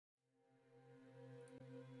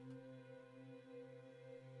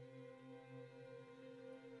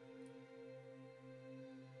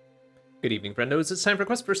Good evening, friendos. It's time for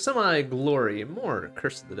Quest for Semi-Glory. More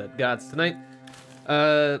Curse of the Dead Gods tonight.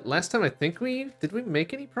 Last time I think did we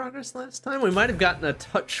make any progress last time? We might have gotten a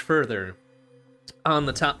touch further on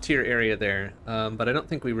the top tier area there, but I don't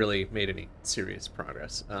think we really made any serious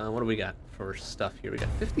progress. What do we got for stuff here? We got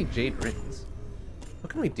 50 Jade Rings.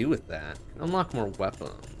 What can we do with that? Unlock more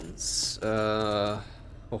weapons. Okay,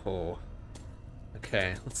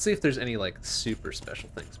 let's see if there's any, like, super special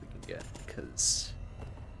things we can get, because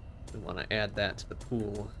we want to add that to the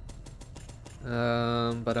pool.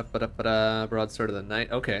 Broadsword of the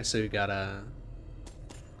Night. Okay, so we got a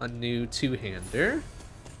new two-hander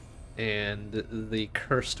and the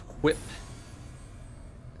Cursed Whip,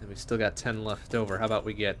 and we still got 10 left over. How about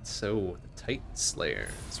we get the Titan Slayer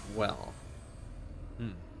as well?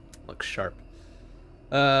 Looks sharp.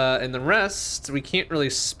 And the rest we can't really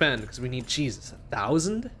spend because we need, Jesus,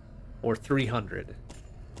 1,000 or 300.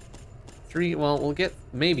 Well,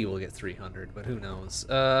 maybe we'll get 300, but who knows?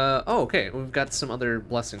 Oh, okay, we've got some other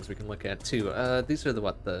blessings we can look at too. These are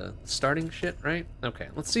the starting shit, right? Okay,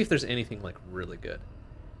 let's see if there's anything like really good.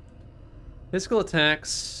 Physical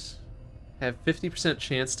attacks have 50%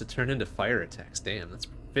 chance to turn into fire attacks. Damn, that's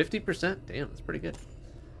 50%? Damn, that's pretty good.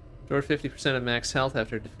 Restore 50% of max health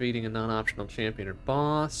after defeating a non-optional champion or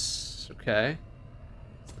boss. Okay,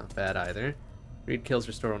 it's not bad either. Greed kills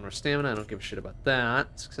restore 1 more stamina. I don't give a shit about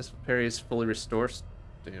that. Successful parries fully restore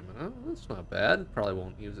stamina. That's not bad. Probably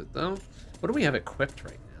won't use it though. What do we have equipped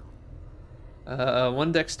right now?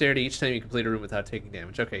 1 dexterity each time you complete a room without taking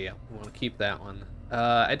damage. Okay, yeah, we want to keep that one.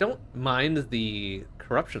 I don't mind the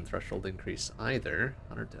corruption threshold increase either.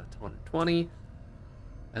 100 to 120.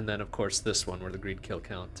 And then of course this one where the greed kill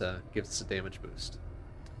count gives us a damage boost.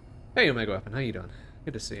 Hey Omega Weapon, how you doing?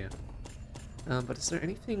 Good to see you. But is there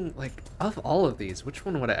anything, like, of all of these, which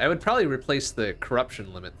one would I would probably replace the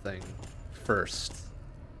corruption limit thing first.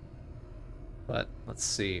 But, let's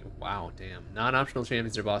see. Wow, damn. Non-optional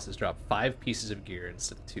champions or bosses drop 5 pieces of gear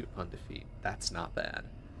instead of 2 upon defeat. That's not bad.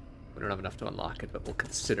 We don't have enough to unlock it, but we'll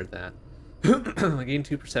consider that. Gain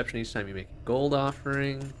 2 perception each time you make a gold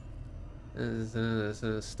offering.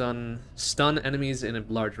 Stun enemies in a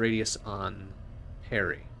large radius on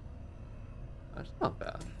parry. That's not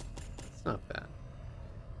bad. Not bad.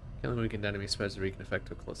 Killing weakened enemy spreads a weakened effect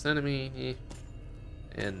to a close enemy.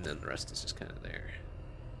 And then the rest is just kind of there.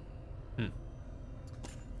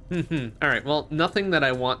 Alright, well, nothing that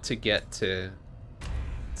I want to get to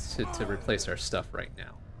replace our stuff right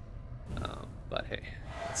now. But hey,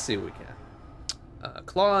 let's see what we get.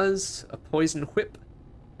 Claws, a poison whip,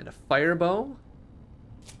 and a fire bow.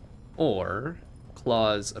 Or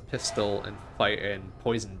claws, a pistol, and fire and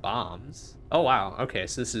poison bombs. Oh wow, okay,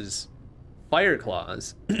 so this is fire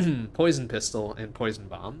claws, poison pistol, and poison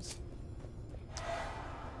bombs.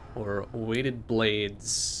 Or weighted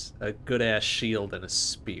blades, a good-ass shield, and a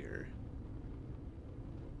spear.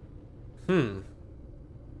 You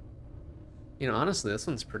know, honestly, this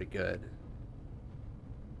one's pretty good.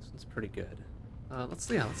 This one's pretty good. Let's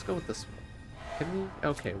go with this one. Can we?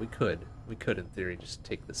 Okay, we could. We could, in theory, just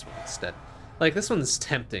take this one instead. Like, this one's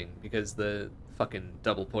tempting because the fucking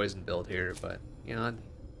double poison build here, but, you know,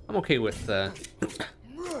 I'm okay with the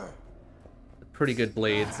pretty good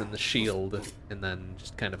blades and the shield, and then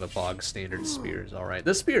just kind of a bog standard spear is alright.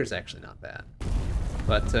 This spear is actually not bad.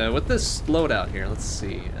 But with this loadout here, let's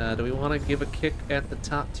see. Do we want to give a kick at the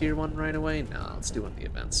top tier one right away? No, let's do one of the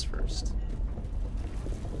events first.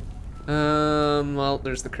 Well,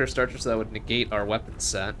 there's the Cursed Archer, so that would negate our weapon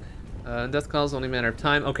set. Death Call is only a matter of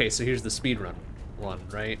time. Okay, so here's the speedrun one,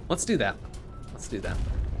 right? Let's do that one. Let's do that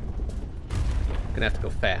one. Gonna have to go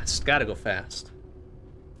fast. Gotta go fast.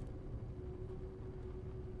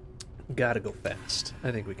 Gotta go fast.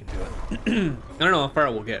 I think we can do it. I don't know how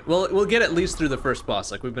far we'll get. We'll get at least through the first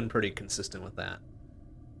boss. Like, we've been pretty consistent with that.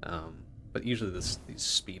 But usually these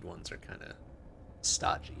speed ones are kind of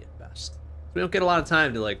stodgy at best. So we don't get a lot of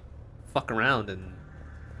time to, like, fuck around and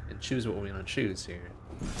choose what we want to choose here.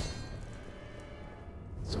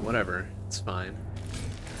 So whatever, it's fine.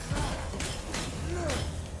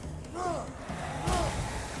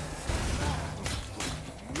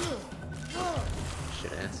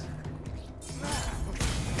 Shit ass.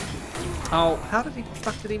 Oh, how did he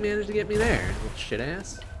manage to get me there? Little shit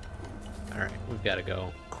ass. Alright, we've got to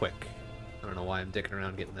go quick. I don't know why I'm dicking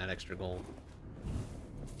around getting that extra gold.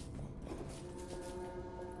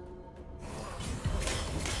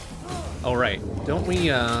 Oh right, don't we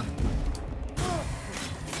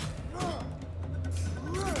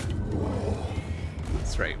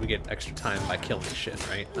That's right, we get extra time by killing shit,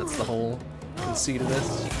 right? That's the whole conceit of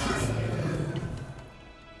this.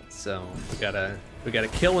 So we gotta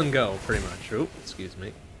kill and go, pretty much. Oop, excuse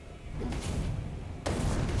me.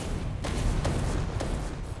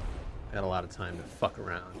 Got a lot of time to fuck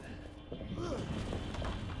around.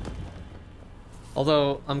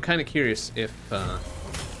 Although, I'm kind of curious if, bonk.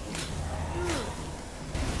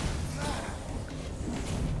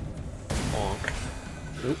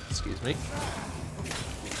 Oop, excuse me.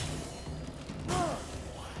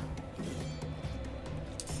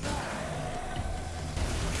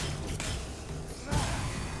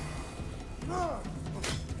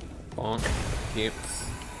 Bonk. Yep.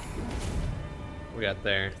 We got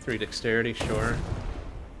there. 3 dexterity, sure.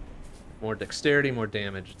 More dexterity, more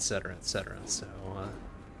damage, etc., etc. So,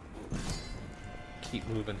 keep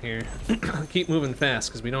moving here. Keep moving fast,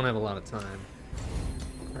 because we don't have a lot of time.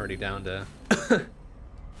 Already down to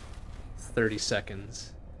 30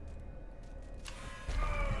 seconds.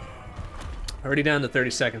 Already down to 30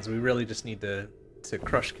 seconds. We really just need to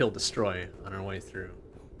crush, kill, destroy on our way through.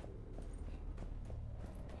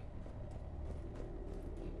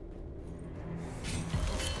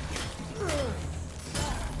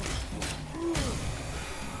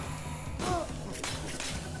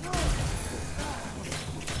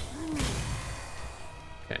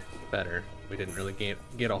 Better. We didn't really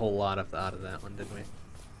get a whole lot out of that one, did we?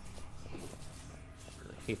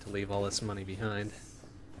 Really hate to leave all this money behind.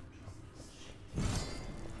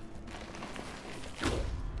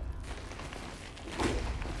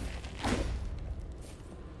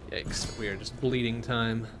 Yikes, we are just bleeding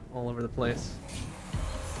time all over the place.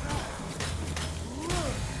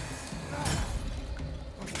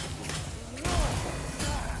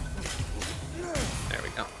 There we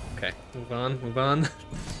go. Okay, move on, move on.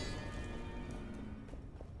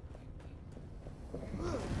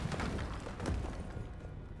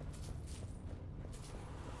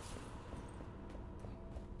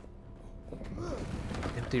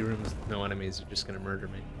 Empty rooms with no enemies are just gonna murder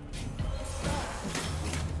me.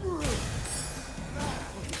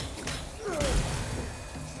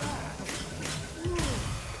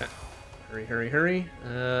 Okay. Hurry, hurry, hurry.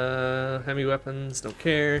 Heavy weapons, don't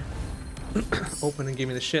care. Open and give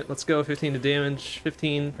me the shit. Let's go. 15 to damage,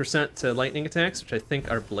 15% to lightning attacks, which I think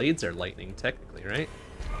our blades are lightning, technically, right?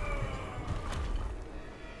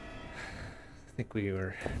 I think we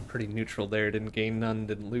were pretty neutral there. Didn't gain none,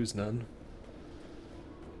 didn't lose none.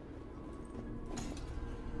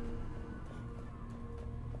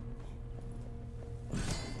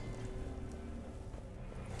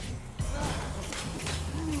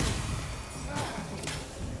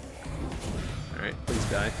 Alright, please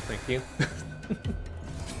die. Thank you.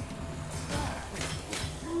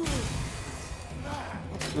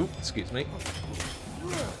 Oop, excuse me.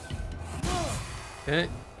 Okay.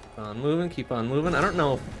 Keep on moving, keep on moving. I don't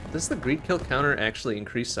know, does the greed kill counter actually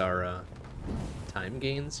increase our time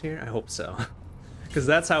gains here? I hope so. Because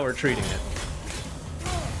that's how we're treating it.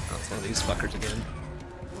 Oh, it's one of these fuckers again.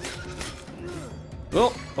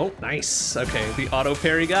 Oh, oh, nice. Okay, the auto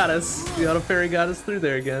parry got us. The auto parry got us through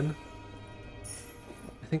there again.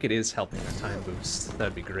 I think it is helping our time boost.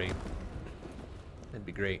 That'd be great. That'd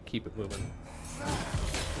be great. Keep it moving.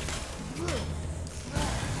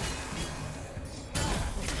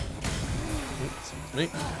 Excuse me.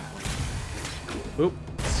 Oop,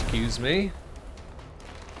 excuse me.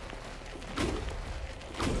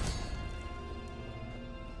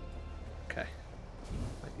 Okay.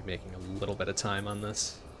 Might be making a little bit of time on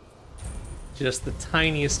this. Just the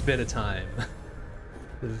tiniest bit of time.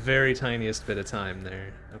 The very tiniest bit of time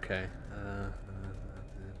there. Okay.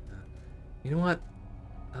 You know what?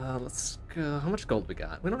 Let's go. How much gold we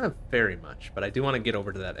got? We don't have very much, but I do want to get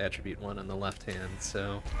over to that attribute one on the left hand,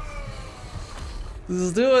 so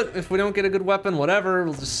let's do it. If we don't get a good weapon, whatever,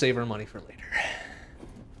 we'll just save our money for later.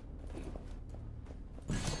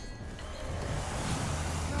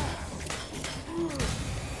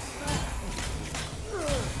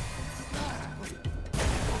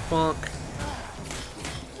 Bonk.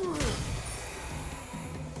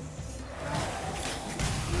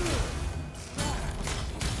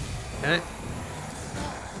 Okay.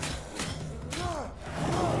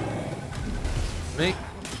 Me.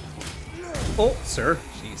 Oh, sir.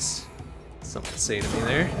 Jeez. Something to say to me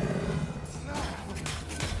there.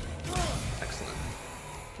 Excellent.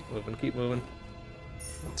 Keep moving, keep moving.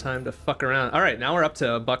 No time to fuck around. Alright, now we're up to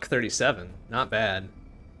 $1.37. Not bad.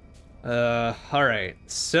 Alright,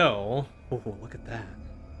 so... Oh, look at that.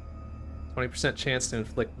 20% chance to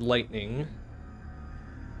inflict lightning.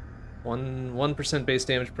 1% base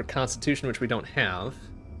damage per constitution, which we don't have.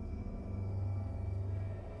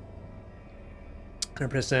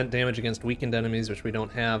 100% damage against weakened enemies, which we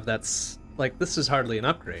don't have. That's, like, this is hardly an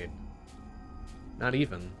upgrade. Not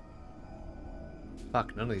even.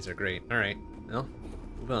 Fuck, none of these are great. Alright, well,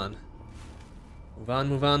 move on. Move on,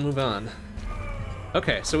 move on, move on.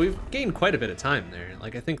 Okay, so we've gained quite a bit of time there.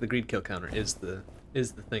 Like, I think the greed kill counter is the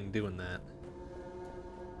thing doing that.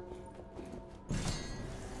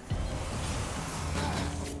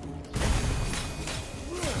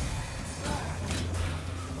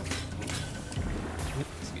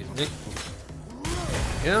 Excuse me.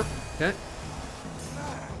 Yeah, okay.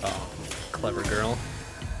 Oh, clever girl.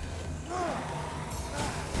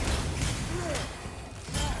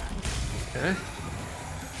 Okay.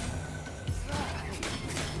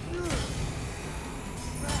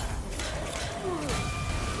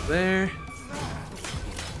 There.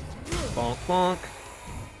 Bonk, bonk.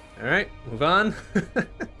 Alright, move on.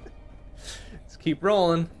 Let's keep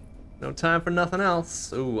rolling. No time for nothing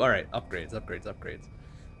else. Ooh, alright, upgrades, upgrades, upgrades.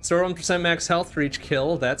 Store 1% max health for each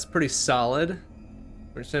kill. That's pretty solid.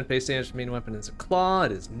 1% base damage to main weapon is a claw.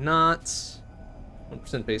 It is not.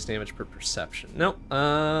 1% base damage per perception. Nope.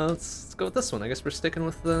 Let's go with this one. I guess we're sticking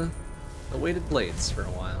with the weighted blades for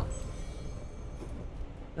a while.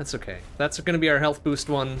 That's okay. That's going to be our health boost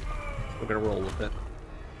one. We're going to roll with it.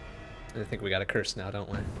 I think we got a curse now, don't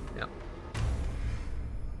we? Yeah.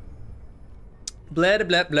 Blah,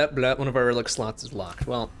 blah, blah, blah. One of our relic slots is locked.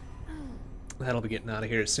 Well, that'll be getting out of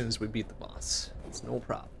here as soon as we beat the boss. It's no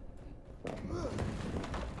problem.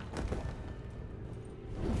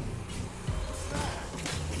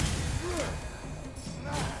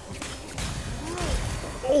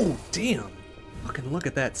 Oh, damn! Fucking look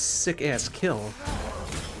at that sick-ass kill.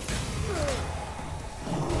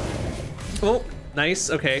 Oh, nice.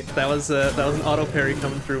 Okay, that was an auto parry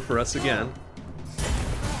coming through for us again.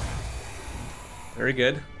 Very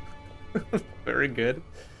good. Very good.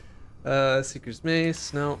 Seeker's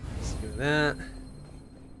Mace. No, let's do that.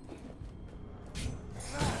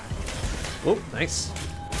 Oh, nice.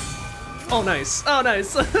 Oh, nice. Oh,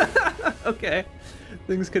 nice. Okay.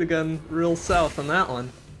 Things could have gone real south on that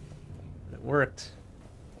one. But it worked.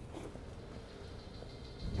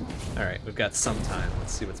 Alright, we've got some time.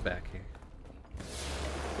 Let's see what's back here.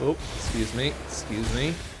 Oh, excuse me. Excuse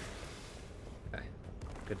me. Okay.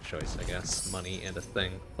 Good choice, I guess. Money and a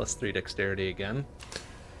thing. +3 dexterity again.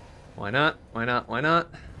 Why not? Why not? Why not?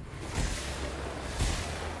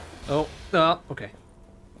 Oh, oh, okay.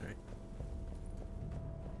 Alright.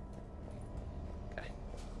 Okay.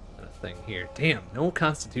 And a thing here. Damn, no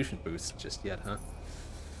constitution boost just yet, huh?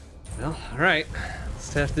 Well, alright.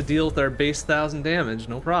 Just have to deal with our base 1,000 damage.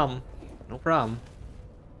 No problem. No problem.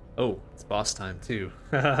 Oh, it's boss time, too.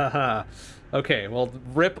 Okay, well,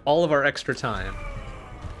 rip all of our extra time.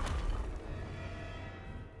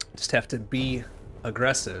 Just have to be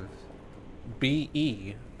aggressive.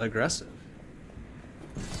 B-E, aggressive.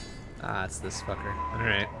 Ah, it's this fucker.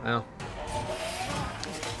 Alright, well.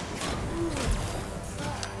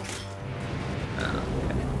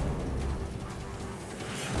 Okay.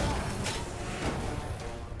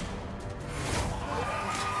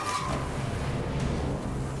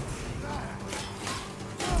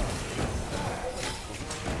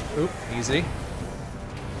 Oop, easy.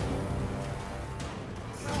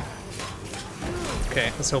 Okay,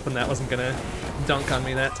 I was hoping that wasn't gonna dunk on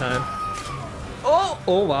me that time. Oh!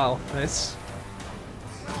 Oh, wow. Nice.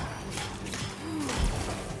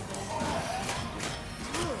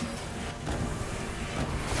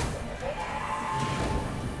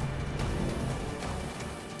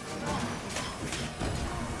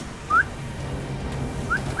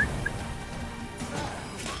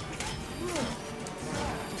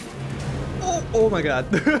 Oh! Oh my god.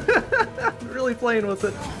 Really playing with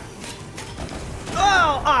it.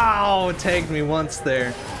 Oh! Oh! Tagged me once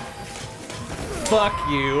there. Fuck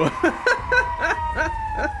you.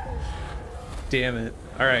 Damn it.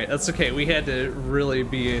 Alright, that's okay. We had to really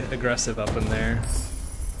be aggressive up in there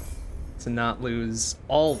to not lose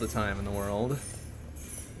all the time in the world.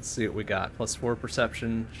 Let's see what we got. +4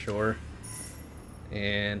 perception, sure.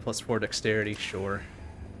 And +4 dexterity, sure.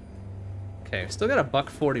 Okay, we still got a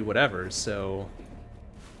 $140 whatever, so...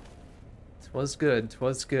 Twas good,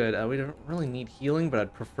 twas good. We don't really need healing, but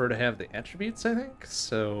I'd prefer to have the attributes, I think,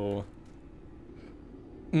 so...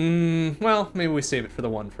 well, maybe we save it for the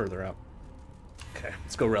one further up. Okay,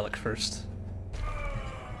 let's go relic first.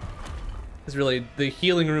 Because really, the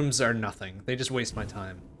healing rooms are nothing. They just waste my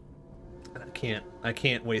time. And I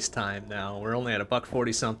can't waste time now. We're only at a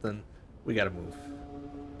 $140 something. We gotta move.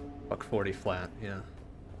 $140 flat, yeah.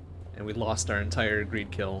 And we lost our entire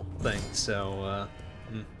greed kill thing, so,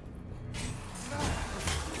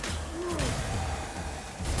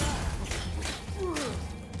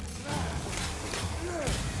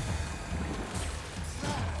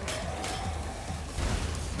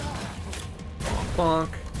 Bonk.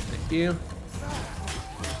 Thank you.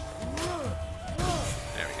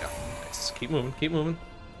 keep moving, keep moving.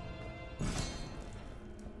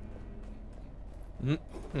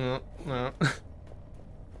 No, no.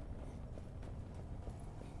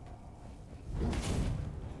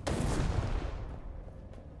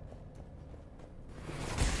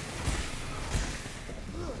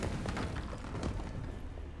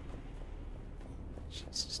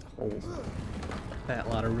 It's just a whole fat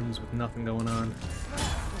lot of rooms with nothing going on.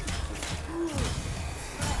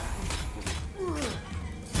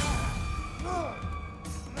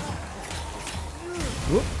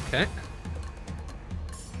 Whoop, okay.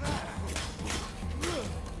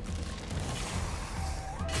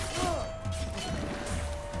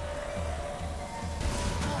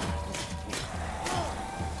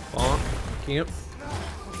 Bonk, thank you.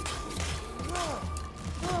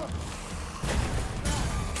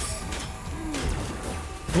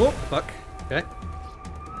 Whoop, fuck. Okay.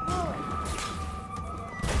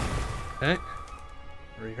 Okay.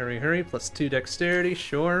 Hurry, hurry, hurry. Plus 2 dexterity,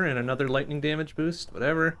 sure. And another lightning damage boost,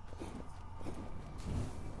 whatever.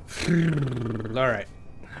 Alright.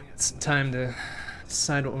 It's time to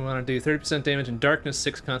decide what we want to do. 30% damage in darkness,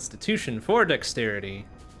 6 constitution, 4 dexterity,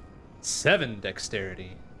 7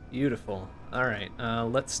 dexterity. Beautiful. Alright,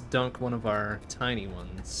 let's dunk one of our tiny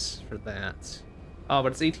ones for that. Oh,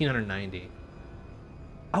 but it's 1890.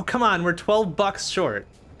 Oh, come on, we're 12 bucks short.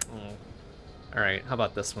 Oh. Alright, how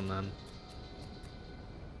about this one then?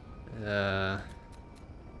 Okay,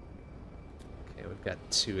 we've got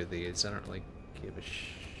 2 of these. I don't really give a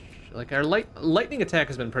like, our lightning attack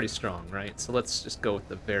has been pretty strong, right? So let's just go with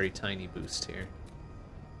the very tiny boost here.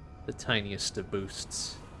 The tiniest of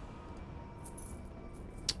boosts.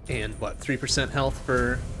 And what, 3% health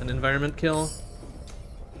for an environment kill?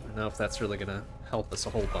 I don't know if that's really gonna help us a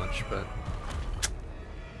whole bunch, but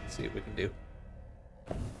let's see what we can do.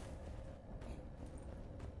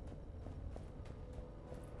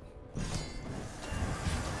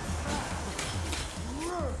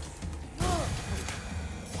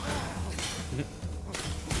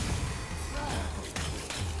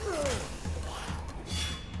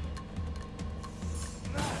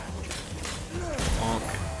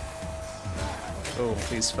 Oh,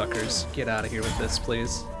 these fuckers. Get out of here with this,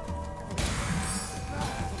 please.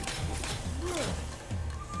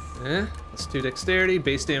 Let's do dexterity,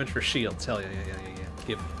 base damage for shields. Hell yeah, yeah, yeah, yeah, yeah.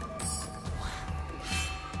 Give.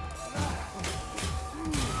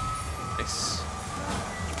 Nice.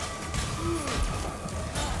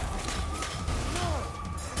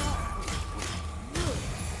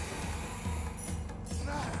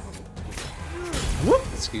 Whoop!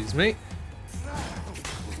 Excuse me.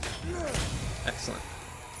 Excellent.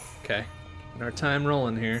 Okay. Getting our time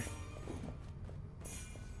rolling here.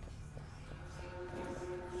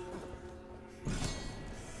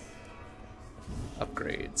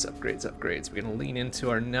 Upgrades, upgrades, upgrades. We're gonna lean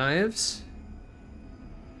into our knives.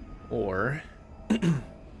 Or 30%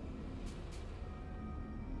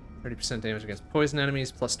 damage against poison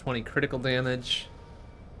enemies, plus 20 critical damage.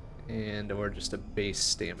 And or just a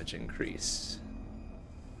base damage increase.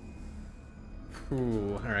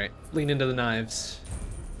 Ooh, alright. Lean into the knives.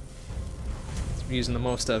 That's what we're using the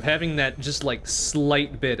most of. Having that just like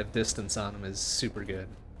slight bit of distance on them is super good.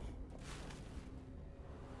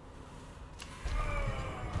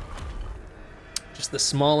 Just the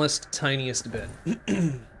smallest, tiniest bit.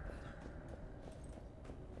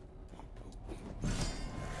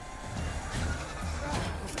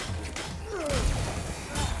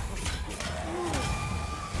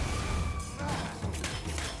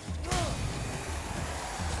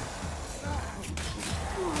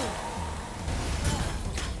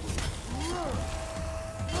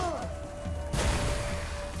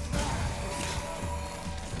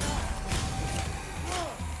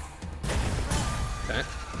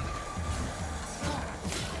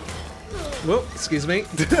 Whoa, excuse me.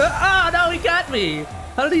 Oh, no, he got me!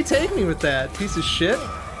 How did he take me with that? Piece of shit.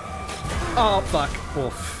 Oh, fuck.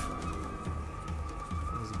 Oof.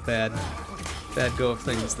 That was a bad go of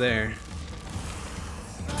things there.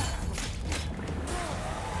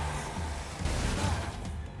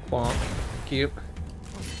 Bonk. Thank you.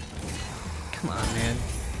 Come on, man.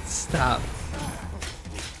 Stop.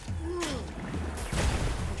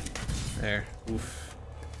 There. Oof.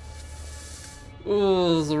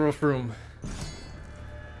 Ooh, there's a rough room.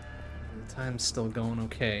 Time's still going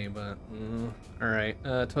okay, but alright.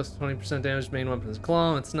 Plus 20% damage to main weapon's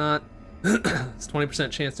claw. It's not. It's 20%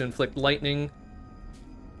 chance to inflict lightning.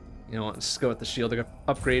 You know what? Let's just go with the shield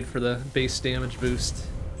upgrade for the base damage boost.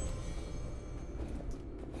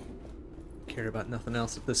 Care about nothing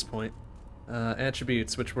else at this point.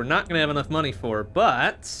 Attributes, which we're not gonna have enough money for,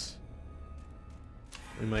 but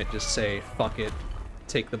we might just say fuck it,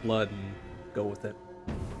 take the blood and Go with it.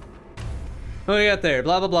 Oh, we got there.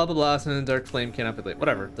 Blah, blah, blah, blah, blah. And Dark Flame cannot be late.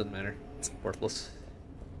 Whatever. Doesn't matter. It's worthless.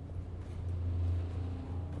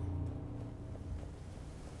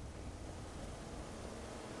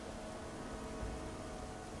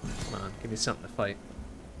 Come on. Give me something to fight.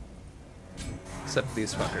 Except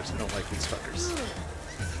these fuckers. I don't like these fuckers.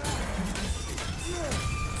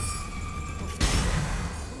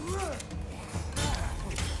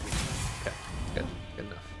 Okay. Good. Good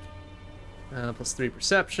enough. Plus 3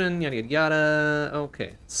 perception. Yada, yada, yada.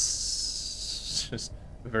 Okay. It's just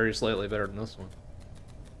very slightly better than this one.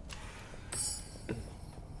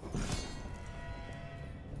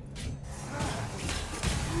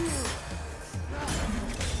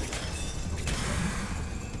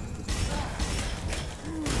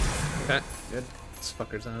 Okay, good. This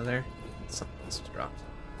fucker's out of there. Something else was dropped.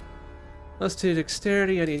 Plus 2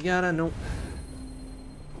 dexterity, yada yada yada. Nope.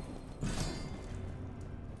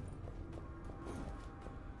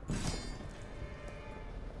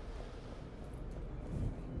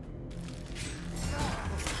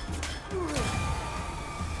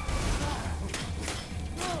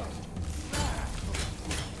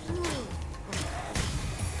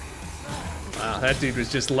 Wow, that dude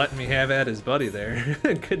was just letting me have at his buddy there.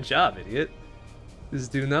 Good job, idiot.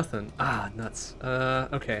 Just do nothing. Ah, nuts.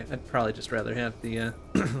 Okay, I'd probably just rather have the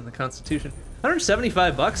the Constitution.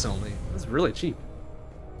 175 bucks only. That's really cheap.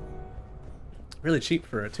 Really cheap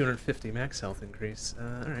for a 250 max health increase.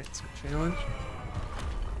 Alright, so challenge.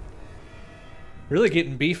 Really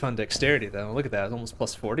getting beef on dexterity though. Look at that, it's almost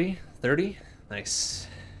plus 40, 30. Nice.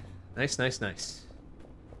 Nice, nice, nice.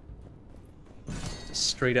 Just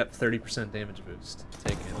straight up 30% damage boost.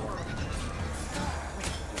 Take it.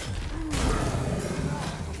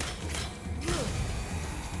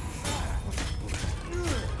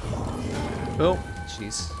 Oh,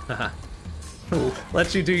 jeez. Haha.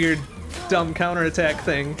 Let you do your dumb counterattack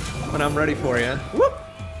thing when I'm ready for you. Whoop!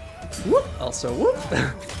 Whoop! Also, whoop!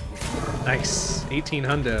 Nice. 18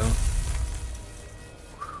 hundo.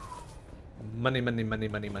 Money, money, money,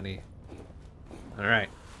 money, money. Alright.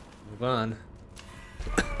 Move on.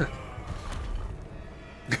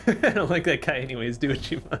 I don't like that guy anyways. Do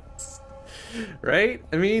what you must. Right?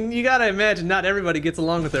 I mean, you gotta imagine not everybody gets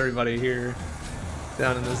along with everybody here.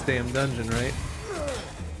 Down in this damn dungeon, right?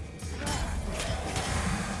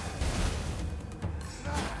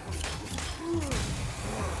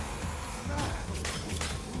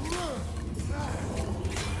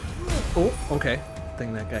 Oh, okay. I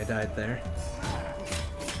think that guy died there.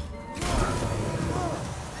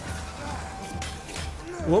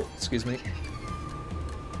 Whoa, excuse me.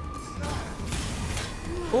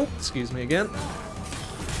 Oh, excuse me again.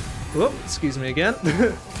 Whoa, excuse me again.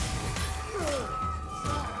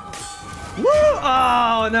 Woo!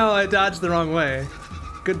 Oh no, I dodged the wrong way.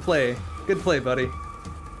 Good play. Good play, buddy.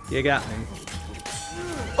 You got me.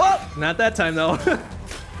 Oh! Not that time though.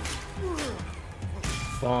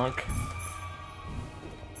 Bonk.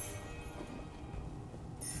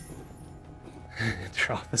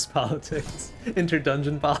 Inter-office politics.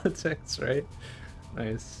 Inter-dungeon politics, right?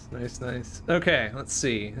 Nice, nice, nice. Okay, let's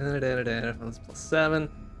see. That's plus 7.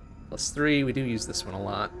 Plus 3. We do use this one a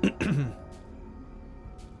lot.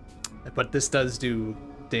 But this does do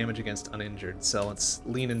damage against uninjured, so let's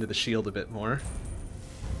lean into the shield a bit more.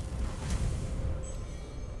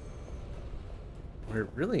 We're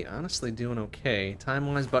really honestly doing okay.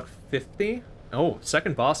 Time-wise, buck 50? Oh,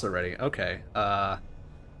 second boss already. Okay.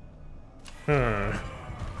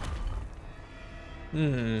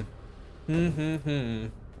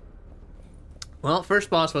 Well, first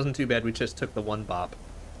boss wasn't too bad. We just took the one bop.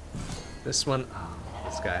 This one... Oh,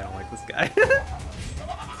 this guy. I don't like this guy.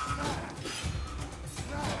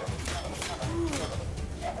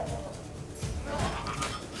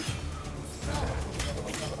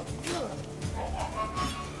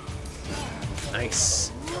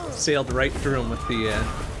 Nice. Sailed right through him with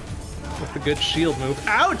the good shield move.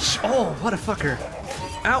 Ouch! Oh, what a fucker.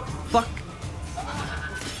 Ow, fuck.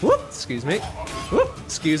 Whoop, excuse me. Whoop,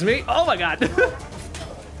 excuse me. Oh my god.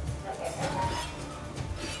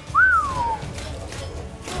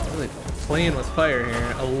 Really playing with fire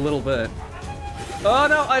here a little bit. Oh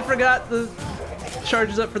no, I forgot the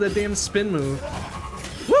charges up for the damn spin move.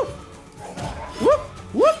 Whoop! Whoop!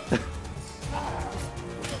 Whoop!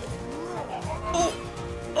 Oh!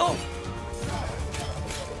 Oh!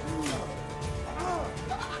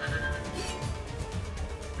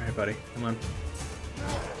 Alright, buddy, come on.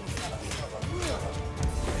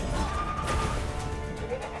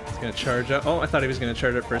 He's gonna charge up. Oh, I thought he was gonna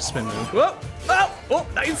charge up for a spin move. Whoa! Oh! Oh,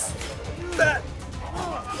 nice! That!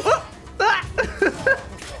 Oh! Ah!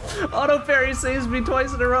 Auto parry saves me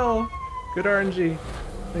twice in a row. Good RNG.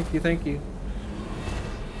 Thank you, thank you.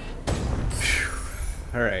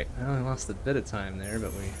 Alright, well, we lost a bit of time there,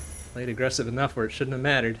 but we played aggressive enough where it shouldn't have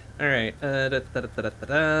mattered. Alright, Let's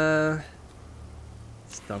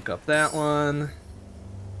dunk up that one.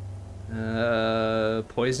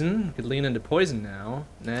 Poison. Could lean into poison now.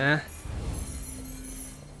 Nah.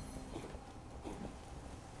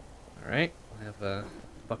 Alright, we have a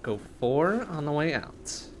Bucko 4 on the way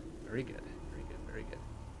out. Very good, very good, very good.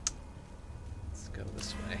 Let's go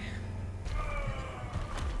this way.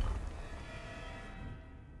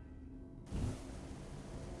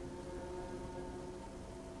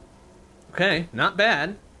 Okay, not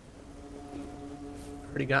bad.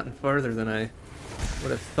 Already gotten farther than I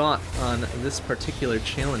would have thought on this particular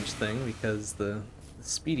challenge thing, because the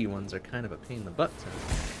speedy ones are kind of a pain in the butt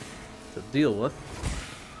to deal with.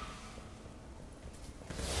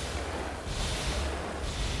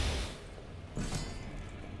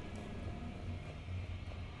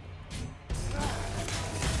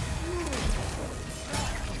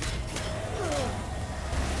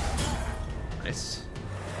 Nice.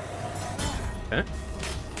 Okay.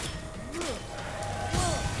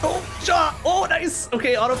 Oh, shot! Oh, nice!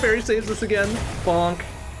 Okay, auto parry saves us again. Bonk.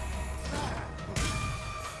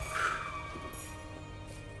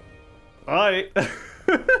 Alright.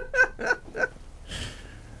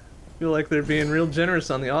 Feel like they're being real generous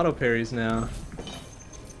on the auto parries now.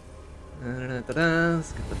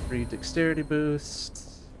 Let's get the free dexterity boost.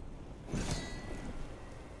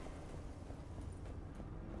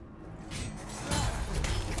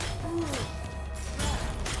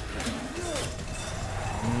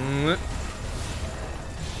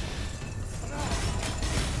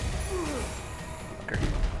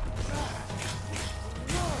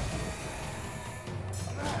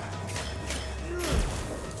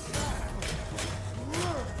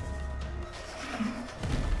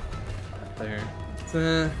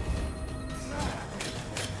 There.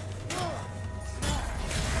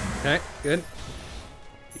 Okay, good.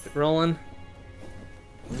 Keep it rolling.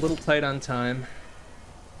 A little tight on time.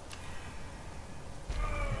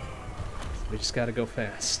 We just gotta go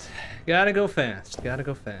fast. Gotta go fast. Gotta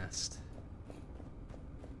go fast.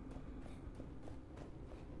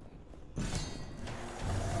 Of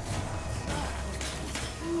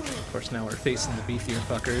course, now we're facing the beefier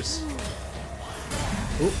fuckers.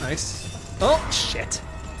 Oh, nice. Oh, shit.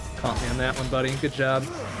 Caught me on that one, buddy. Good job.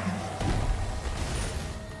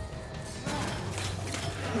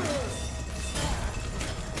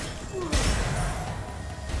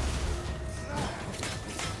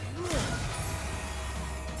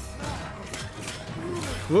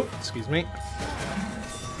 Whoop, excuse me.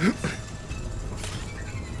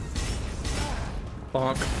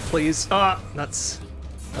 Bonk, please. Ah, nuts.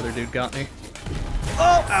 Other dude got me.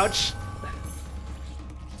 Oh, ouch.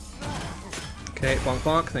 Okay, bonk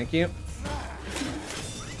bonk, thank you.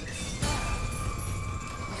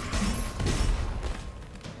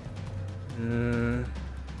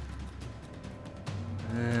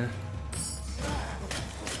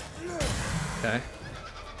 Okay.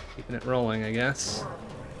 Keeping it rolling, I guess.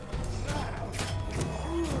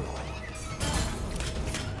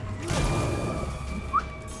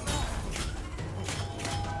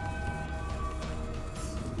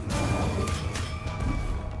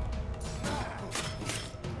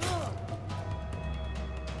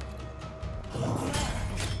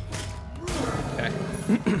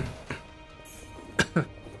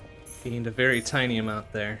 Gained a very tiny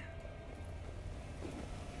amount there.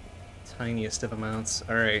 Tiniest of amounts.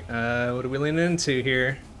 Alright, what are we leaning into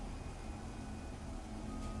here?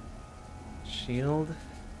 Shield?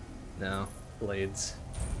 No, blades.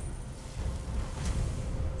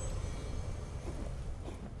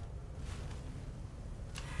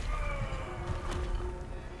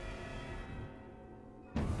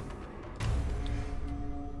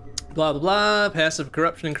 Blah, blah, blah, passive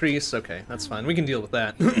corruption increase. Okay, that's fine. We can deal with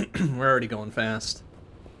that. We're already going fast.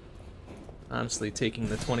 Honestly, taking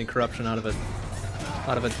the 20 corruption out of a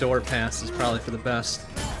door pass is probably for the best.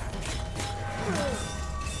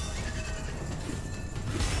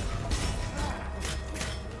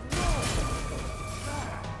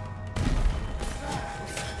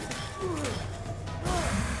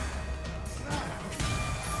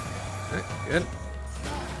 Okay, good.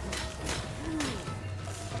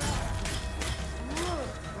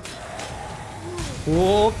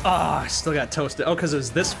 Whoa! Ah, I still got toasted. Oh, because it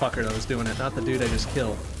was this fucker that was doing it, not the dude I just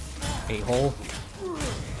killed. A-hole.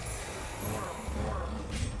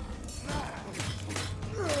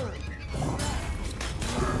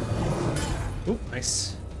 Ooh,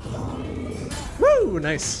 nice. Woo!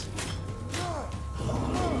 Nice.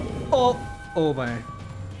 Oh! Oh my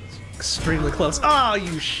extremely close. Oh,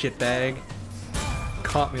 you shitbag.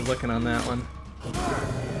 Caught me looking on that one.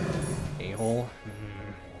 A-hole.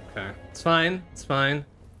 Okay. It's fine. It's fine.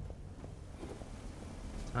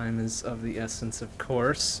 Time is of the essence, of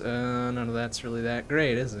course. None of that's really that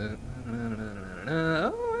great, is it?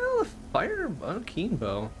 Oh, well, a fire... keen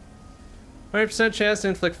bow. 100% chance to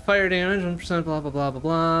inflict fire damage, 1% blah blah blah blah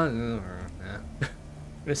blah. Nah. I'm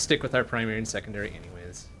gonna stick with our primary and secondary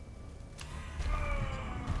anyways.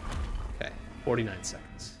 Okay, 49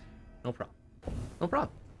 seconds. No problem. No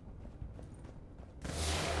problem.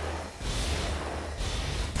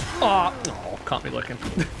 Oh, caught me looking.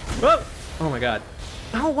 Whoa! Oh my god.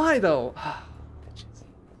 Oh, why though? Bitches.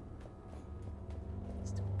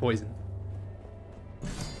 Stupid poison.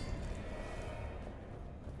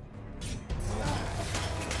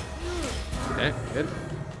 Okay, good.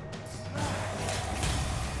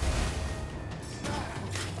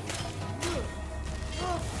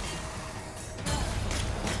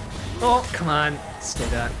 Oh, come on. Still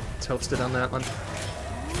got toasted on that one.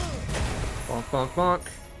 Bonk, bonk, bonk.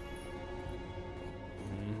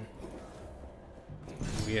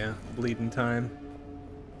 Yeah, bleeding time.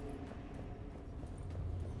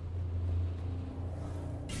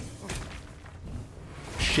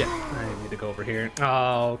 Shit, I need to go over here.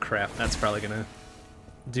 Oh, crap. That's probably gonna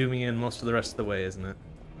do me in most of the rest of the way, isn't it?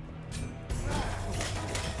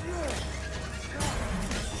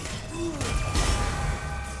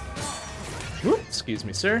 Whoop, excuse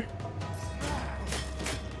me, sir.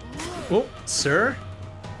 Oh, sir?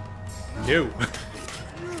 No.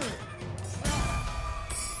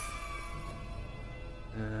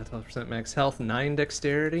 12% max health, 9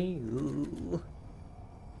 dexterity. Ooh.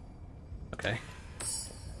 Okay.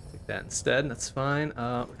 Take that instead, that's fine.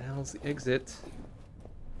 Where the hell's the exit?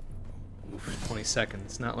 Oof, 20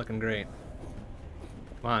 seconds, not looking great.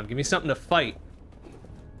 Come on, give me something to fight.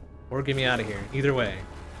 Or get me out of here, either way.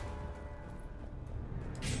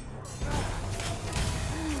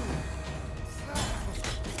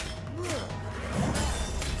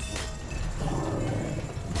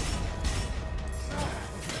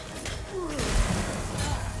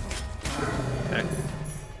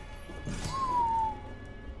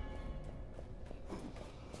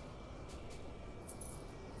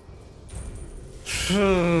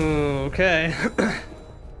 Okay.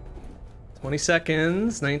 20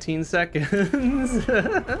 seconds, 19 seconds.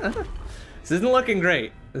 This isn't looking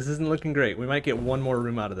great. This isn't looking great. We might get one more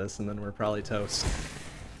room out of this and then we're probably toast.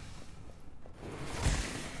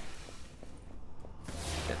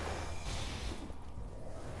 Yeah.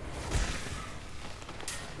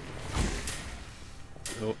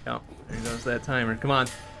 Oh, yeah. There goes that timer. Come on.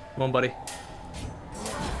 Come on, buddy.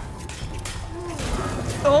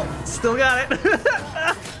 Oh, still got it.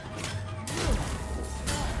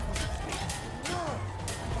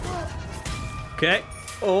 Okay.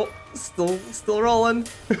 Oh, still rolling.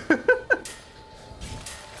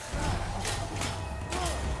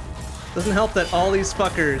 Doesn't help that all these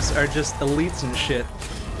fuckers are just elites and shit.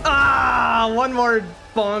 Ah, one more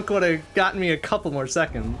bonk would have gotten me a couple more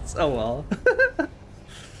seconds. Oh well.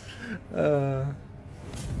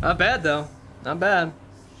 Not bad though. Not bad.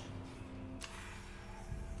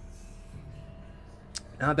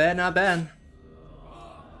 Not bad, not bad.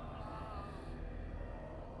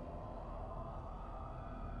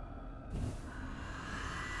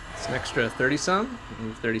 It's an extra 30-some?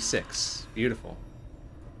 36. Beautiful.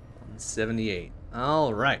 178.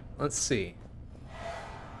 Alright, let's see.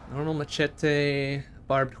 Normal machete,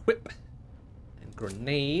 barbed whip, and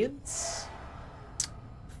grenades.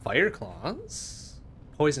 Fire claws,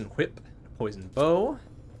 poison whip, poison bow,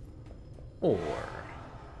 or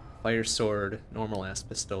fire sword, normal ass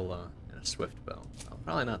pistola, and a swift bow. Oh,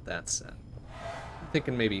 probably not that set. I'm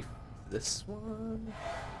thinking maybe this one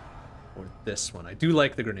or this one. I do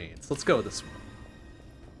like the grenades. Let's go with this one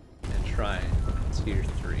and try tier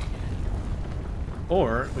 3.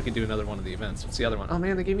 Or we could do another one of the events. What's the other one? Oh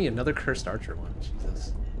man, they gave me another cursed archer one.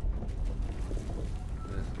 Jesus.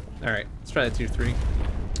 All right, let's try the tier 3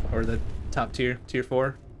 or the top tier, tier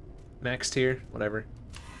 4, max tier, whatever.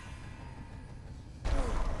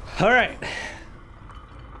 All right,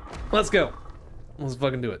 let's go. Let's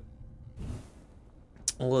fucking do it.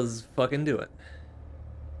 Let's fucking do it.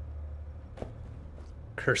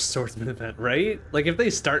 Cursed swordsman event, right? Like if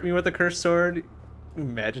they start me with a cursed sword,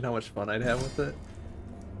 imagine how much fun I'd have with it.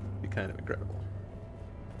 It'd be kind of incredible.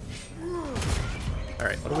 All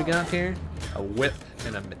right, what do we got here? A whip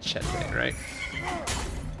and a machete, right?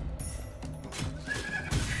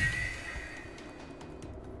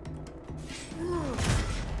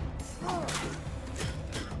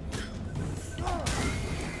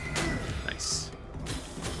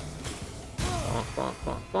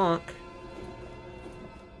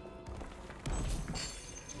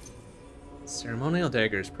 Ceremonial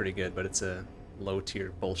Dagger is pretty good, but it's a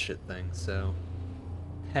low-tier bullshit thing, so...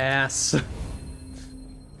 Pass.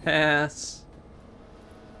 Pass.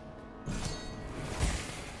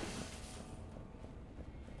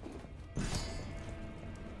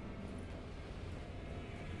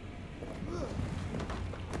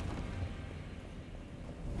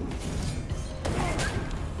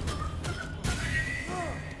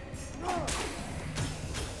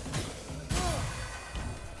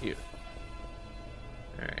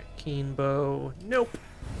 Keen bow. Nope.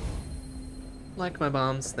 Like my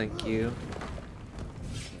bombs, thank you.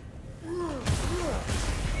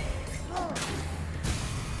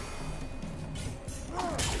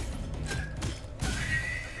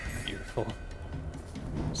 Beautiful.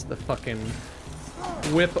 Just the fucking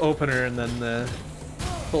whip opener and then the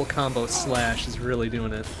full combo slash is really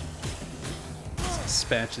doing it.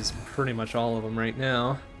 Dispatches pretty much all of them right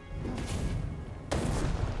now.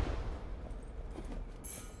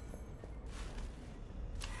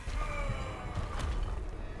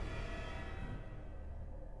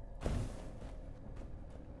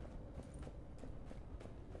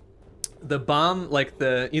 The bomb, like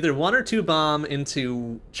the either 1 or 2 bomb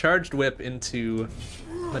into charged whip into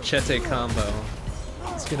machete combo,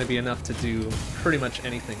 it's gonna be enough to do pretty much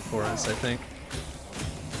anything for us, I think.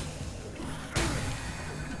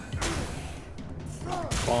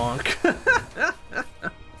 Bonk.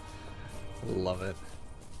 Love it.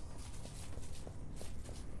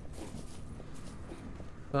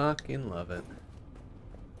 Fucking love it.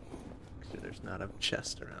 Actually, there's not a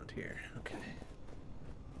chest around here. Okay.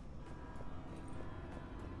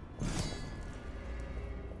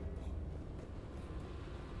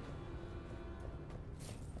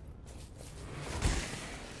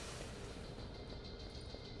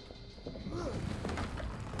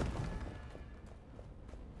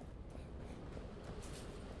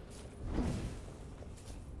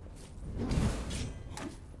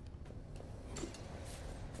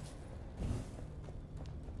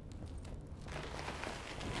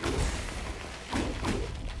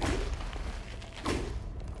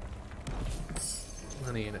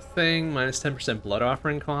 Money in a thing, minus 10% blood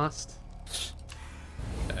offering cost.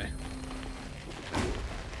 Okay.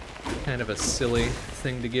 Kind of a silly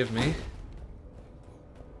thing to give me.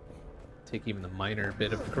 Take even the minor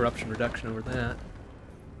bit of corruption reduction over that.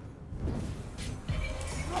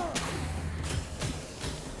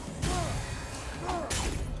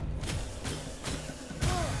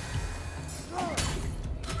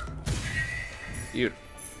 Beautiful.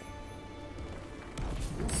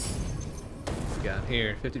 Got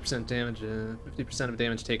here 50% damage, 50% of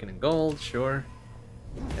damage taken in gold, sure.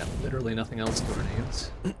 Got literally nothing else to our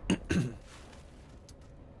names.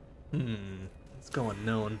 Let's go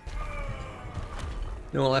unknown.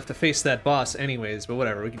 No, we'll have to face that boss anyways, but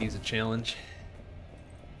whatever, we could use a challenge.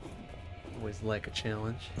 Always like a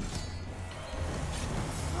challenge.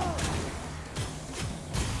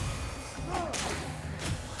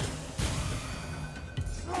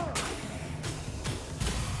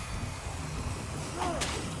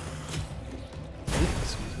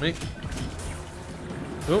 Me.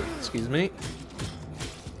 Oh, excuse me.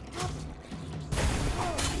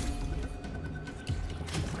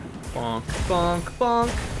 Bonk, bonk, bonk.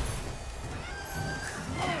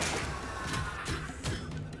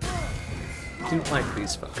 Don't like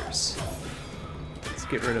these fuckers. Let's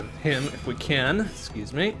get rid of him if we can.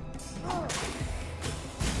 Excuse me.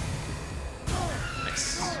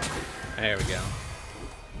 Nice. There we go.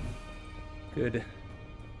 Good.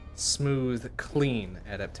 Smooth, clean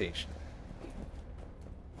adaptation.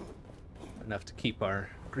 Enough to keep our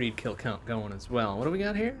greed kill count going as well. What do we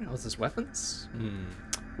got here? Oh, is this weapons?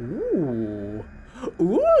 Ooh.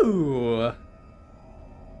 Ooh!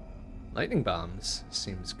 Lightning bombs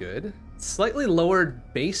seems good. Slightly lower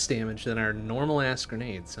base damage than our normal-ass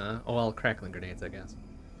grenades, huh? Oh, well, crackling grenades, I guess.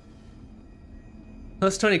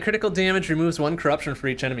 Plus 20 critical damage, removes 1 corruption for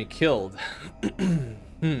each enemy killed.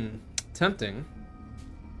 Tempting.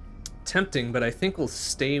 Tempting, but I think we'll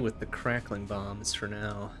stay with the crackling bombs for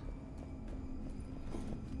now.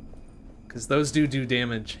 Because those do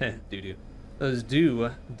damage. Those do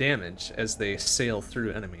damage as they sail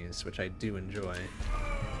through enemies, which I do enjoy.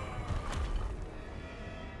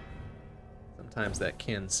 Sometimes that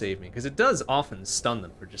can save me, because it does often stun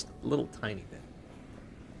them for just a little tiny bit.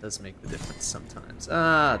 It does make the difference sometimes.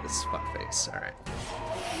 Ah, this fuckface. Alright.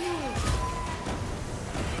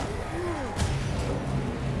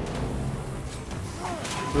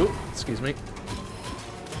 Oop, excuse me.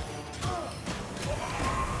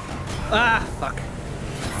 Ah, fuck.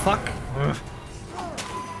 Fuck.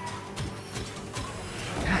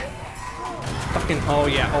 Fucking, oh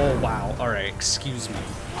yeah, oh wow, alright, excuse me.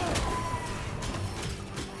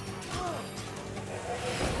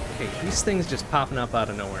 Okay, these things just popping up out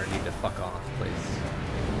of nowhere need to fuck off, please.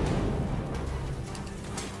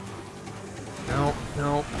 No,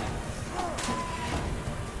 no.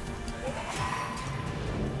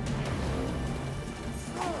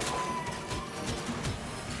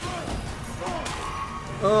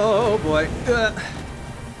 Oh boy.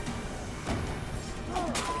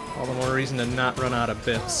 All the more reason to not run out of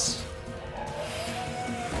biffs.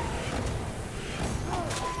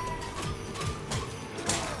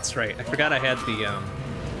 That's right. I forgot I had the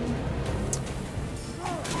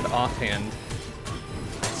offhand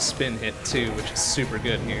spin hit too, which is super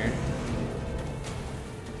good here.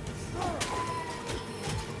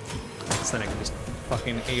 So then I can just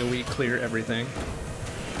fucking AoE clear everything.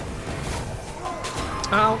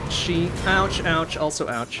 Ouchie. Ouch, ouch, also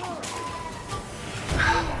ouch.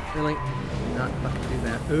 Really? Not fucking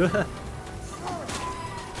do that.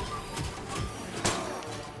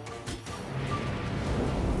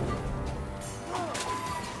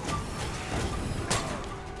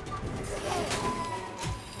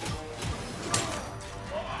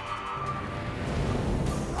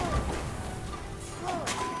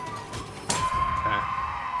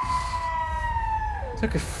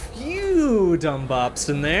 Took a few dumb bops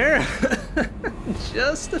in there.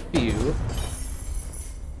 Just a few.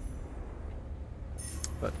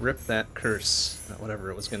 But rip that curse,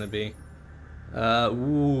 whatever it was gonna be.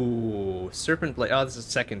 Ooh, Serpent Blade. Oh, this is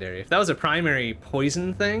secondary. If that was a primary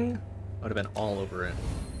poison thing, I would have been all over it.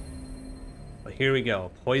 But here we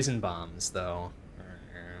go. Poison bombs, though.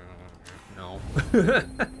 No.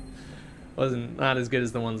 Not as good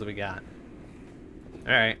as the ones that we got.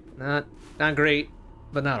 Alright, not great,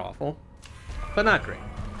 but not awful. But not great.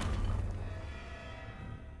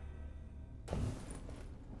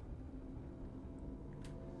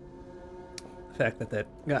 The fact that that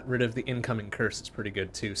got rid of the incoming curse is pretty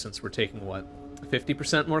good too, since we're taking, what,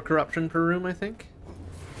 50% more corruption per room, I think?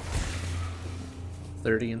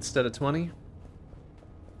 30 instead of 20?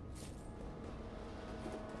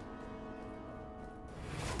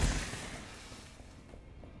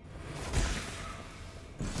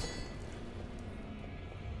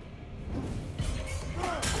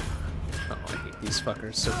 Oh, I hate these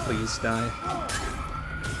fuckers, so please die.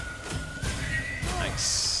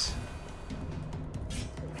 Nice.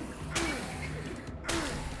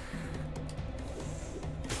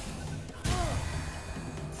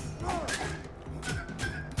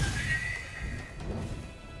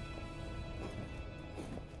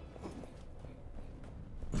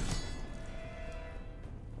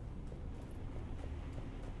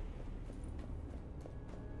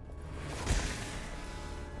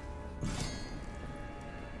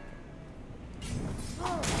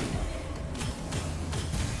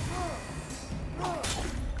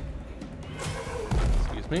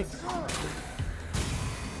 Me.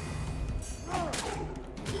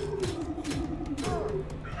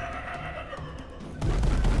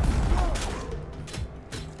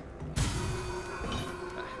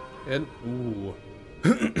 Good. Ooh.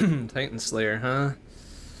 Titan Slayer, huh?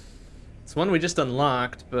 It's one we just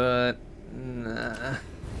unlocked, but nah.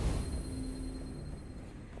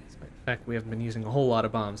 Despite the fact we haven't been using a whole lot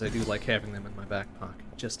of bombs, I do like having them in my back pocket,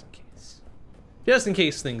 just in case. Just in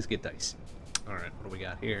case things get dicey. Alright, what do we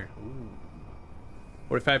got here? Ooh.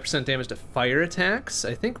 45% damage to fire attacks?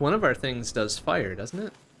 I think one of our things does fire, doesn't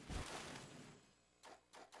it?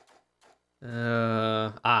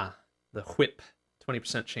 The whip.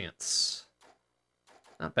 20% chance.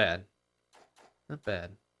 Not bad. Not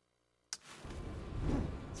bad.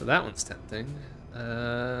 So that one's tempting.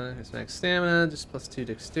 Here's max stamina, just +2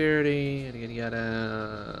 dexterity, yada yada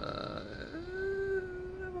yada.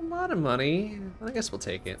 Have a lot of money. I guess we'll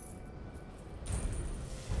take it.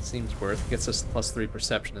 Seems worth. Gets us +3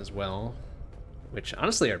 perception as well. Which,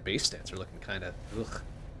 honestly, our base stats are looking kind of... ugh.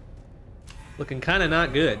 Looking kind of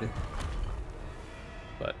not good.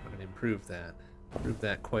 But we're going to improve that. Improve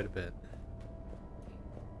that quite a bit.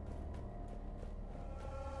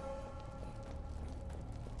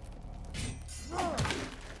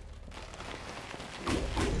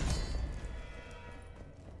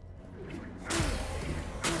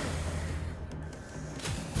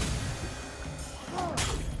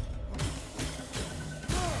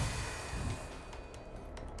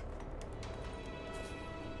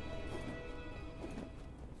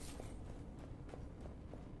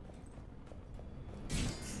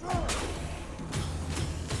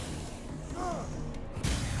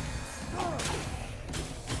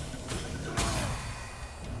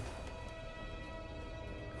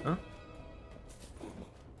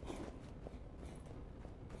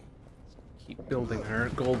 Keep building our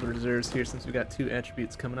gold reserves here since we got 2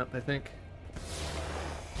 attributes coming up, I think.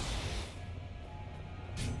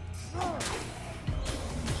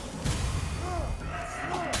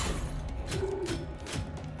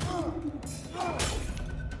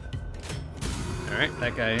 Alright,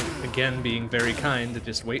 that guy, again, being very kind to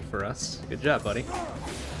just wait for us. Good job, buddy.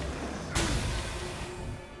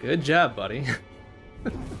 Good job, buddy.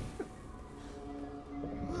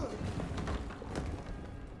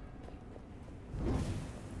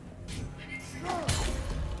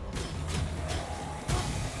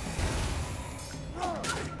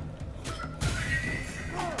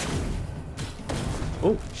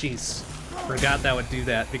 Oh, jeez. Forgot that would do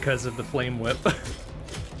that because of the flame whip.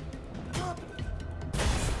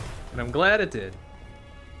 And I'm glad it did.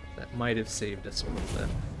 That might have saved us a little bit.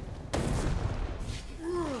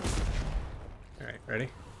 Alright, ready?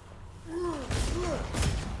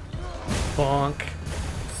 Bonk.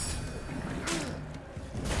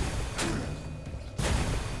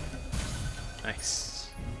 Nice.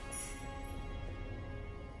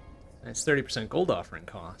 Nice 30% gold offering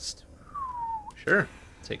cost. Sure,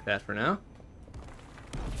 take that for now.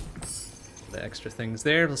 The extra things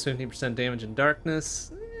there, plus 15% damage in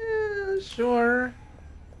darkness. Sure.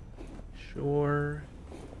 Sure.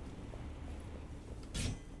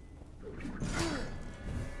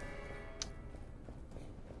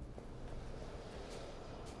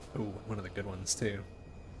 Ooh, one of the good ones too.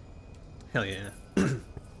 Hell yeah.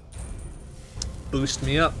 Boost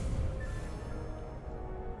me up.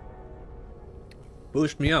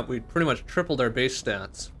 Boost me up. We pretty much tripled our base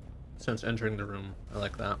stats since entering the room. I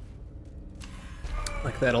like that.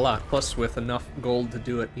 Like that a lot. Plus with enough gold to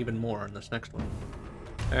do it even more in this next one.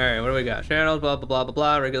 Alright, what do we got? Shadows, blah, blah, blah, blah,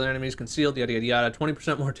 blah. Regular enemies concealed, yada, yada, yada.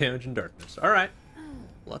 20% more damage in darkness. Alright.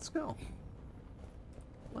 Let's go.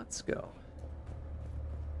 Let's go.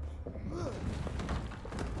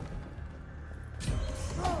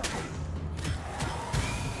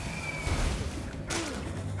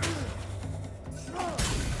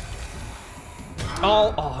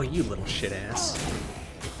 Oh, you little shit ass.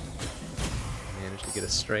 Managed to get a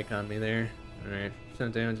strike on me there. Alright, %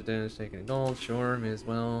 damage taking gold, sure, may as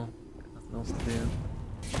well. Got nothing else to do.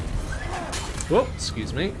 Whoa,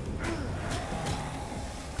 excuse me.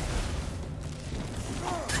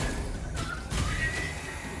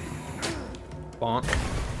 Bonk.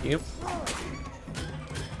 Yep.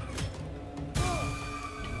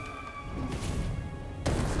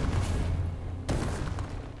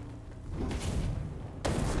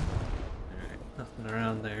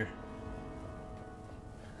 Around there.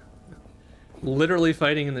 Literally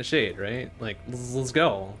fighting in the shade, right? Like, let's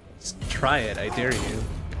go. Let's try it, I dare you. Okay,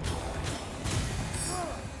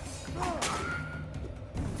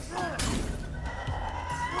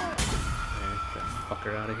 get that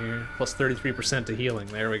fucker out of here. Plus 33% to healing,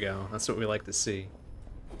 there we go. That's what we like to see.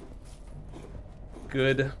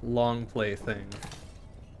 Good long play thing.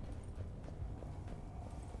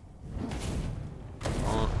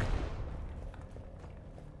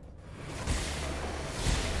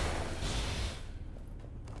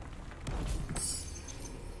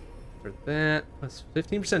 That was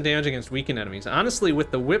 15% damage against weakened enemies. Honestly,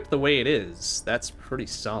 with the whip the way it is, that's pretty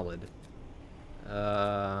solid. They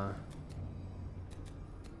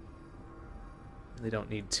don't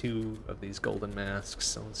need 2 of these golden masks,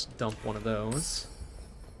 so let's dump one of those.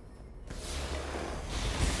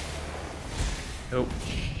 Oh.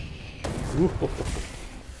 Ooh.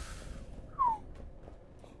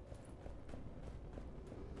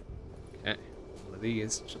 Okay, one of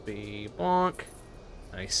these should be bonk.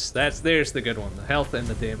 Nice. There's the good one. The health and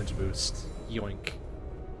the damage boost. Yoink.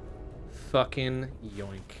 Fucking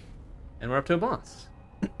yoink. And we're up to a boss.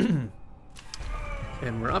 And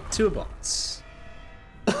we're up to a boss.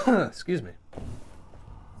 Excuse me.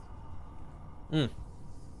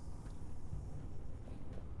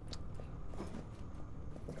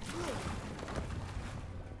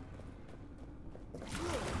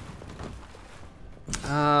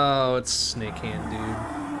 Oh, it's Snake Hand, dude.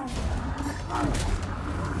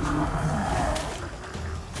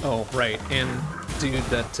 Oh, right, and dude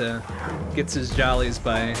that gets his jollies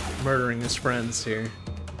by murdering his friends here.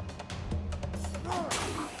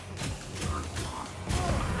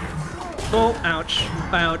 Oh, ouch,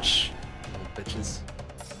 ouch. Little bitches.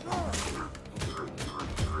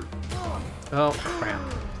 Oh, crap.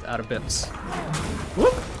 Out of bips.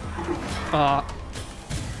 Whoop! Oh,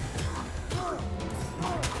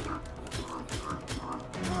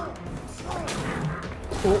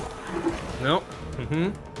 no.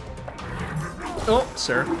 Oh,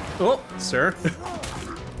 sir. Oh, sir.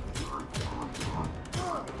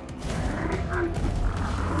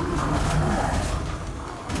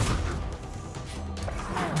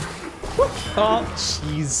 Oh,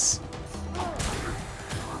 jeez.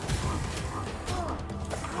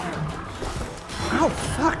 Oh,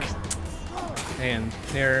 fuck. Man,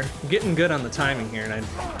 they're getting good on the timing here, and I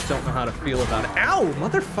don't know how to feel about it. Ow,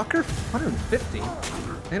 motherfucker! 150.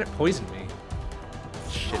 Man, it poisoned me.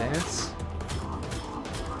 Shit ass.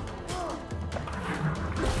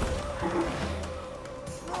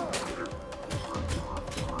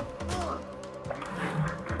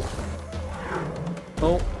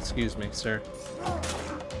 Oh, excuse me, sir.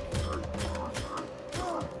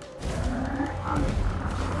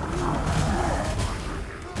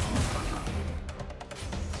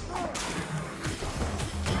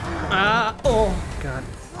 Oh, God.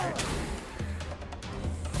 Right.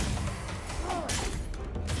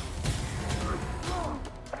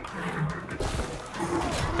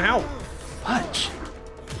 Ow! Fudge!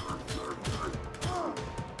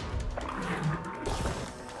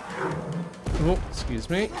 Oh, excuse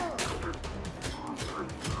me.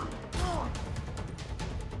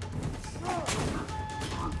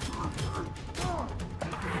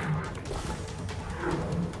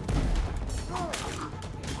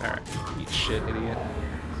 Alright, eat shit, idiot.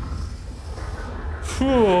 Whew,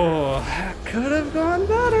 that could have gone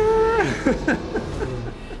better!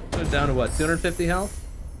 Go down to what, 250 health?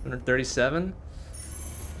 237?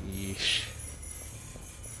 Yeesh.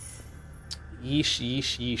 Yeesh,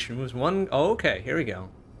 yeesh, yeesh. Removes one. Oh, okay, here we go.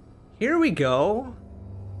 Here we go.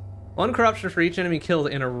 One corruption for each enemy killed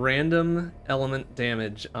in a random element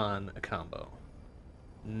damage on a combo.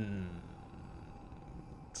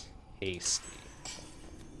 Tasty.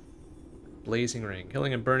 Blazing Ring.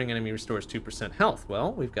 Killing a burning enemy restores 2% health.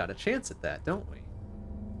 Well, we've got a chance at that, don't we?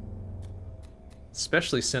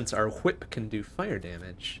 Especially since our whip can do fire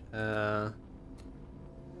damage. Alright.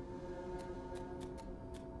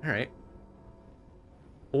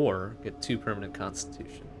 Or get 2 permanent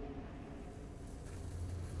constitution.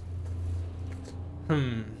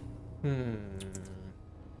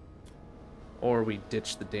 Or we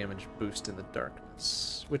ditch the damage boost in the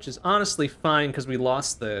darkness, which is honestly fine because we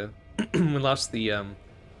lost the we lost the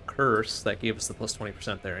curse that gave us the plus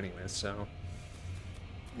 20% there anyway. So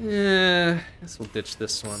yeah, I guess we'll ditch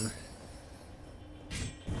this one.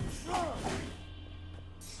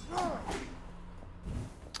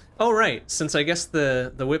 Oh right, since I guess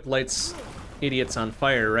the whip lights idiots on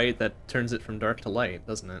fire, right? That turns it from dark to light,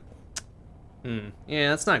 doesn't it?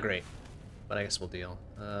 Yeah, that's not great, but I guess we'll deal.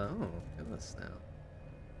 Oh, look at this now.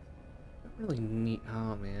 Don't really need.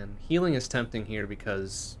 Oh man, healing is tempting here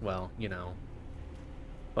because, well, you know.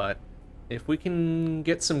 But if we can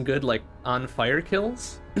get some good like on fire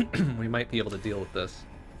kills, we might be able to deal with this.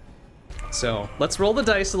 So let's roll the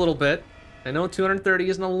dice a little bit. I know 230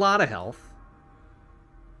 isn't a lot of health,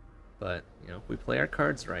 but you know, if we play our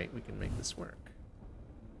cards right, we can make this work.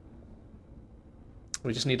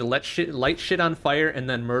 We just need to light shit on fire and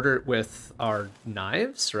then murder it with our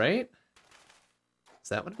knives, right? Is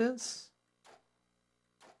that what it is?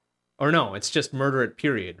 Or no, it's just murder it,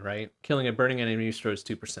 period, right? Killing a burning enemy restores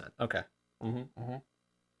 2%. Okay.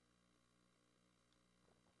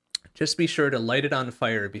 Just be sure to light it on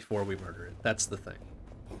fire before we murder it. That's the thing.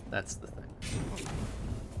 That's the thing.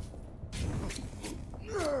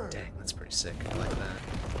 Dang, that's pretty sick. I like that.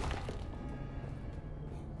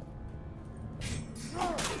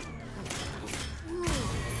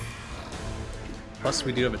 Plus,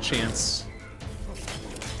 we do have a chance.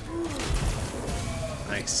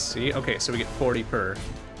 Nice. See? Okay, so we get 40 per.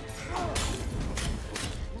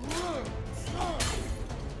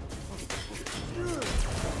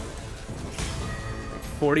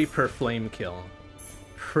 $40 per flame kill.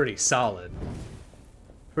 Pretty solid.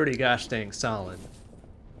 Pretty gosh dang solid.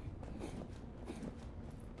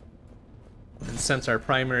 And since our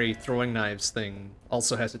primary throwing knives thing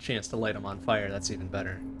also has a chance to light them on fire, that's even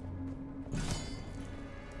better.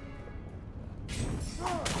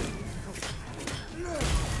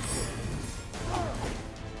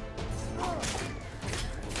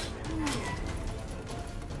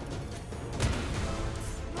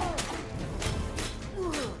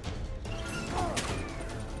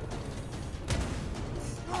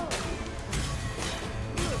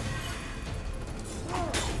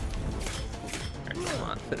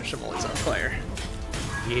 Finish him while he's on fire.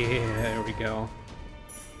 Yeah, there we go.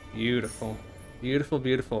 Beautiful. Beautiful,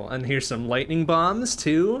 beautiful. And here's some lightning bombs,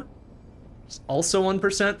 too. It's also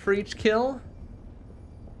 1% for each kill.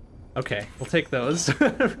 Okay, we'll take those. We're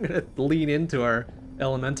gonna lean into our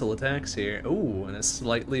elemental attacks here. Ooh, and a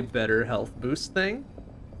slightly better health boost thing.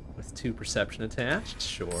 With 2 perception attached.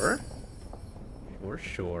 Sure.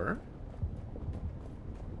 Sure.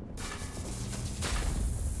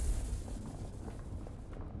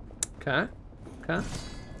 Okay. Okay.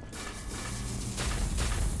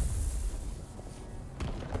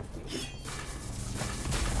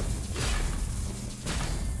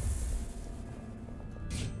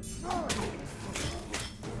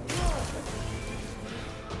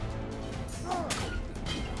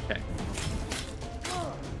 Okay.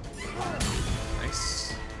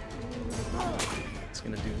 Nice. It's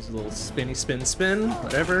gonna do his little spinny spin,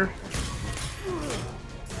 whatever.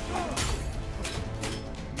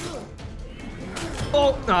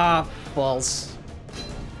 Oh, balls.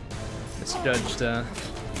 Misjudged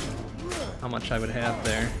how much I would have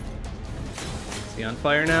there. Is he on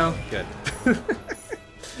fire now? Good.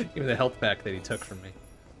 Give me the health back that he took from me.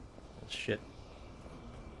 Oh, shit.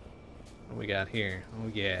 What do we got here? Oh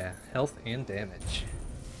yeah, health and damage.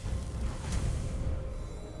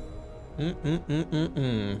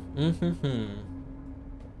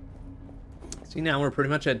 See, now we're pretty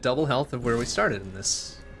much at double health of where we started in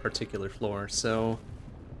this particular floor, so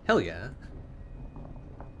hell yeah.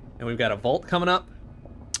 And we've got a vault coming up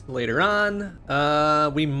later on.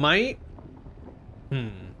 We might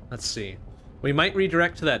let's see, we might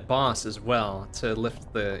redirect to that boss as well to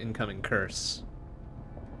lift the incoming curse,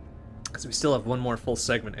 because we still have one more full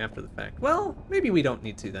segment after the fact. Well, maybe we don't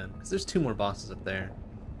need to then, because there's 2 more bosses up there.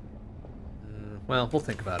 Well, we'll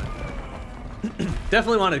think about it.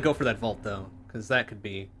 Definitely want to go for that vault though, because that could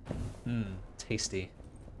be tasty.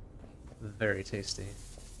 Very tasty.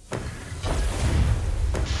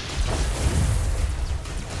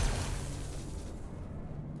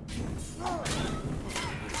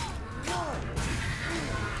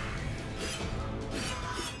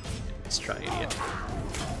 Let's try, idiot.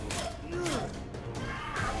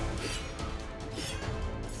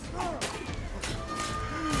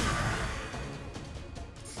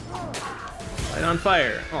 Light on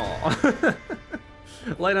fire. Aw.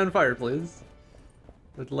 Light on fire, please.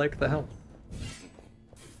 Would like the help.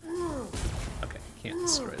 Okay, can't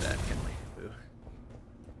destroy that, can we? Boo.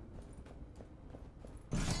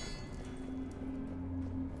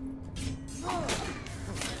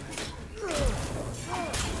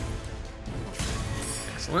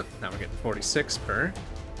 Excellent. Now we're getting 46 per.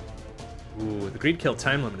 Ooh, the greed kill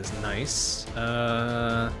time limit is nice.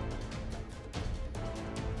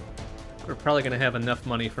 We're probably gonna have enough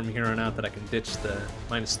money from here on out that I can ditch the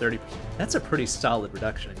minus 30%. That's a pretty solid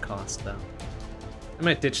reduction in cost, though. I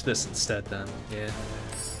might ditch this instead, then. Yeah.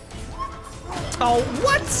 Oh,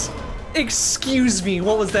 what? Excuse me,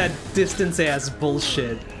 what was that distance-ass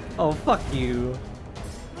bullshit? Oh, fuck you.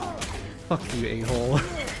 Fuck you, a-hole.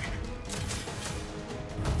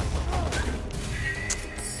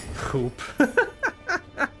 Poop.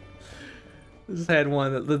 Just had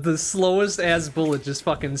one, the slowest ass bullet just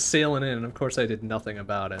fucking sailing in, and of course I did nothing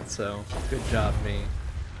about it, so good job, me.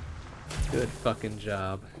 Good fucking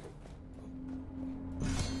job.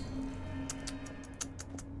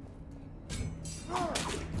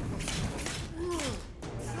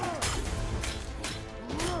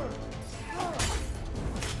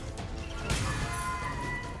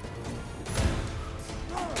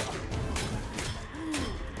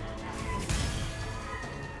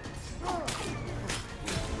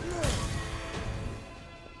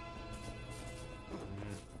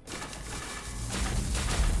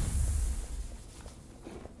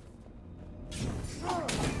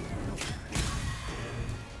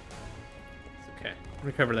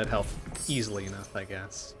 Recover that health easily enough, I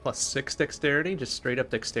guess. Plus 6 dexterity, just straight up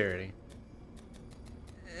dexterity.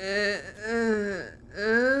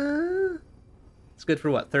 It's good for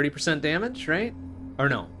what, 30% damage, right? Or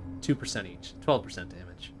no, 2% each, 12%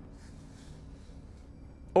 damage.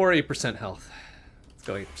 Or 8% health. Let's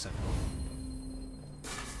go 8%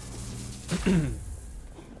 health. A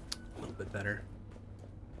little bit better.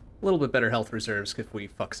 A little bit better health reserves if we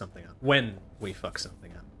fuck something up. When we fuck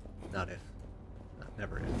something up, not if.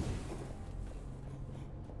 Never is.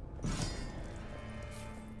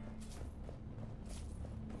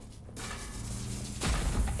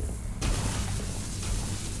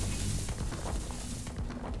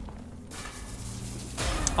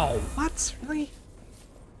 Oh, what? Really?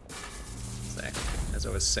 Exactly. As I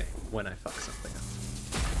was saying, when I fuck something up.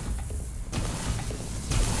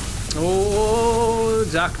 Oh,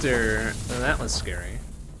 doctor. That was scary.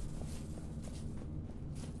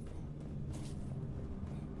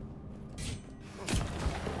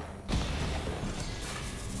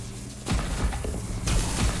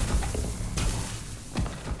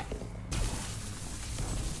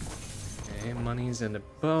 Money's and a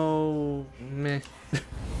bow. Meh.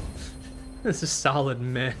 This is solid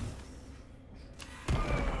meh.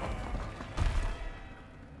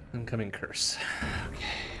 Incoming curse. Okay,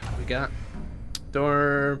 what do we got?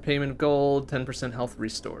 Door, payment of gold, 10% health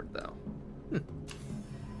restored, though.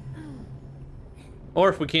 Or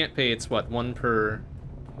if we can't pay, it's what, one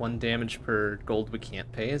damage per gold we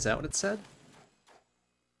can't pay? Is that what it said?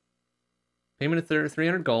 Payment of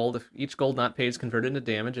 300 gold. If each gold not paid is converted into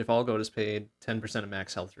damage, if all gold is paid, 10% of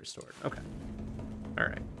max health restored. Okay.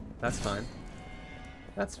 Alright. That's fine.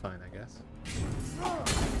 That's fine, I guess.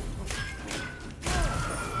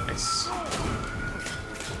 Nice.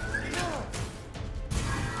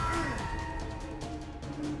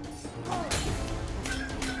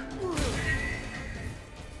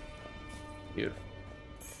 Beautiful.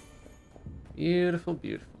 Beautiful,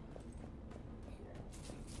 beautiful.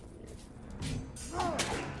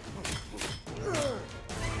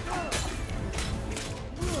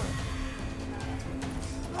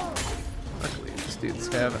 Luckily, these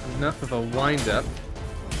dudes have enough of a wind-up.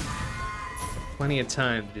 Plenty of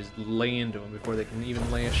time to just lay into them before they can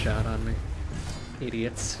even lay a shot on me.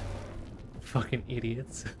 Idiots. Fucking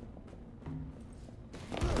idiots.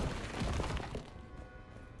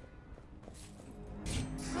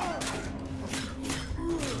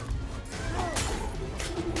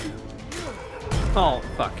 Oh,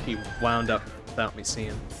 fuck, he wound up without me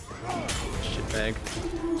seeing. Shitbag.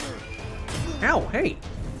 Ow, hey!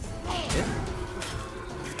 Shit.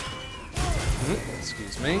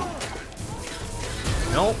 Excuse me.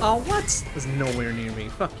 No, oh, what? Was nowhere near me.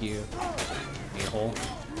 Fuck you. A-hole.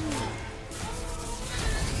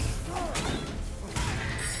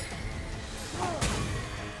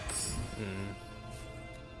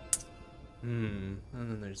 And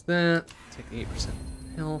then there's that. Take 8%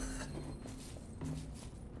 health.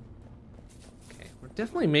 Okay, we're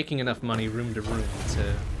definitely making enough money room to room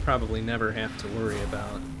to probably never have to worry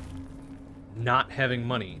about not having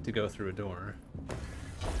money to go through a door.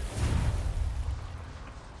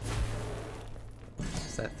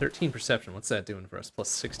 What's that? 13 perception. What's that doing for us? Plus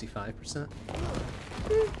 65%?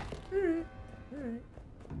 Alright.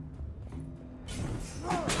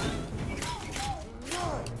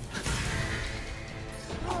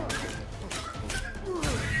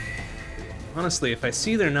 Honestly, if I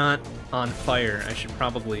see they're not on fire, I should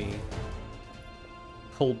probably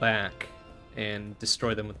pull back and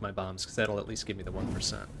destroy them with my bombs, because that'll at least give me the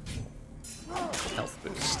 1% health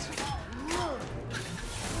boost.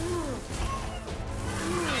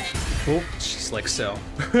 Oh, just like so.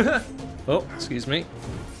 Oh, excuse me.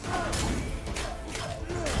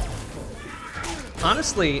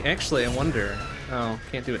 Honestly, actually, I wonder... Oh,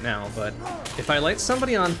 can't do it now, but if I light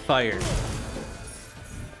somebody on fire,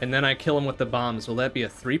 and then I kill him with the bombs, will that be a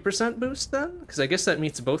 3% boost then? Because I guess that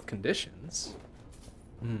meets both conditions.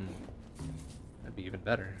 That'd be even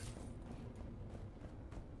better.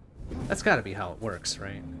 That's gotta be how it works,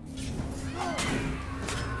 right?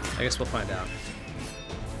 I guess we'll find out.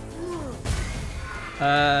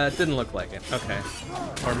 Didn't look like it. Okay.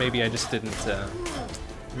 Or maybe I just didn't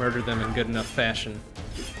murder them in good enough fashion.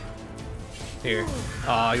 Here.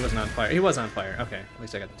 Oh, he wasn't on fire. He was on fire. Okay, at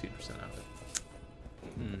least I got the 2% out of it.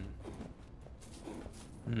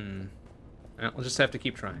 Well, we'll just have to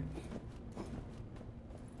keep trying.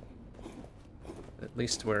 At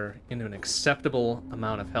least we're into an acceptable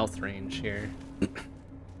amount of health range here.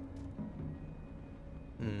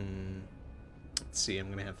 Let's see, I'm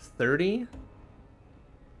gonna have 30.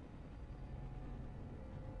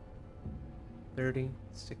 30,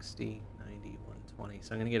 60, 90, 120.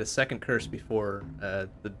 So I'm gonna get a second curse before the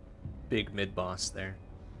big mid-boss there.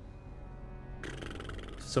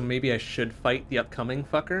 So maybe I should fight the upcoming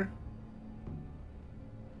fucker?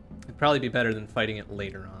 It'd probably be better than fighting it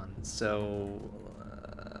later on. So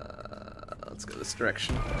let's go this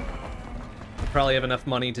direction. Probably have enough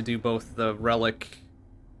money to do both the relic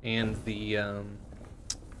and the...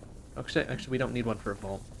 Actually, we don't need one for a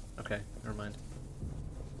vault. Okay, never mind.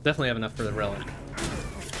 Definitely have enough for the relic.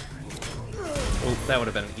 Oh, that would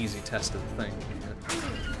have been an easy test of the thing.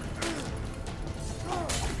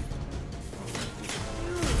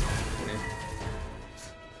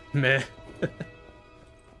 Meh.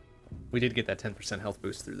 We did get that 10% health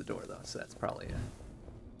boost through the door, though, so that's probably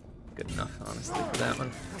good enough, honestly, for that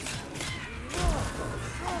one.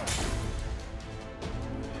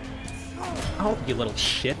 Oh, you little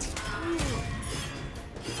shit.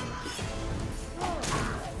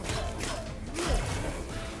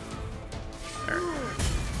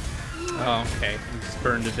 Oh, okay. He just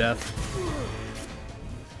burned to death.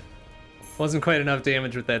 Wasn't quite enough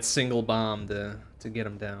damage with that single bomb to get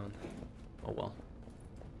him down. Oh well.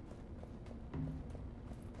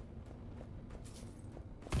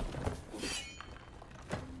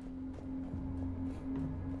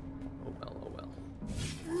 Oh well, oh well.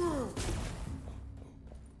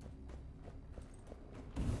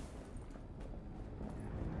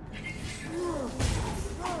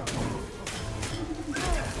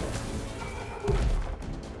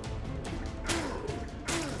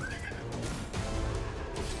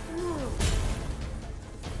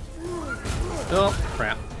 Oh,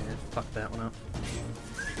 crap. Yeah, fuck that one up.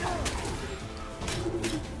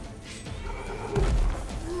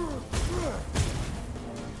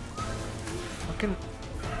 Fucking...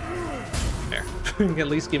 There. At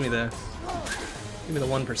least give me the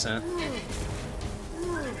 1%.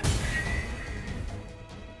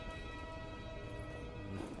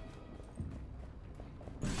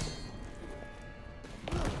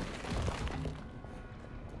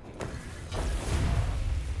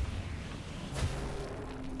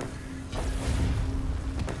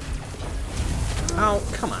 Oh,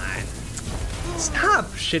 come on.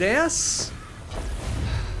 Stop, shit ass.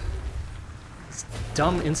 It's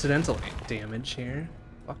dumb incidental damage here.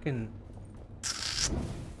 Fucking...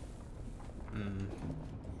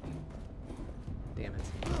 Damn it.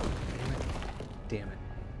 Damn it.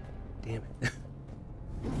 Damn it.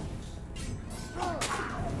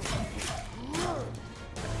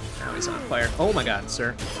 Now he's on fire. Oh my god,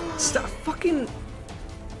 sir. Stop fucking...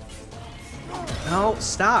 No,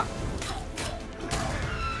 stop.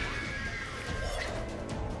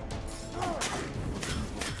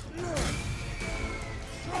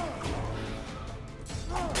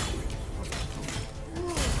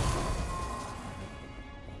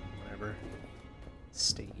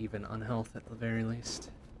 Stay even on health at the very least.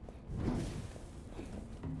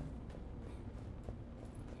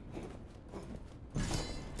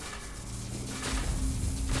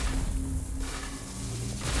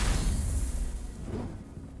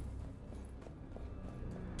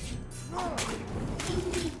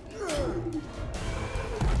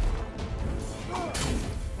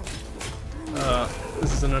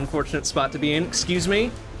 This is an unfortunate spot to be in. Excuse me.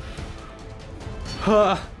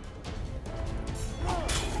 Huh.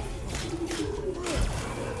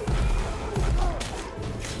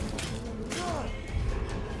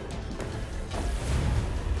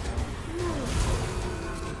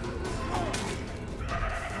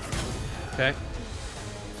 Okay.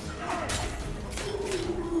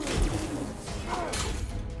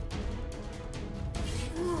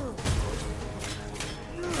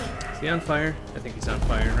 Is he on fire? I think he's on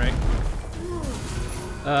fire, right?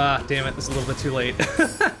 Damn it, this is a little bit too late.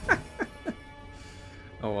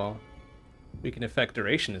 Oh well. Weaken effect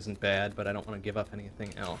duration isn't bad, but I don't want to give up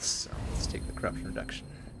anything else, so let's take the corruption reduction.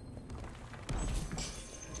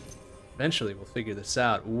 Eventually we'll figure this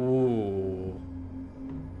out. Ooh.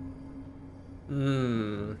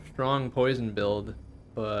 Strong poison build,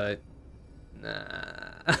 but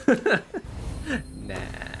nah. Nah.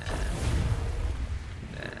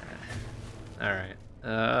 Alright.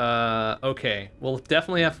 Okay. We'll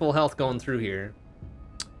definitely have full health going through here.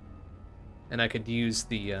 And I could use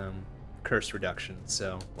the curse reduction,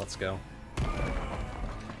 so let's go.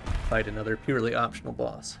 Fight another purely optional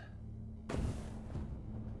boss.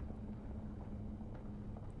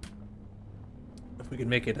 If we could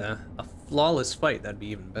make it a flawless fight, that'd be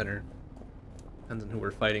even better. Depends on who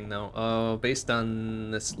we're fighting, though. Oh, based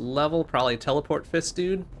on this level, probably teleport fist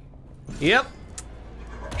dude. Yep.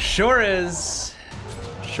 Sure is.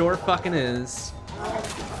 Sure fucking is.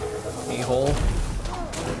 A-hole.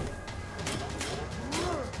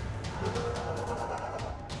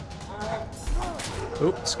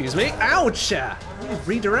 Oh, excuse me. Ouch!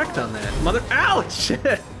 Redirect on that. Mother. Ouch!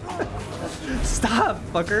 Stop,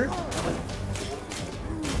 fucker.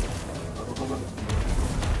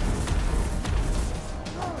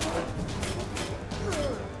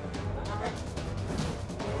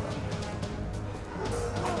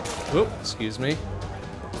 Oh, excuse me.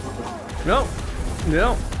 No,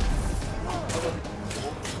 no.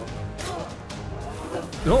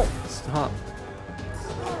 No, stop.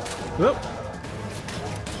 Oh.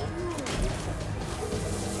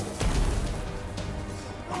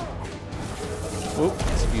 Oh,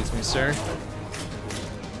 excuse me, sir.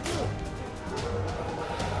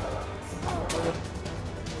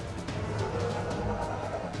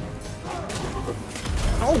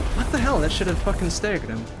 Oh, what the hell? That should have fucking staggered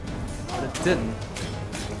him. But it didn't.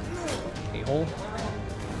 A-hole.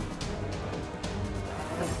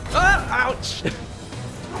 Ah! Ouch!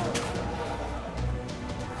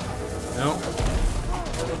 No.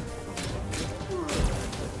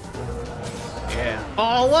 Yeah.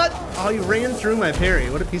 Oh, what? Oh, you ran through my parry.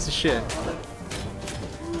 What a piece of shit.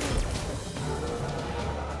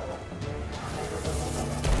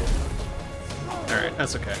 Alright,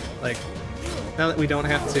 that's okay. Like, now that we don't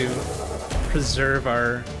have to preserve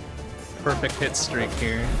our perfect hit streak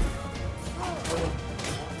here.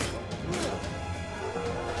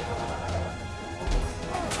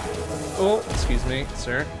 Oh, excuse me,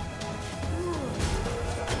 sir.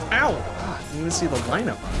 Ow! Ah, I didn't even see the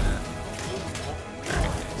lineup on that.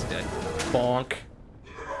 Alright, he's dead. Bonk.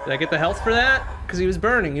 Did I get the health for that? Because he was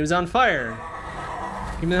burning. He was on fire.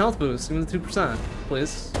 Give me the health boost. Give me the 2%,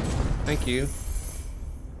 please. Thank you.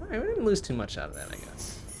 Alright, we didn't lose too much out of that, I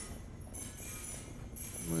guess.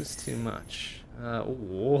 Didn't lose too much.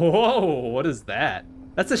 Whoa, what is that?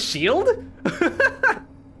 That's a shield?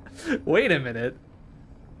 Wait a minute.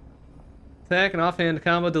 Attack and offhand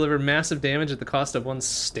combo deliver massive damage at the cost of 1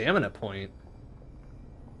 stamina point.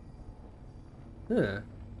 Huh.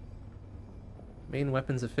 Main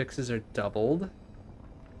weapons affixes are doubled.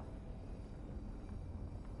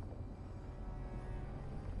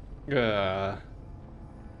 Man,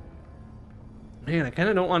 I kind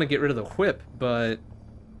of don't want to get rid of the whip, but...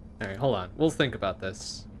 Alright, hold on. We'll think about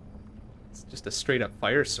this. It's just a straight-up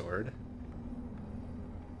fire sword.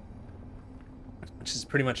 Which is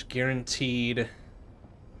pretty much guaranteed...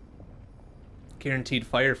 Guaranteed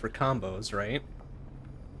fire for combos, right?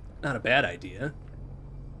 Not a bad idea.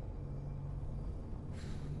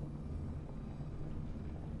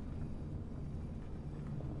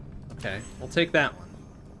 Okay, we'll take that one.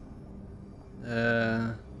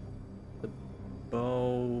 The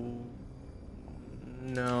bow...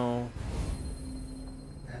 No.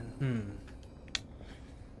 And,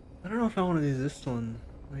 I don't know if I want to do this one.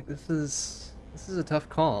 Like, this is a tough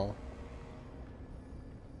call.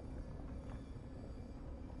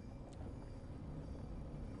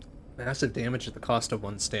 Massive damage at the cost of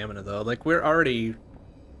 1 stamina, though. Like, we're already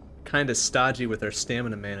kind of stodgy with our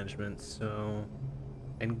stamina management, so...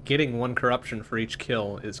 And getting 1 corruption for each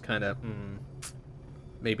kill is kind of,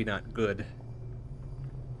 maybe not good.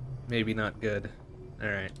 Maybe not good.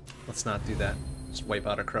 Alright, let's not do that. Just wipe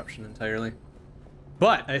out our corruption entirely.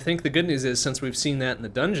 But, I think the good news is, since we've seen that in the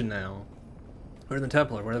dungeon now, or in the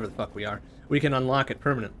temple, or wherever the fuck we are, we can unlock it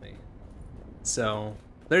permanently. So,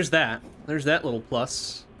 there's that. There's that little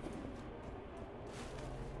plus.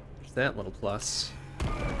 There's that little plus.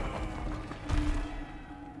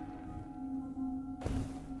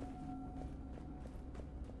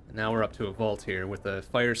 And now we're up to a vault here with a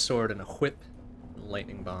fire sword and a whip and a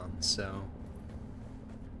lightning bomb, so...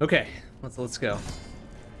 Okay, let's go.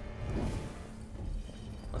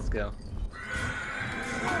 Let's go.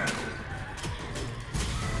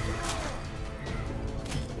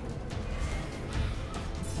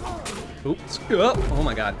 Oops. Oh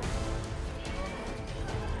my god.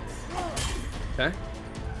 Okay.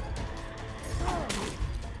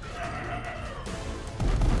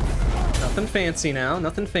 Nothing fancy now,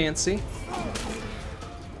 nothing fancy.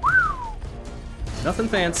 Nothing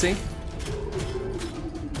fancy.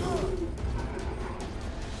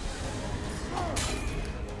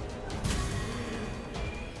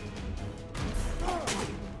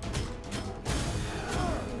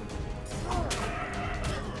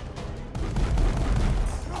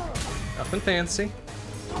 Nothing fancy.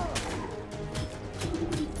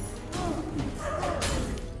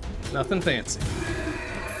 Nothing fancy.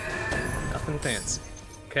 Nothing fancy.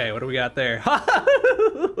 Okay, what do we got there? Ha.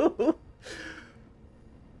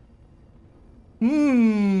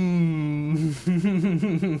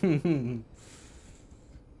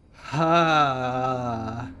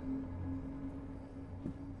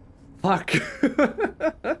 Fuck.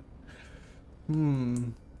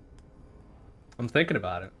 I'm thinking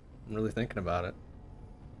about it. I'm really thinking about it.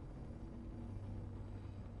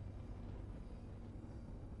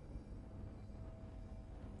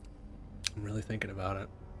 I'm really thinking about it.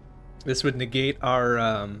 This would negate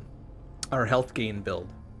our health gain build.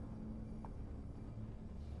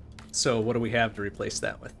 So what do we have to replace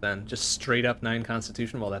that with then? Just straight up 9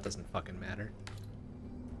 Constitution? Well, that doesn't fucking matter.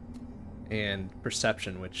 And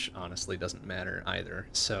Perception, which honestly doesn't matter either.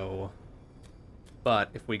 So, but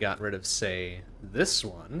if we got rid of, say, this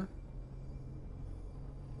one,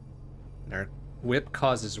 and our whip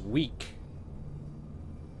causes weak.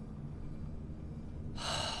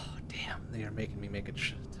 Damn, they are making me make a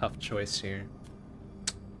tough choice here.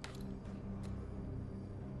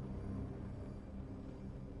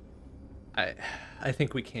 I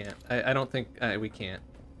think we can't. I don't think we can't.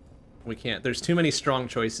 We can't. There's too many strong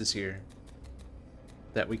choices here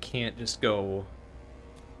that we can't just go.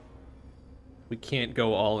 We can't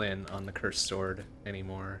go all in on the cursed sword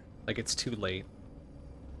anymore. Like, it's too late.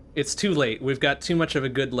 It's too late. We've got too much of a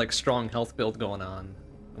good, like, strong health build going on.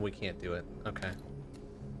 We can't do it. Okay.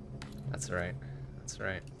 That's alright. That's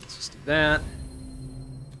alright. Let's just do that.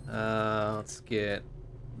 Let's get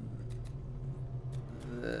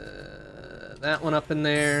that one up in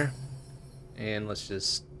there. And let's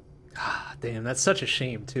just... Ah, damn, that's such a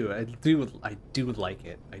shame, too. I do like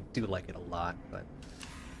it. I do like it a lot, but...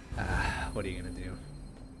 what are you gonna do?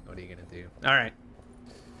 What are you gonna do? Alright.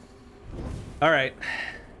 Alright.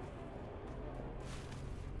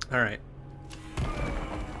 Alright.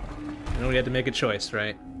 And we had to make a choice,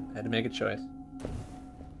 right? Had to make a choice.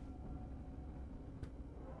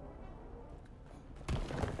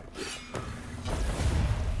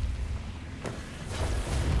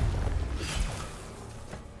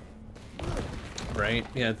 Right?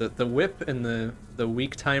 Yeah, the whip and the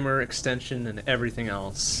weak timer extension and everything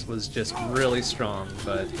else was just really strong,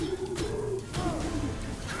 but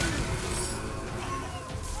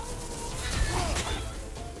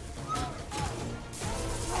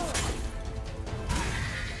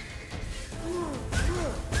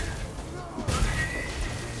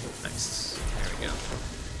nice.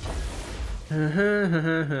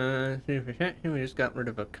 There we go. We just got rid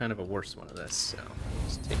of a kind of a worse one of this, so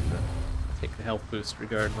just take the health boost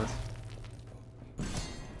regardless.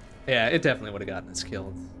 Yeah, it definitely would have gotten us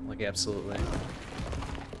killed. Like, absolutely.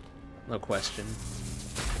 No question.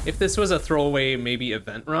 If this was a throwaway, maybe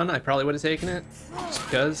event run, I probably would have taken it. Just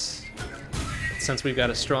because. But since we've got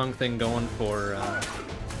a strong thing going for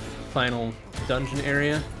final dungeon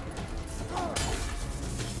area.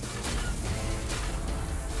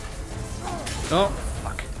 Oh,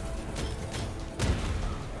 fuck.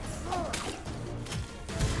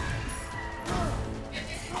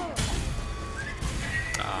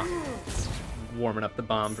 Warming up the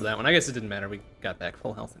bomb for that one. I guess it didn't matter. We got back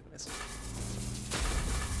full health anyways.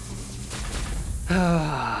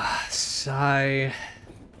 Ah, sigh.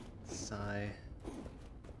 Sigh.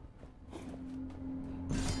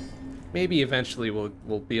 Maybe eventually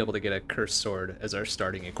we'll be able to get a cursed sword as our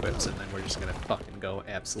starting equips, and then we're just gonna fucking go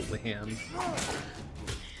absolutely ham.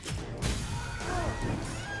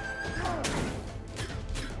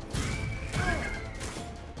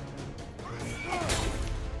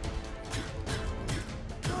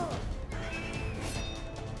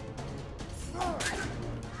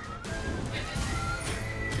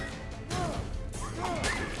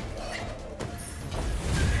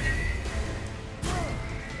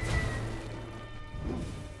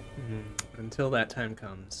 Until that time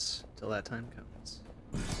comes. Until that time comes.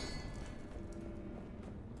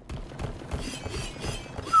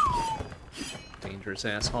 Dangerous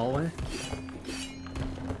ass hallway.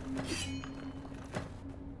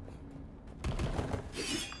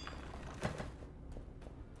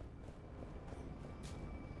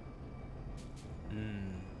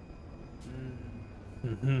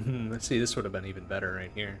 Let's see, this would have been even better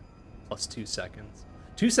right here. Plus 2 seconds.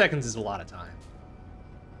 2 seconds is a lot of time.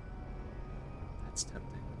 That's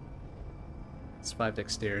tempting. It's 5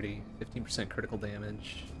 dexterity, 15% critical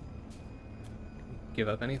damage. Give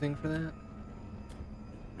up anything for that?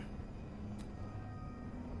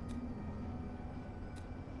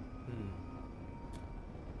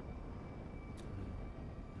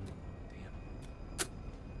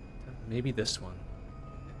 Damn. Maybe this one.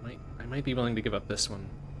 I might be willing to give up this one.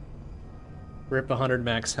 Rip 100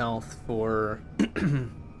 max health for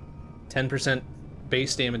 10%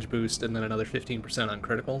 base damage boost and then another 15% on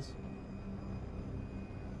criticals.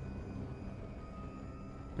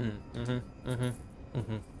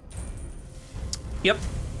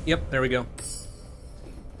 Yep, there we go.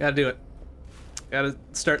 Gotta do it. Gotta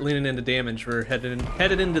start leaning into damage. We're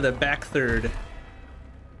headed into the back third.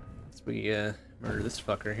 As we murder this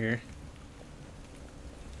fucker here.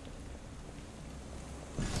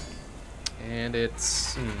 And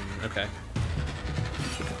it's... okay.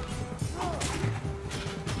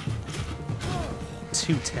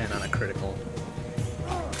 .210 on a critical.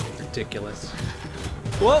 Ridiculous.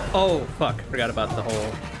 Whoa! Oh, fuck. Forgot about the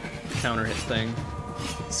whole counter hit thing.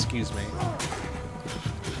 Excuse me.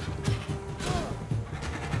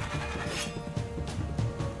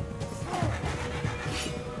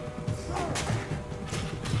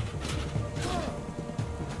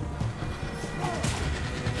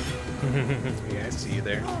 Yeah, I see you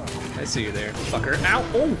there. I see you there, fucker. Ow!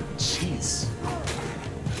 Oh, jeez.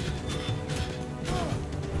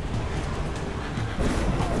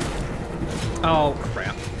 Oh,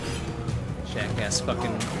 crap. Jackass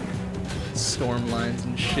fucking storm lines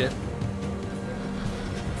and shit.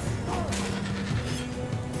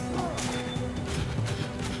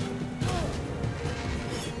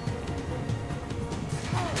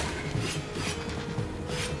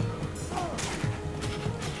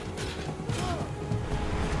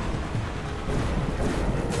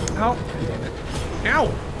 Ow! Damn it. Ow!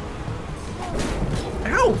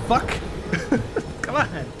 Ow! Fuck! Come on!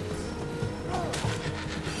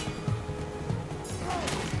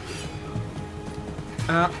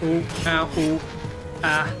 Ooh, ow, ooh,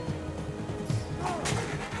 ah.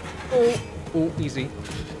 Oh, oh, easy.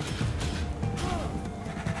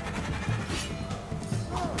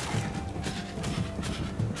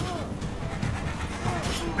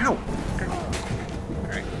 Ow!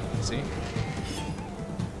 Alright, see?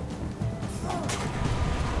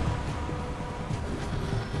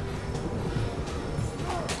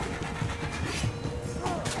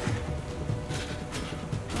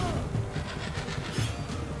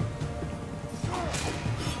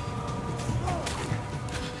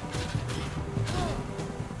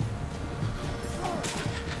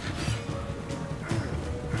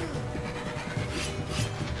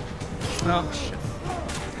 Oh, shit.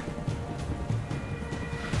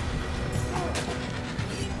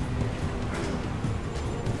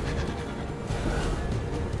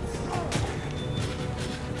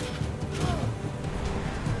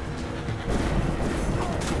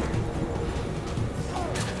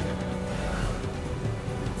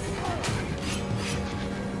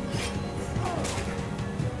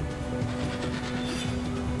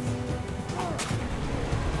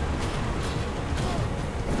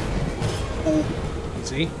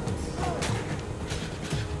 See?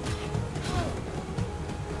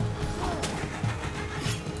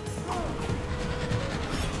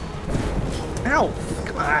 Ow!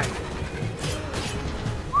 Come on!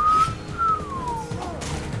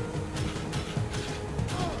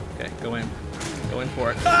 Okay, go in. Go in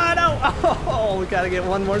for it. Ah, no! Oh, we gotta get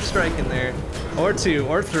one more strike in there. Or two,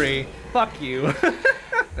 or three. Fuck you.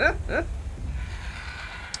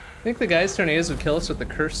 I think the guy's tornadoes would kill us with the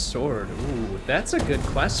cursed sword. Ooh, that's a good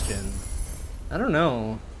question. I don't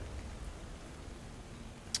know.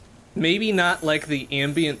 Maybe not like the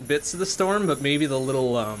ambient bits of the storm, but maybe the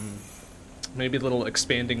little, maybe little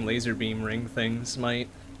expanding laser beam ring things might.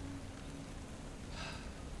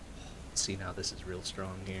 Let's see now, this is real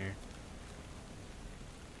strong here.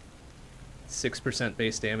 6%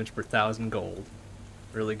 base damage per 1,000 gold.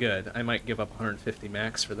 Really good. I might give up 150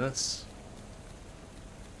 max for this.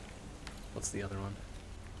 What's the other one?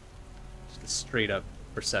 Just a straight up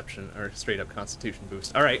perception, or straight up constitution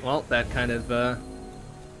boost. Alright, well, that kind of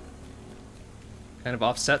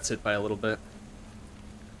offsets it by a little bit.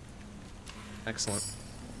 Excellent.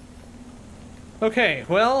 Okay,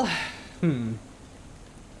 well,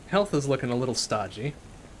 health is looking a little stodgy.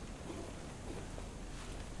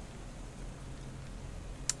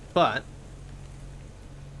 But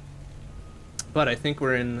I think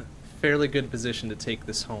we're in fairly good position to take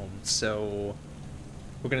this home, so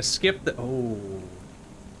we're gonna skip the... Oh,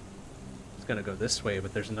 it's gonna go this way,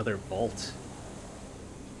 but there's another vault.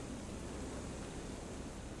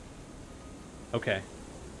 Okay,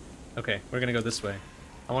 we're gonna go this way.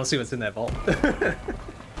 I want to see what's in that vault.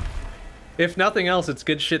 If nothing else, it's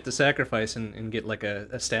good shit to sacrifice and get like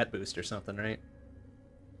a stat boost or something, right?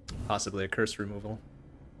 Possibly a curse removal.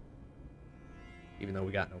 Even though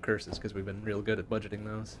we got no curses, because we've been real good at budgeting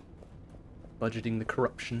those. Budgeting the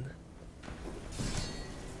corruption.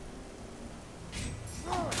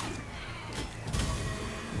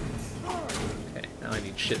 Okay, now I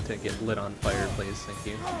need shit to get lit on fire, please. Thank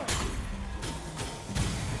you.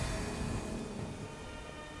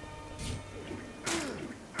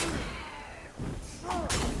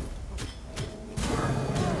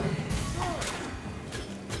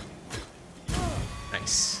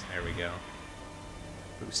 Nice. There we go.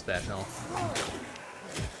 Boost that health.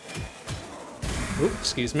 Oop,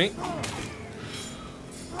 excuse me.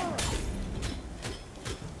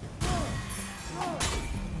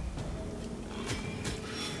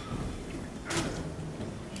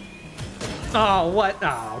 Oh, what?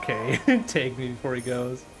 Oh, okay. Take me before he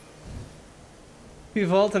goes. If you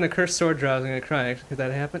vault and a cursed sword drops, I'm gonna cry. Could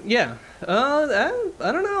that happen? Yeah. I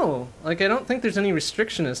don't know. Like, I don't think there's any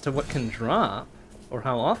restriction as to what can drop, or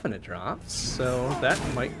how often it drops, so that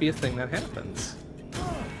might be a thing that happens.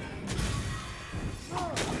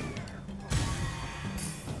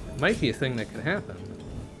 Might be a thing that could happen.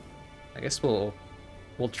 I guess we'll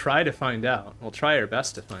try to find out. We'll try our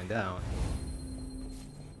best to find out.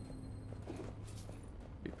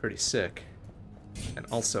 Be pretty sick. And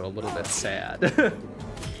also a little bit sad. Okay.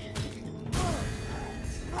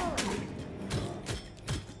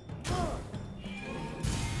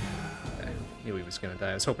 Knew he was gonna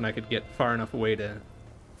die. I was hoping I could get far enough away to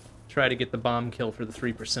try to get the bomb kill for the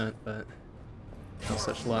 3%, but no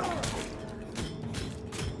such luck.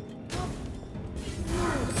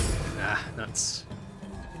 Ah, nuts.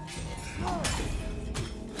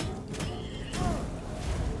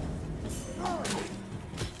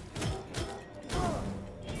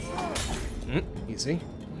 Easy.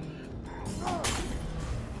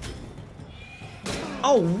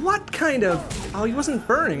 Oh, what kind of... Oh, he wasn't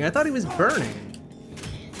burning. I thought he was burning.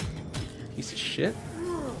 Piece of shit.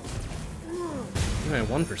 You had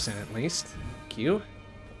 1% at least. Q.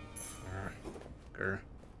 Grr.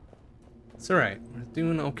 It's alright. We're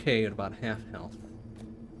doing okay at about half health.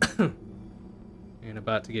 And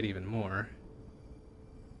about to get even more.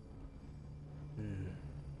 Yeah,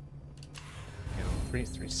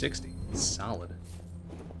 360. Solid.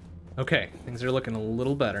 Okay, things are looking a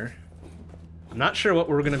little better. I'm not sure what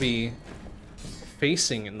we're going to be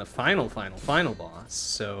facing in the final boss,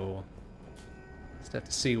 so just have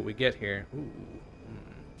to see what we get here. Ooh.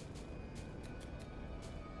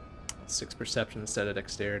 6 perception instead of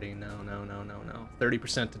dexterity. No.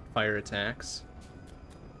 30% to fire attacks.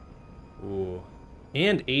 Ooh.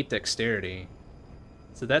 And 8 dexterity.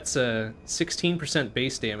 So that's a 16%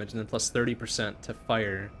 base damage and then plus 30% to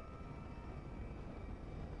fire.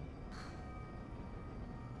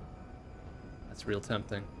 That's real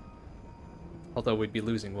tempting. Although we'd be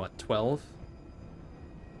losing, what, 12?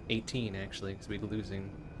 18, actually, because we'd be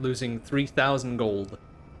losing 3,000 gold.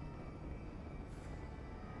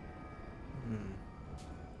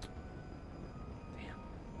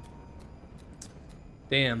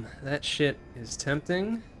 Damn, that shit is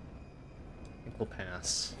tempting. I think we'll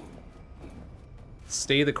pass.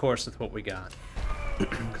 Stay the course with what we got,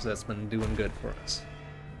 because that's been doing good for us.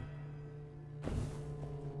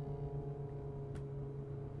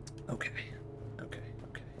 Okay.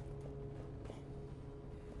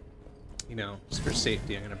 You know, just for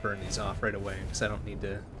safety, I'm gonna burn these off right away, because I don't need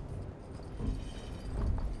to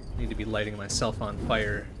be lighting myself on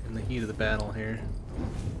fire in the heat of the battle here.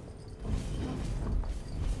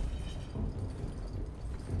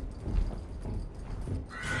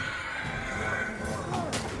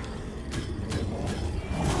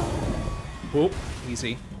 Whoop,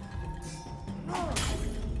 easy.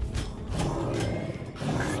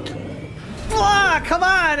 Ah, come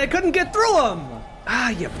on! I couldn't get through him! Ah,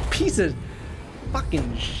 you piece of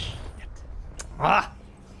fucking shit. Ah!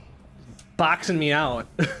 Boxing me out.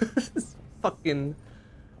 Fucking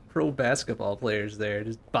pro basketball players there,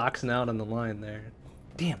 just boxing out on the line there.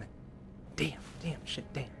 Damn it. Damn, shit,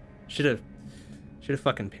 damn. Should have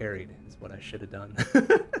fucking parried, is what I should have done.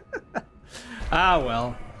 Ah,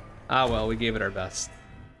 well, we gave it our best.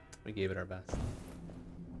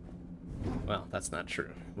 Well, that's not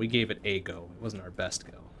true. We gave it a go. It wasn't our best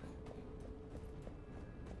go.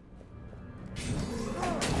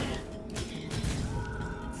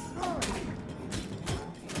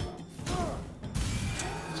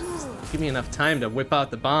 Just give me enough time to whip out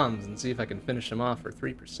the bombs and see if I can finish them off for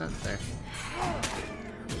 3% there.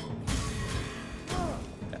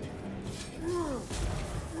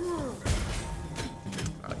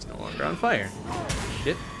 On fire.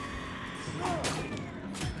 Shit.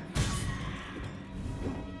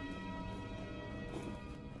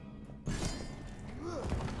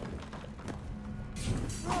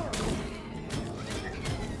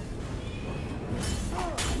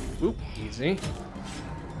 Oop, easy.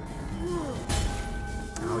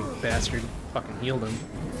 Oh, you bastard. Fucking healed him.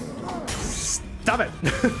 Stop it!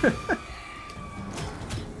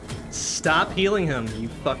 Stop healing him, you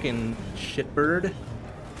fucking shitbird.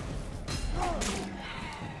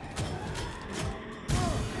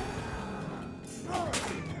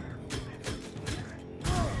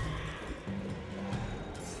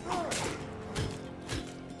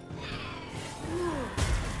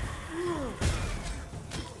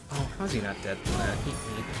 How's he not dead from that? Eat me.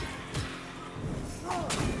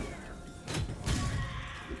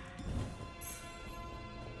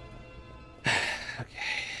 Okay.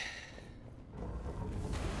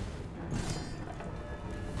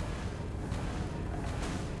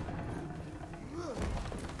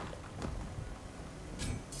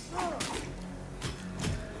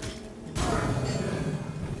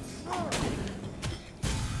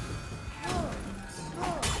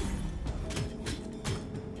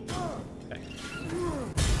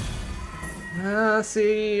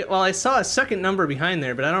 See, well, I saw a second number behind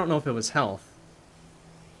there, but I don't know if it was health.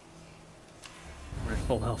 We're at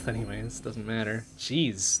full health anyways, doesn't matter.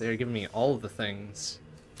 Jeez, they're giving me all of the things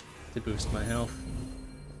to boost my health.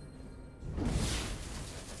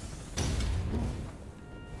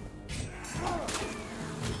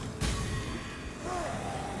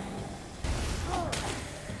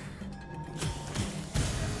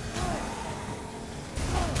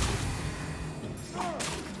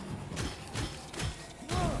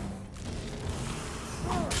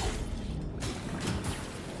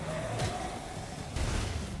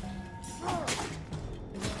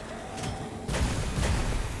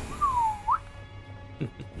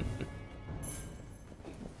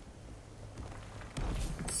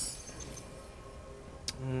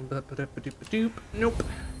 Nope.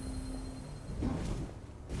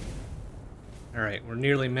 Alright, we're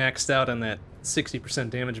nearly maxed out on that 60%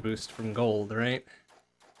 damage boost from gold, right?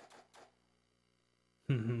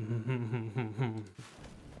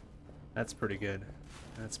 That's pretty good.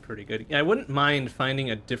 That's pretty good. Yeah, I wouldn't mind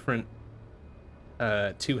finding a different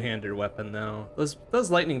two-hander weapon though.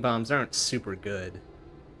 Those lightning bombs aren't super good.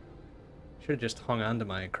 Should have just hung on to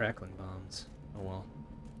my crackling bombs. Oh well.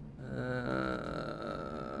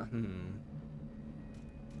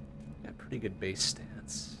 Got pretty good base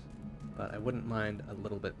stats, but I wouldn't mind a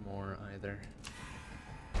little bit more either.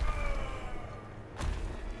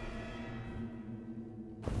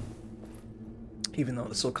 Even though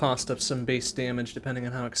this will cost us some base damage depending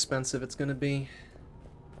on how expensive it's going to be.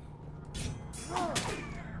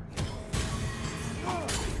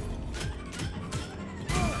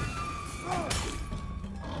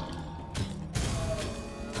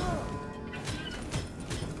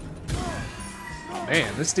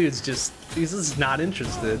 Man, this dude's just, he's just not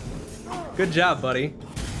interested. Good job, buddy.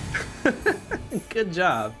 Good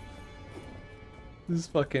job.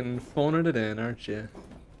 Just fucking phoning it in, aren't you?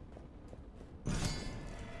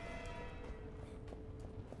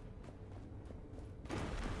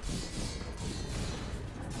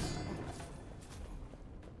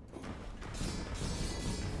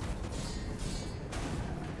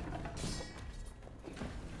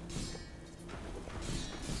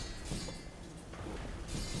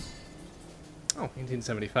 Oh,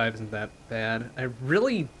 1875 isn't that bad. I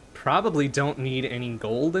really probably don't need any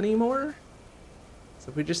gold anymore. So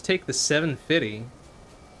if we just take the 750,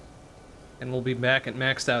 and we'll be back at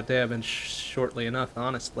maxed out damage shortly enough,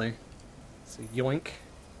 honestly. So yoink.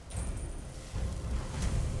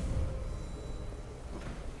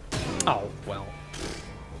 Oh, well.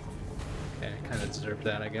 Okay, I kind of deserved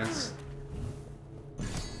that, I guess.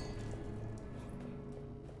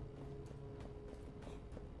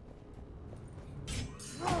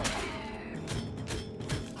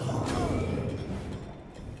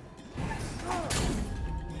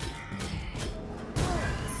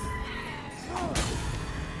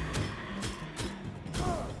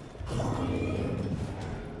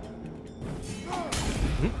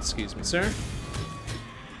 Excuse me, sir.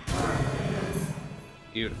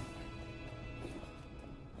 Beautiful.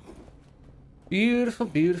 Beautiful,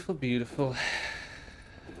 beautiful, beautiful.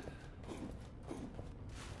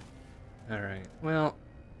 Alright, well,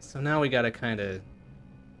 so now we gotta kinda...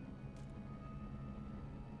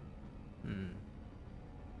 Well,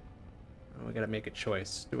 we gotta make a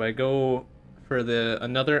choice. Do I go for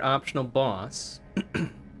another optional boss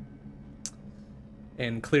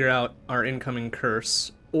and clear out our incoming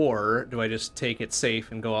curse, or do I just take it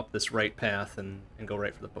safe and go up this right path and go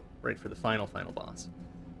right for the final boss?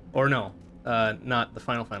 Or no, not the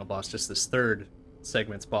final boss, just this third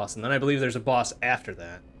segment's boss, and then I believe there's a boss after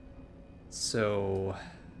that. So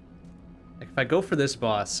if I go for this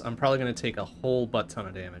boss, I'm probably going to take a whole butt ton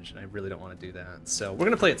of damage, and I really don't want to do that. So we're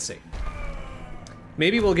going to play it safe.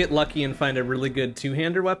 Maybe we'll get lucky and find a really good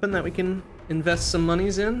two-hander weapon that we can invest some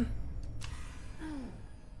monies in.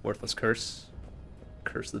 Worthless curse.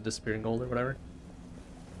 Curse of the disappearing gold or whatever.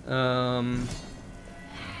 Yeah,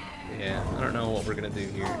 I don't know what we're gonna do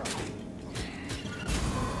here.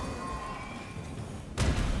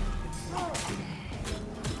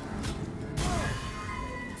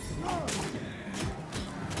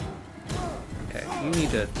 Okay, you need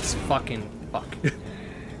to fucking fuck. You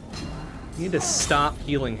need to stop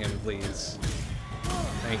healing him, please.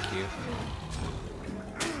 Thank you.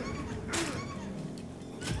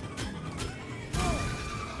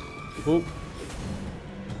 Oop.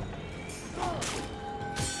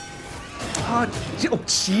 Oh,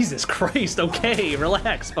 Jesus Christ. Okay,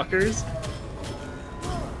 relax, fuckers.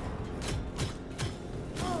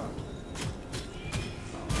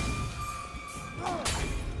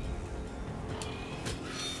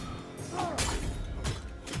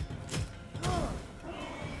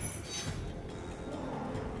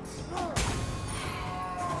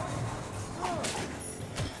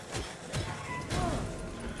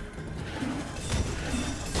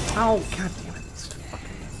 Oh, god damn it. This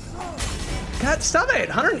fucking... God, stop it!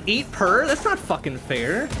 108 per? That's not fucking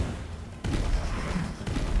fair.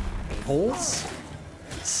 Holes?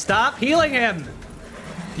 Stop healing him!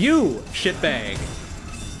 You shitbag.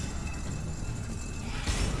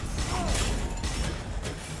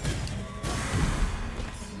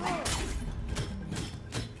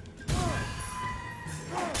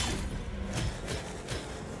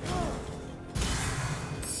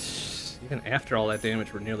 Even after all that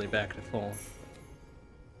damage, we're nearly back to full.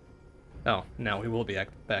 Oh, no, we will be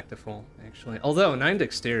back to full, actually. Although, 9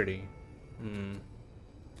 dexterity.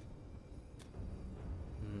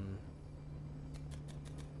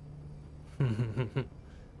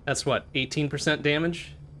 That's what, 18%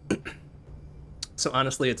 damage? So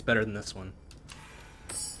honestly, it's better than this one.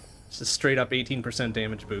 Just a straight up 18%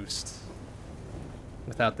 damage boost.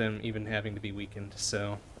 Without them even having to be weakened,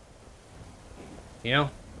 so... You know,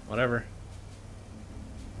 whatever.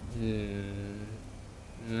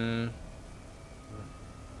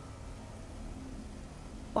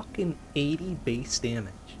 Fucking 80 base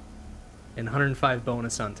damage. And 105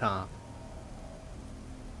 bonus on top.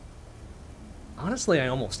 Honestly, I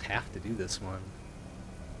almost have to do this one.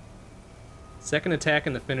 Second attack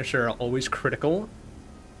and the finisher are always critical.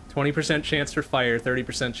 20% chance for fire,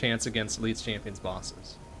 30% chance against Elite Champions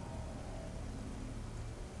bosses.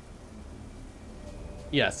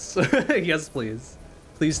 Yes. Yes, please.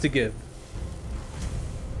 Please to give.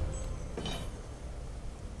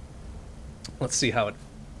 Let's see how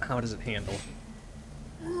does it handle.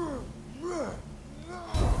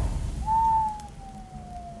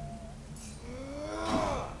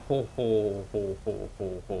 Ho ho ho ho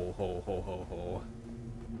ho ho ho ho ho ho.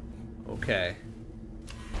 Okay.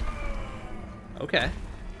 Okay.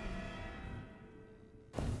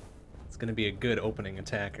 It's gonna be a good opening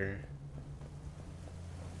attacker.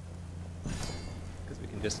 Because we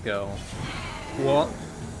can just go... What?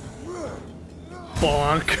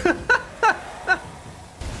 Bonk!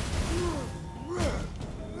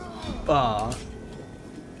 Aw.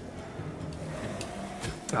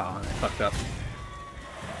 Aw, I fucked up.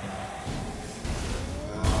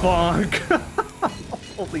 Bonk!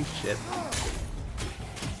 Holy shit.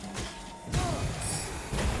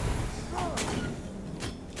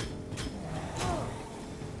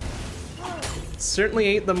 Certainly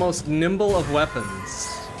ain't the most nimble of weapons.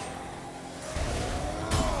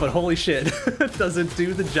 But holy shit, does it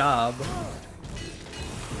do the job?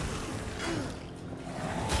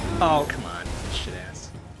 Oh, come on, shit ass.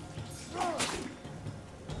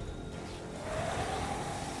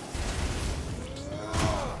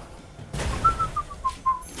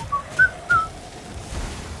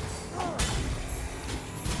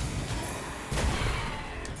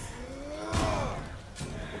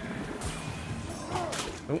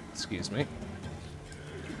 Oh, excuse me.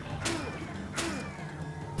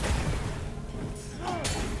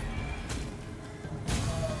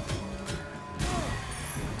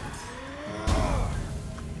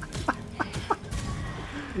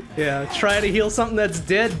 Yeah, try to heal something that's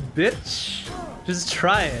dead, bitch. Just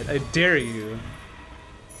try it. I dare you.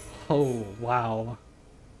 Oh, wow.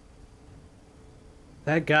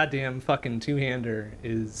 That goddamn fucking two-hander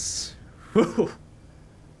is... Whew.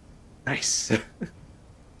 Nice.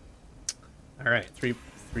 Alright, three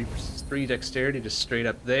dexterity just straight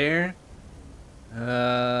up there.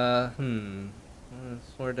 4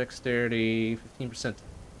 dexterity, 15%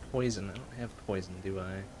 poison. I don't have poison, do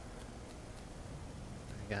I?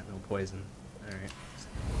 I got no poison. Alright,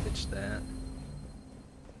 ditch that.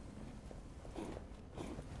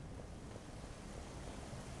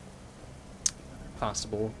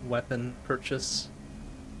 Possible weapon purchase.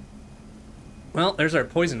 Well, there's our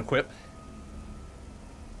poison equip.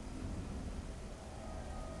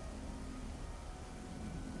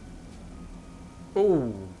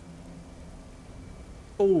 Oh.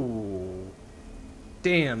 Oh.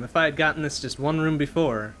 Damn, if I had gotten this just one room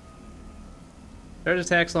before. Charge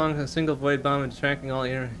attacks along with a single void bomb and tracking all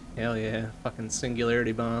air. Hell yeah, fucking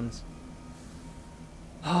singularity bombs.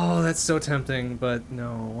 Oh, that's so tempting, but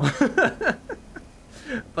no.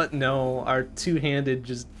 But no, our two-handed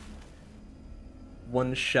just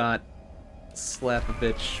one-shot slap a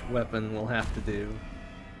bitch weapon will have to do.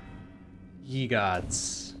 Ye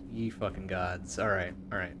gods. Ye fucking gods. Alright,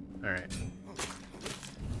 alright, alright.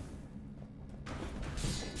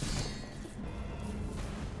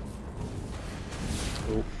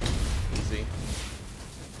 Oh, easy.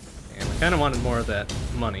 And I kind of wanted more of that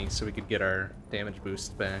money so we could get our damage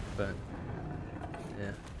boost back, but yeah,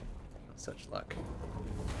 no such luck.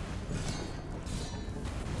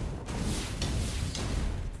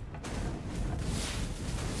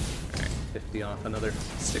 Alright, 50 off another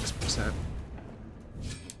 6%.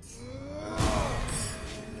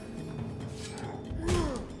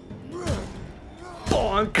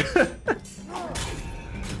 Bonk!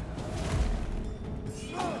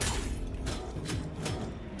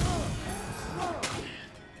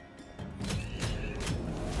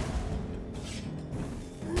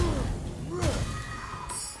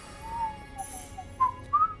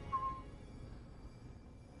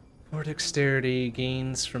 Dexterity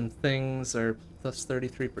gains from things are plus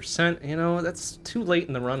 33%. You know, that's too late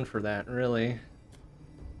in the run for that, really.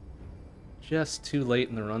 Just too late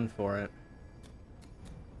in the run for it.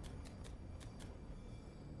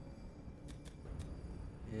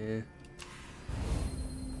 Yeah.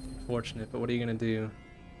 Unfortunate, but what are you gonna do?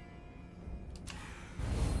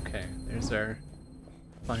 Okay, there's our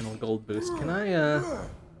Final gold boost. Can I,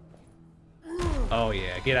 Oh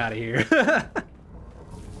yeah, get out of here.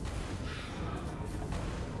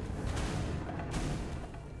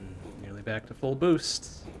 Nearly back to full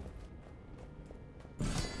boost.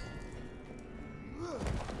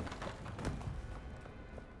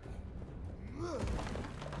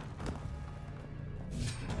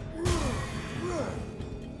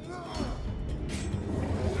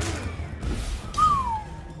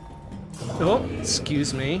 Oh,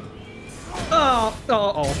 excuse me. Oh,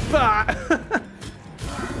 ah.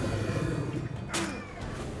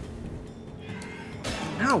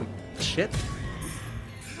 Ow, shit.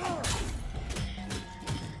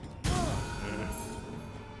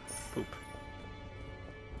 Poop.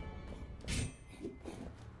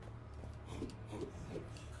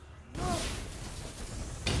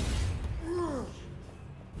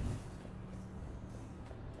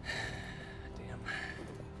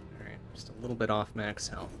 A little bit off max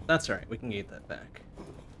health. That's alright, we can get that back.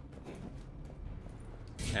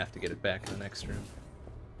 Have to get it back in the next room.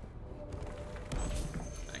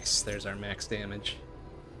 Nice, there's our max damage.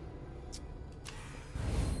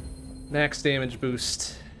 Max damage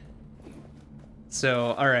boost.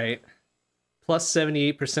 So, alright. Plus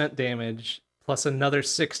 78% damage, plus another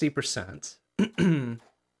 60%.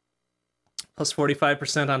 Plus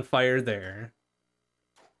 45% on fire there.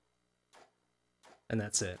 And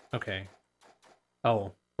that's it. Okay.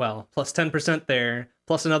 Oh, well, plus 10% there,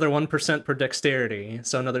 plus another 1% per dexterity,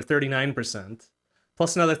 so another 39%,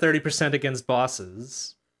 plus another 30% against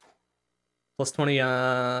bosses, plus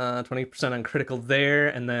 20% on critical there,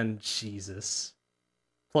 and then, Jesus,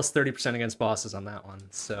 plus 30% against bosses on that one.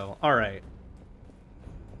 So, alright.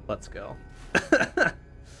 Let's go.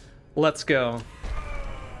 Let's go.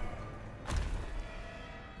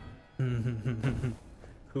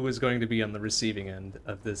 Who is going to be on the receiving end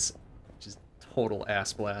of this just total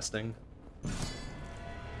ass blasting?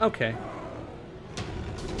 Okay.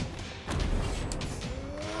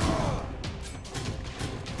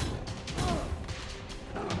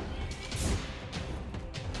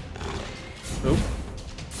 Oop.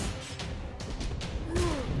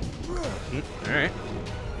 Alright.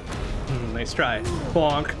 Nice try.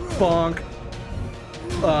 Bonk. Bonk.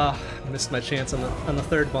 Missed my chance on the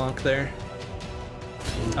third bonk there.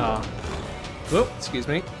 Whoop, excuse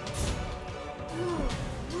me.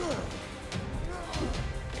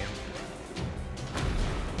 Damn.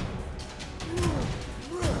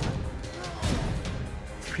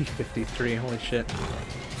 353, holy shit.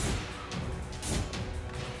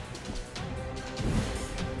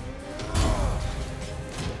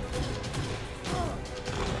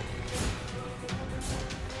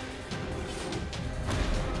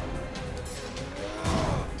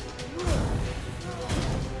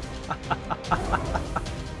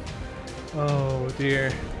 Oh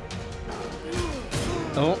dear.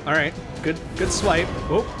 Oh, alright. Good swipe.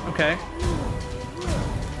 Oh, okay.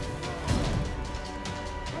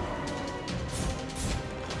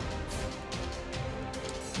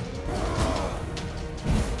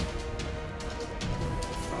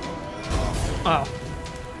 Oh.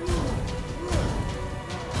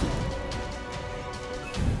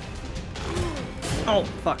 Oh,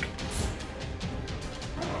 fuck.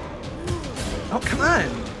 Oh, come on!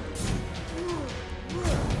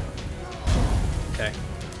 Okay.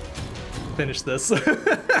 Finish this.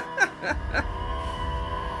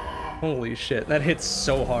 Holy shit, that hits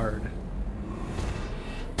so hard.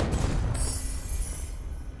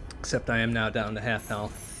 Except I am now down to half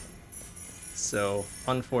health. So,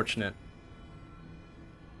 unfortunate.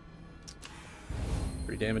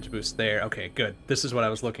 3 damage boost there. Okay, good. This is what I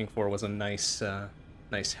was looking for, was a nice,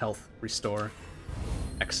 nice health restore.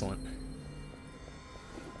 Excellent.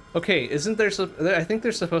 Okay, isn't there... I think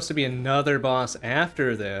there's supposed to be another boss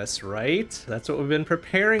after this, right? That's what we've been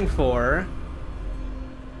preparing for.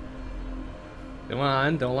 Come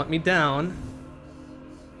on, don't let me down.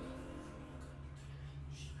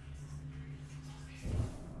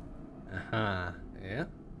 Uh-huh. Yeah.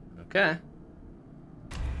 Okay.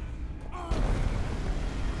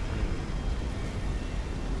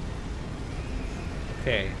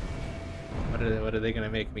 Okay. What are they gonna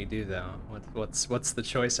make me do though? What's the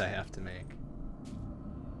choice I have to make?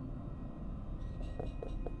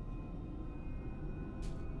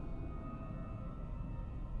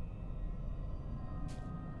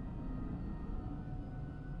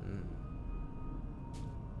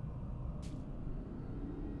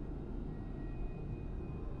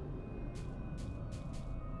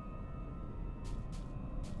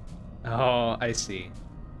 Oh, I see.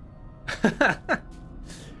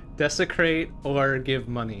 Desecrate or give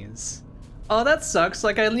monies. Oh, that sucks.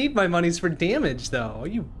 Like, I need my monies for damage, though.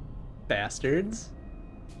 You bastards.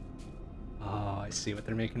 Oh, I see what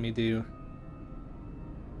they're making me do.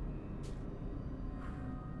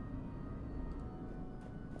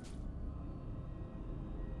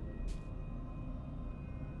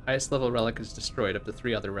 Highest level relic is destroyed. Up to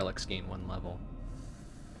 3 other relics gain 1 level.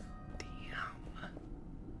 Damn.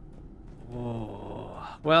 Whoa.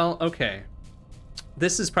 Well, okay.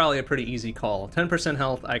 This is probably a pretty easy call. 10%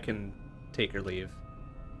 health, I can take or leave.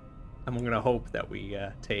 I'm gonna hope that we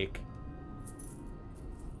take.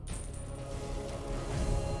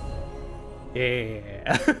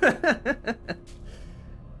 Yeah.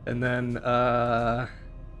 And then,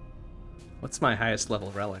 what's my highest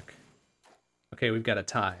level relic? Okay, we've got a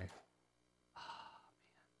tie.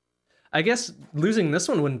 I guess losing this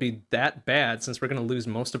one wouldn't be that bad since we're gonna lose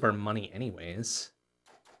most of our money anyways.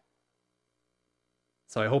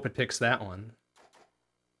 So I hope it picks that one.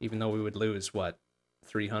 Even though we would lose, what,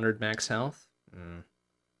 300 max health?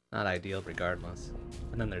 Not ideal regardless.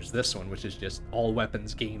 And then there's this one, which is just all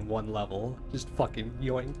weapons gain 1 level. Just fucking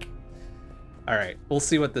yoink. Alright, we'll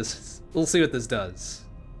see what this does. We'll see what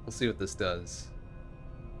this does.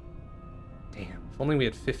 Damn, if only we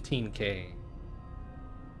had 15k.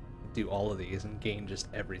 Do all of these and gain just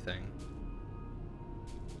everything.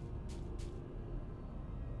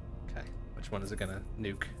 Okay, which one is it gonna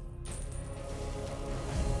nuke?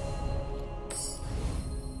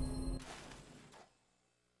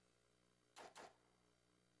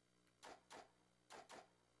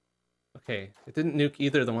 Okay, it didn't nuke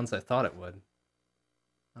either of the ones I thought it would.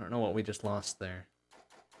 I don't know what we just lost there.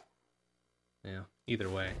 Yeah, either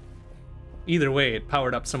way. Either way, it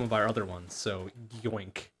powered up some of our other ones, so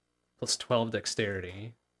yoink. Plus 12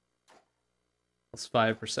 dexterity. Plus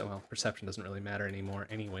 5%, well, perception doesn't really matter anymore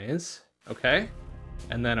anyways. Okay.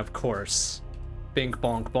 And then, of course, bink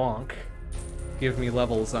bonk bonk. Give me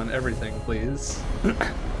levels on everything, please.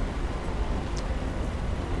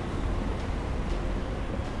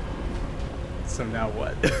 So now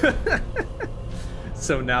what?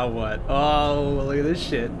 So now what? Oh, look at this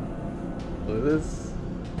shit. Look at this.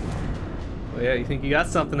 Oh yeah, you think you got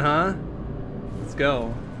something, huh? Let's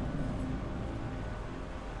go.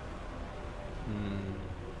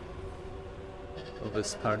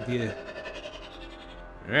 Elvis Pardieu.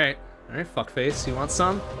 Alright, fuckface. You want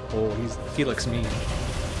some? Oh, he looks mean.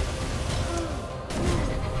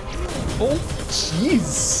 Oh,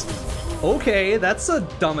 jeez. Okay, that's a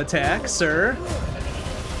dumb attack, sir.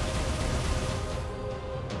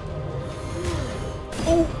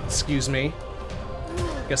 Oh, excuse me.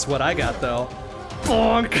 Guess what I got, though?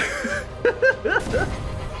 Bonk!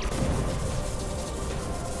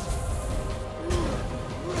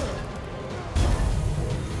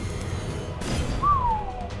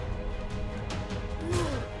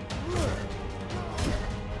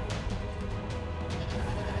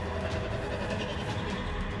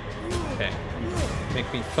 Okay.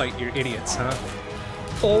 Make me fight your idiots, huh?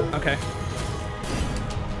 Oh, okay.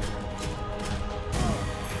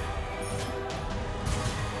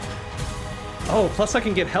 Oh, plus I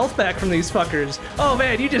can get health back from these fuckers. Oh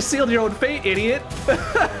man, you just sealed your own fate, idiot.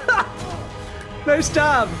 Nice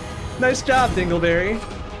job. Nice job, Dingleberry.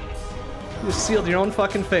 You just sealed your own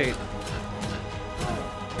fucking fate.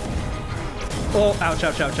 Oh, ouch,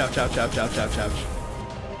 ouch, ouch, ouch, ouch, ouch, ouch, ouch, ouch.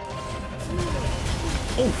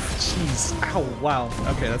 Oh, jeez. Ow, wow.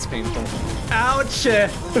 Okay, that's painful. Ouch!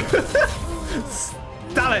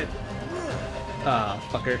 Stop it! Ah,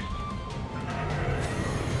 fucker.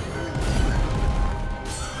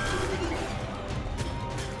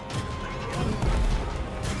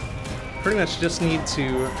 Pretty much just need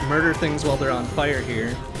to murder things while they're on fire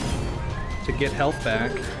here to get health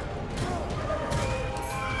back.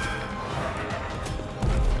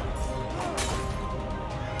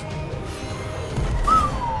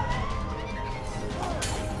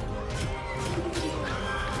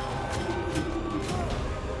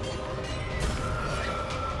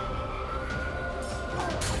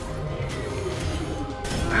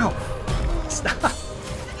 Ow! Stop!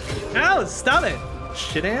 Ow! Stop it!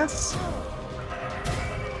 Shit ass.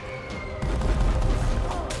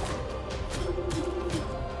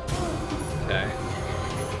 Okay.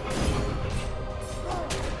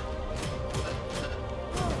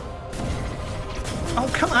 Oh,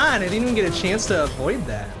 come on! I didn't even get a chance to avoid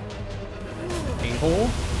that. A-hole.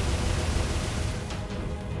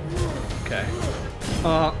 Okay.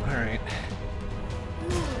 Oh, alright.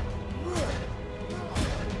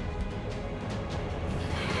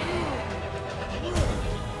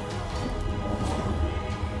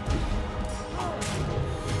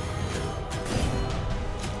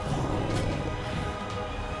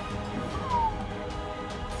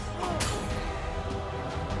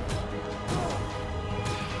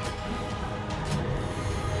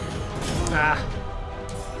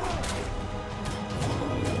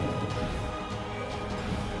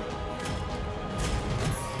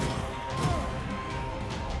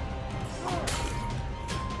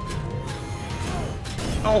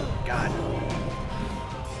 Oh, God.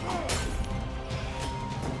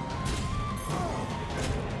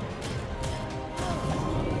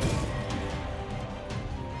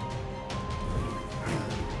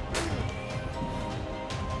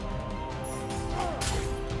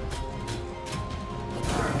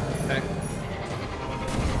 Okay.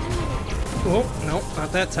 Oh, no,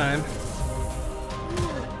 not that time.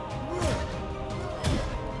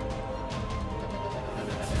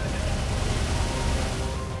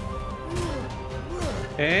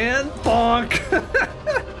 And bonk!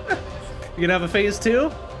 You gonna have a phase 2?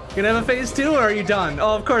 You gonna have a phase 2 or are you done?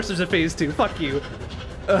 Oh, of course there's a phase 2. Fuck you.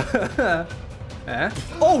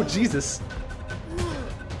 Oh, Jesus.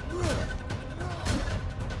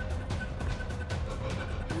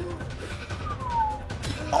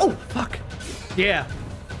 Oh, fuck. Yeah.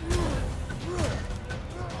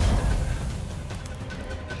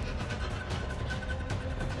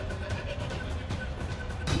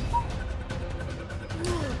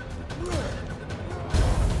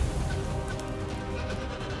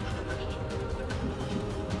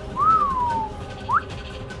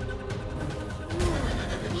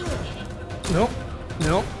 Nope.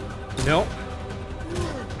 Nope. Nope.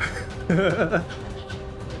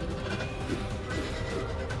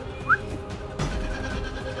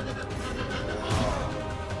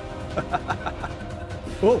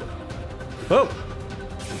 Whoa. Whoa.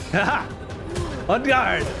 Haha. On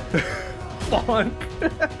guard. Bonk.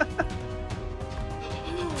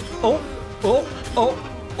 Oh. Oh. Oh.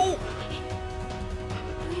 Oh.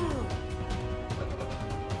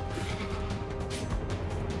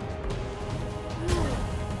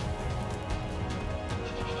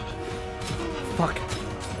 Fuck.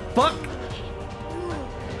 Fuck!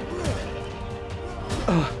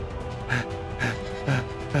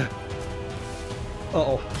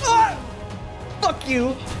 Uh-oh. Ah! Fuck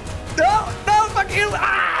you! No! No! Fuck you!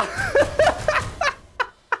 Ah!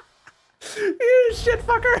 You shit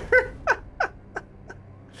fucker!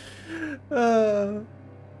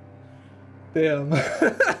 Damn.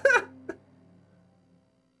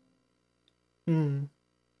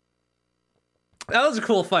 That was a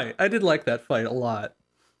cool fight. I did like that fight a lot.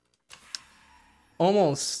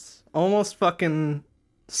 Almost fucking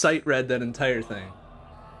sight read that entire thing.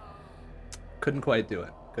 Couldn't quite do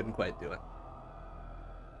it. Couldn't quite do it.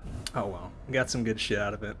 Oh well, got some good shit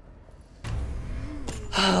out of it.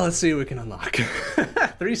 Let's see what we can unlock.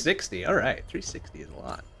 360, alright. 360 is a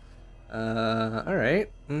lot.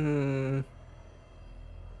 Alright.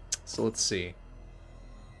 So let's see.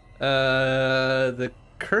 The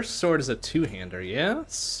Cursed Sword is a two-hander, yeah?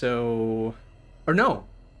 So... Or no!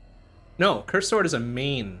 No, Cursed Sword is a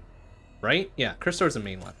main, right? Yeah, Cursed Sword is a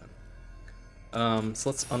main weapon.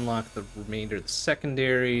 So let's unlock the remainder of the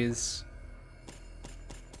secondaries.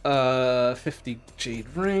 50 jade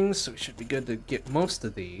rings, so we should be good to get most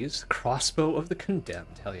of these. Crossbow of the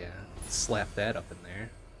Condemned, hell yeah. Slap that up in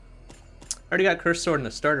there. Already got Cursed Sword in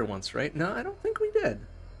the starter once, right? No, I don't think we did.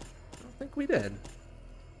 I don't think we did.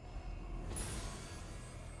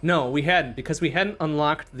 No, we hadn't, because we hadn't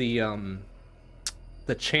unlocked the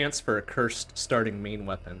chance for a cursed starting main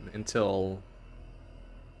weapon until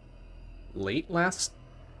late last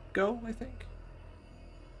go, I think.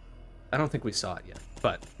 I don't think we saw it yet,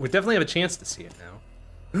 but we definitely have a chance to see it now.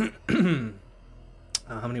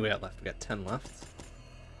 How many we got left? We got 10 left.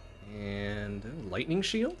 And lightning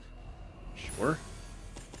shield? Sure.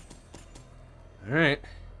 Alright.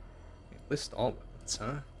 List all weapons,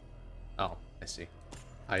 huh? Oh, I see.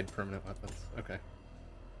 Hide permanent weapons. Okay.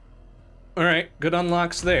 Alright, good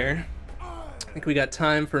unlocks there. I think we got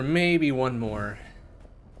time for maybe one more.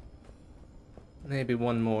 Maybe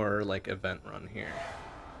one more, like, event run here.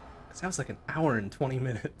 Because that was like an hour and 20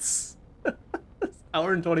 minutes.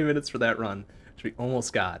 Hour and 20 minutes for that run, which we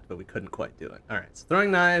almost got, but we couldn't quite do it. Alright, so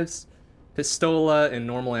throwing knives, pistola, and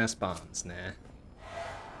normal-ass bombs. Nah.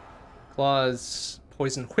 Claws,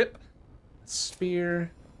 poison whip,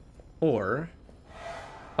 spear, or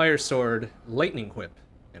fire sword, lightning whip,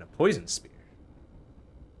 and a poison spear.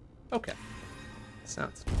 Okay.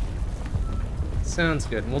 Sounds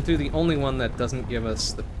good. And we'll do the only one that doesn't give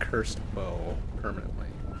us the cursed bow permanently,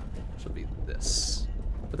 which will be this.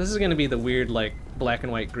 But this is going to be the weird, like, black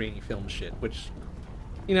and white grainy film shit, which,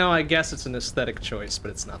 you know, I guess it's an aesthetic choice, but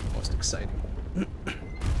it's not the most exciting.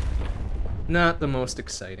 Not the most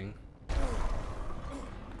exciting.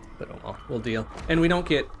 But oh well, we'll deal. And we don't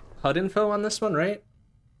get HUD info on this one, right?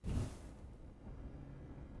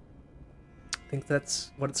 I think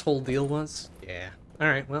that's what its whole deal was. Yeah.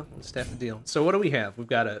 Alright, well, we'll just have to deal. So what do we have? We've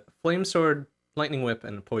got a flame sword, lightning whip,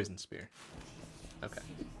 and a poison spear. Okay.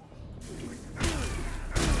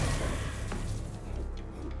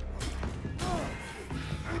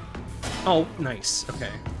 Oh, nice.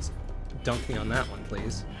 Okay. Dunk me on that one,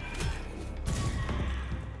 please.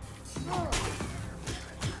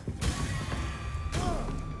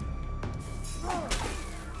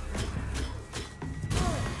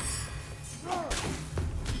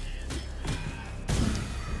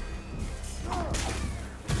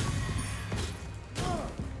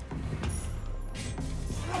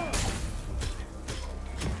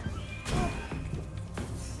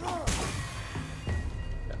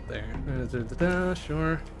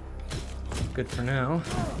 Sure. Good for now.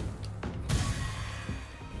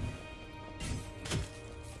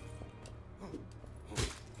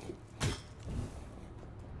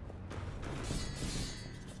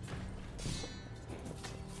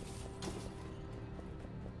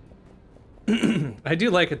 I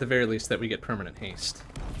do like at the very least that we get permanent haste.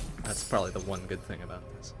 That's probably the one good thing about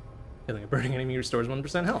this. Killing a burning enemy restores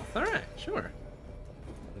 1% health. Alright, sure.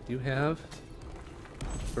 We do have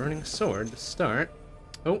burning sword to start.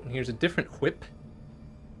 Oh, and here's a different whip.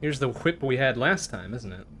 Here's the whip we had last time,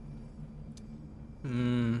 isn't it?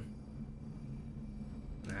 Nah,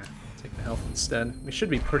 I'll take the health instead. We should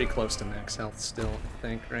be pretty close to max health still, I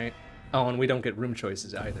think, right? Oh, and we don't get room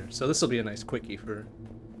choices either, so this will be a nice quickie for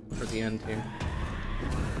the end here.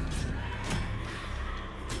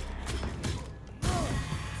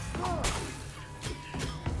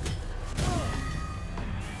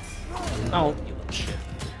 Oh, you little shit.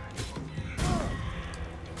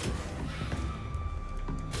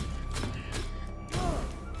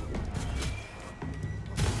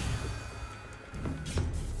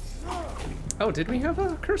 Oh, did we have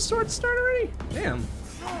a cursed sword start already? Damn.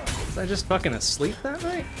 Was I just fucking asleep that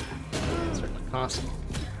night? Certainly possible.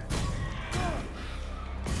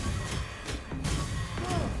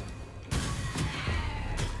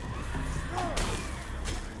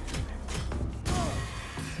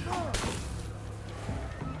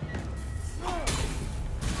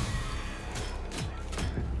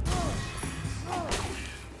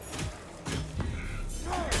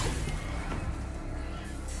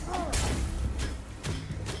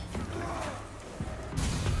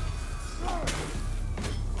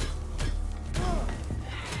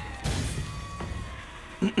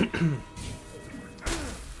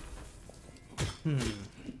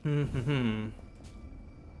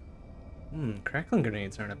 Crackling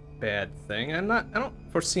grenades aren't a bad thing. I don't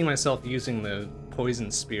foresee myself using the poison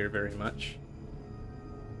spear very much.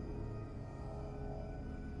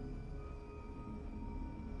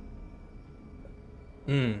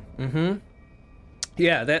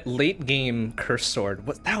 Yeah, that late game curse sword,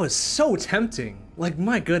 that was so tempting. Like,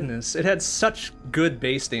 my goodness, it had such good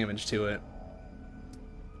base damage to it.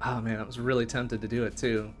 Oh man, I was really tempted to do it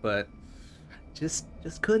too, but just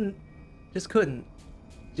couldn't. Just couldn't.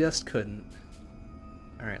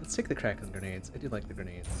 Alright, let's take the crackling grenades. I do like the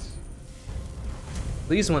grenades.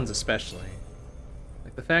 These ones especially.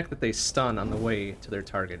 Like, the fact that they stun on the way to their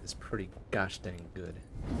target is pretty gosh dang good.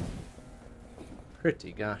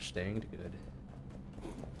 Pretty gosh dang good.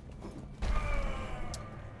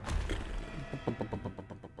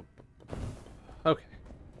 Okay.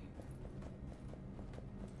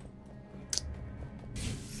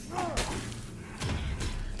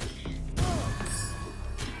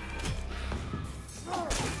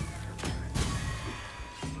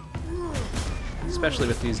 Especially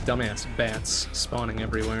with these dumbass bats spawning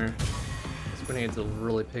everywhere. These grenades will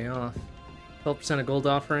really pay off. 12% of gold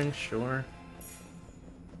offering? Sure.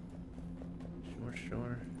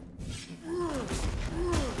 Sure.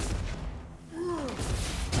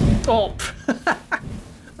 Oh!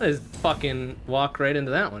 I just fucking walk right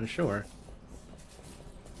into that one, sure.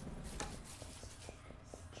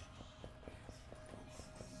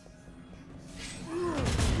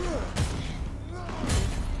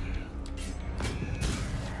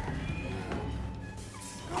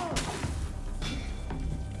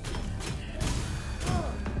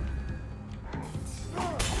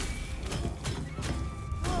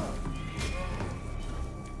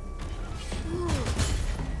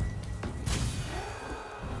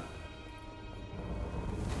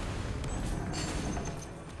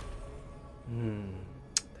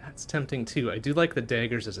 Tempting too. I do like the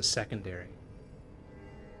daggers as a secondary,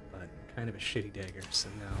 but kind of a shitty dagger, so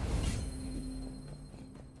no.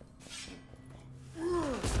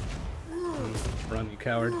 Run, you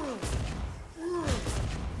coward.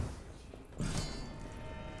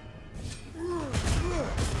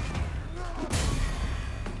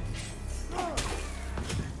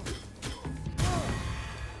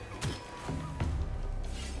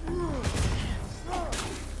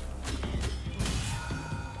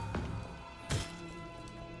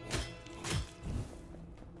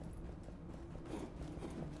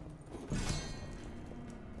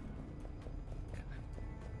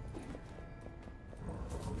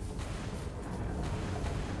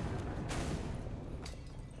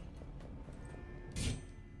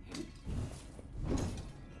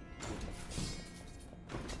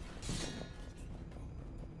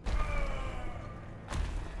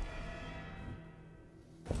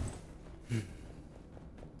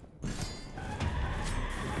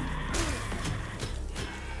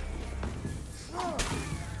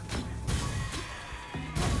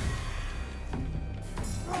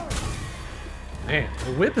 Man,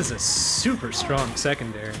 the whip is a super strong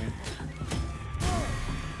secondary.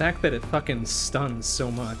 The fact that it fucking stuns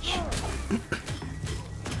so much.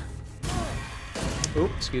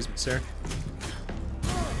 Oh, excuse me, sir.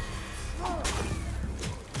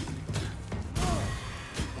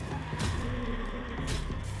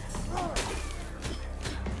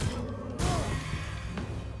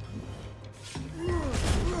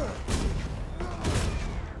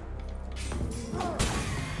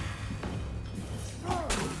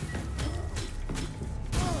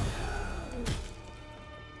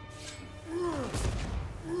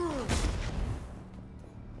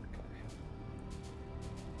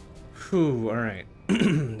 Whew, alright.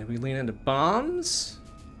 Did we lean into bombs?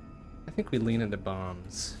 I think we lean into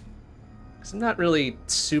bombs. Because I'm not really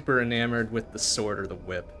super enamored with the sword or the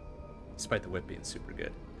whip, despite the whip being super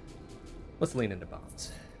good. Let's lean into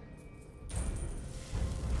bombs.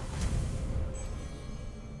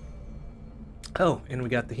 Oh, and we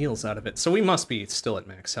got the heals out of it. So we must be still at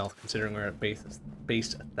max health, considering we're at base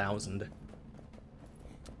 1,000.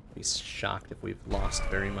 Be shocked if we've lost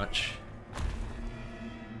very much.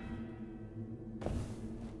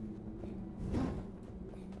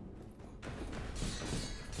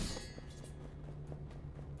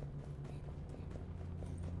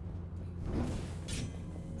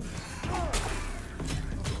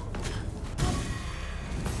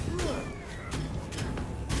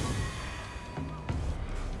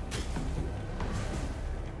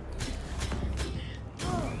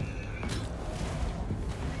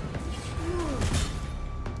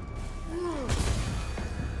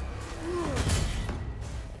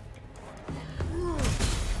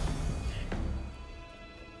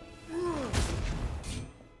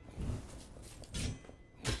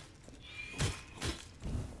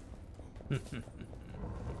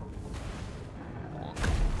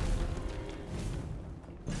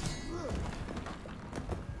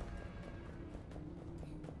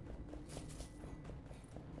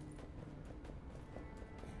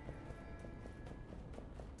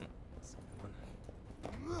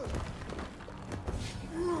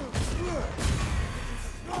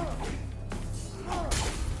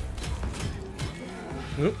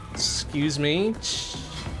 Oop, excuse me.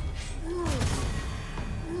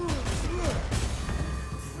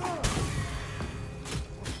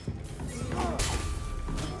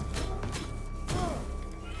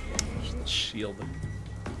 Shield.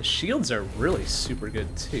 The shields are really super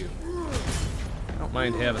good too. I don't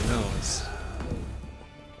mind having those. I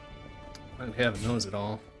don't mind having those at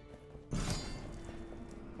all. Got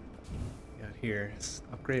here. It's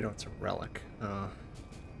upgrade. Oh, it's a relic.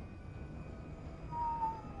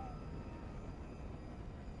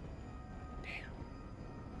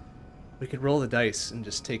 We could roll the dice and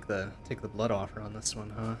just take the blood offer on this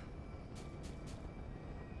one, huh?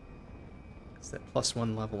 It's that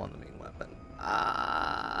 +1 level on the main weapon.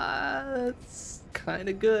 It's kind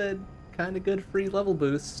of good. Kind of good free level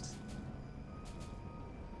boost.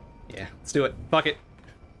 Yeah, let's do it. Fuck it.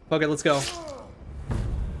 Fuck it, let's go.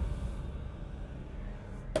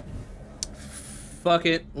 Fuck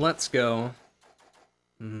it, let's go.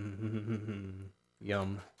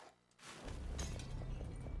 Yum.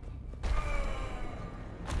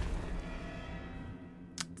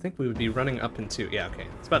 I think we would be running up into... Yeah, okay.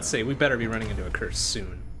 I was about to say, we better be running into a curse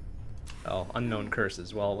soon. Oh, unknown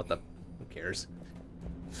curses. Well, what the... Who cares?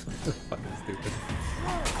 Fucking stupid.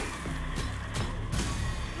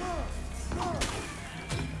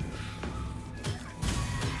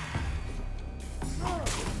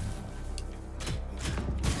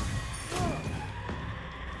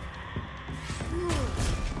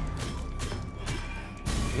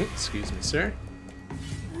 Excuse me, sir.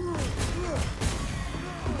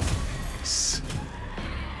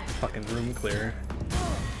 Fucking room clear.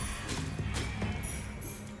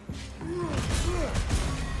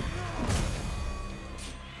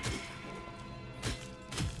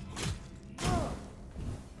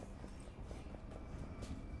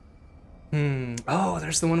 Oh,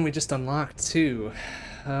 there's the one we just unlocked too.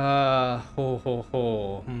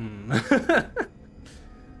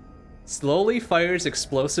 Slowly fires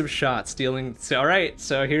explosive shots, dealing. So, all right,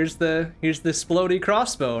 so here's the splody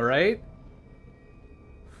crossbow, right?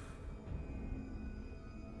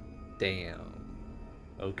 Damn.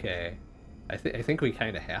 Okay. I think we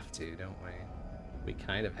kind of have to, don't we? We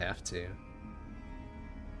kind of have to.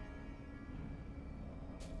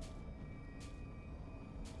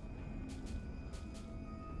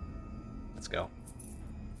 Let's go.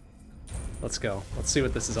 Let's go. Let's see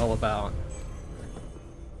what this is all about.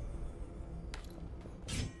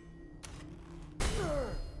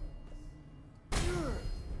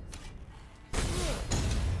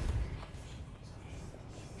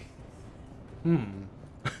 Hmm.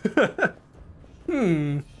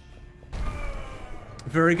 Hmm.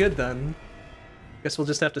 Very good, then. Guess we'll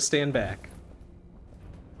just have to stand back.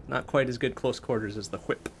 Not quite as good close quarters as the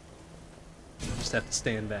whip. Just have to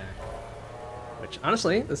stand back. Which,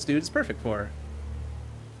 honestly, this dude's perfect for.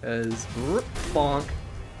 Because, bonk.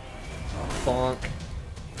 Bonk.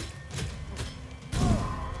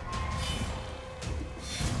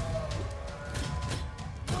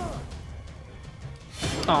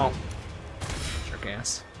 Oh. Jerk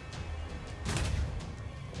ass.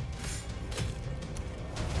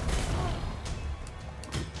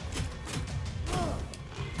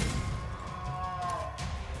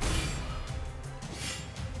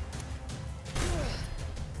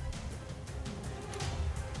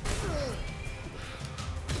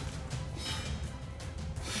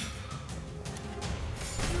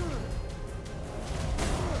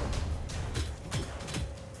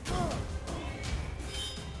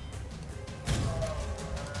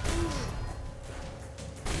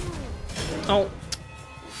 Oh.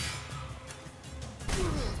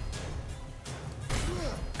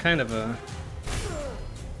 Kind of a...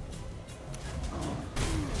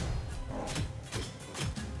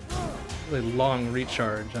 really long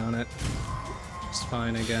recharge on it. It's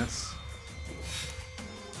fine, I guess.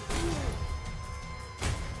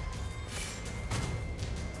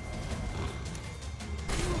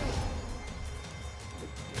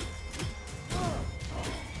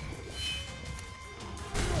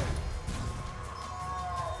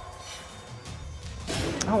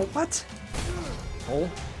 Oh, what? Oh.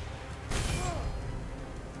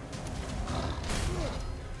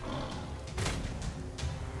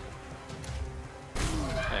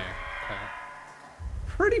 There. Okay.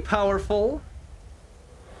 Pretty powerful.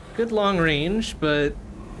 Good long range, but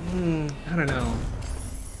I don't know.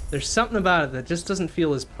 There's something about it that just doesn't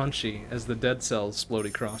feel as punchy as the Dead Cell's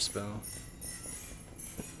floaty crossbow.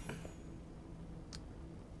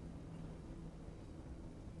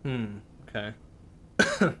 Okay.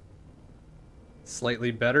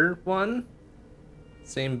 Slightly better one.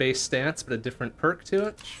 Same base stats, but a different perk to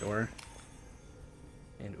it? Sure.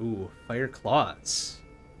 And ooh, Fire Claws.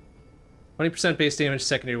 20% base damage,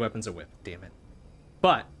 secondary weapons, a whip. Damn it.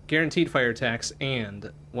 But guaranteed fire attacks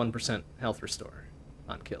and 1% health restore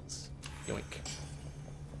on kills. Yoink.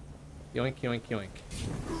 Yoink, yoink, yoink.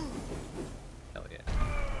 Hell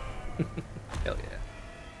yeah. Hell yeah.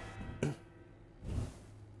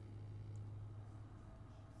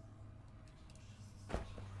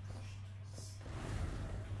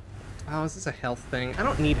 Oh, is this a health thing? I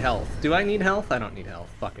don't need health. Do I need health? I don't need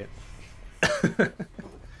health. Fuck it.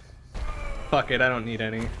 Fuck it, I don't need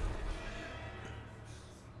any.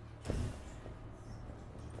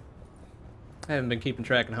 I haven't been keeping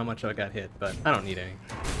track of how much I got hit, but I don't need any.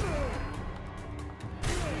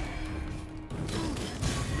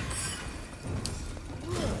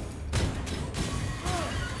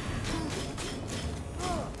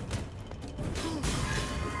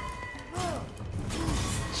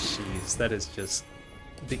 Jeez, that is just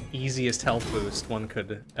the easiest health boost one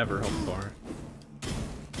could ever hope for.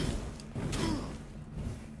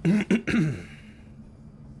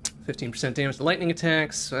 15% damage to lightning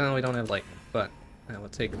attacks. Well, we don't have lightning, but I will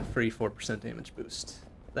take the free 4% damage boost.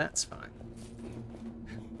 That's fine.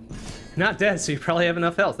 You're not dead, so you probably have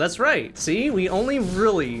enough health. That's right. See, we only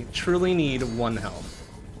really, truly need 1 health.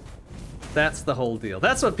 That's the whole deal.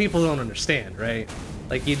 That's what people don't understand, right?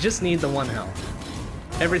 Like, you just need the 1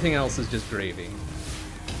 health. Everything else is just gravy.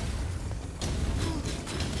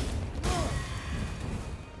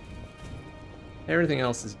 Everything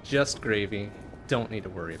else is just gravy. Don't need to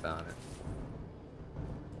worry about it.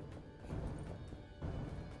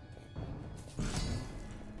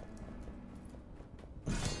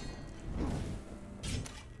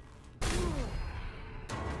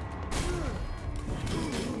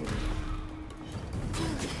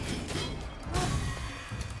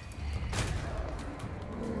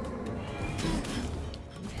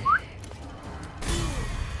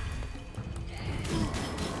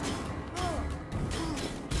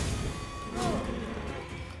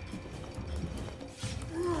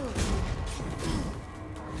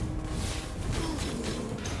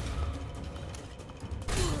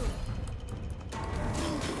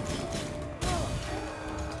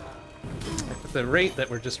 The rate that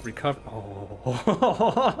we're just recovering.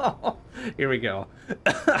 Oh, here we go.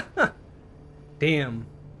 Damn.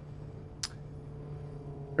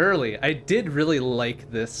 Early. I did really like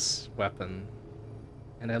this weapon,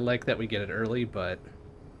 and I like that we get it early, but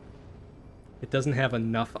it doesn't have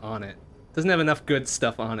enough on it. It doesn't have enough good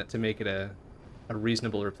stuff on it to make it a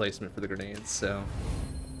reasonable replacement for the grenades, so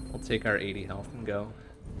I'll take our 80 health and go.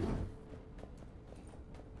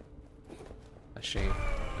 A shame.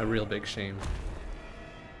 A real big shame.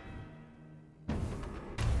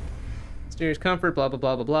 Mysterious comfort, blah, blah,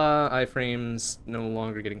 blah, blah, blah. Iframes no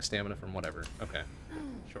longer getting stamina from whatever. Okay.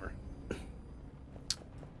 Sure.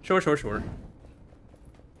 Sure, sure, sure.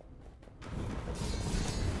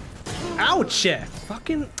 Ouch!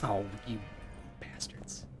 Fucking... Oh, you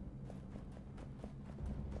bastards.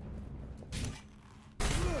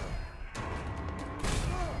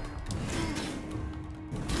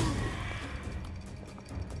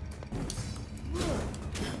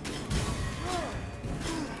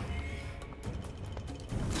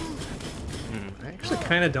 I actually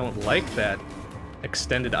kind of don't like that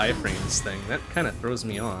extended iframes thing. That kind of throws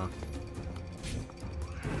me off.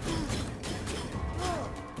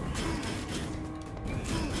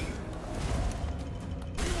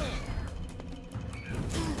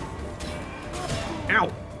 Ow!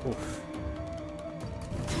 Oof.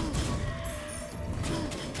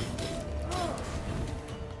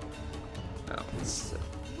 Oh, it's a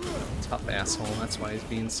tough asshole. That's why he's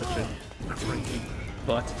being such a cranky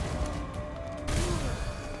butt.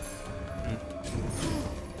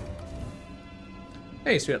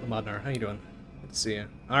 Hey, Sweet Lamodnar, how you doing? Good to see you.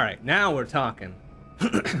 Alright, now we're talking.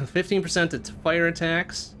 15% to fire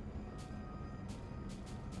attacks.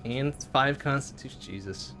 And 5 constitution.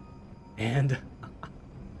 Jesus. And...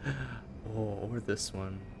 oh, or this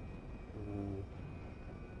one. Ooh.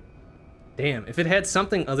 Damn, if it had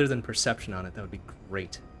something other than perception on it, that would be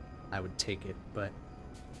great. I would take it, but...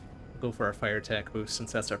 we'll go for our fire attack boost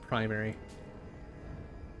since that's our primary.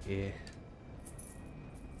 Yeah.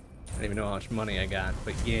 I don't even know how much money I got,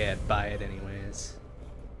 but yeah, I'd buy it anyways.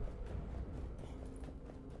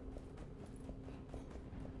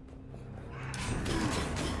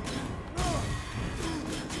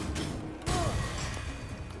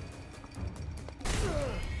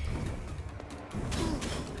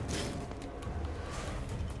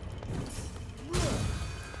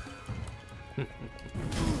 We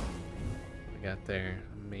got there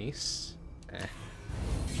mace.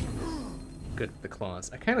 Good with the claws.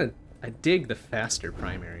 I dig the faster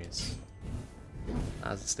primaries.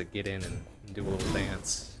 Just to get in and do a little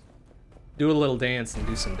dance. Do a little dance and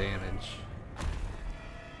do some damage.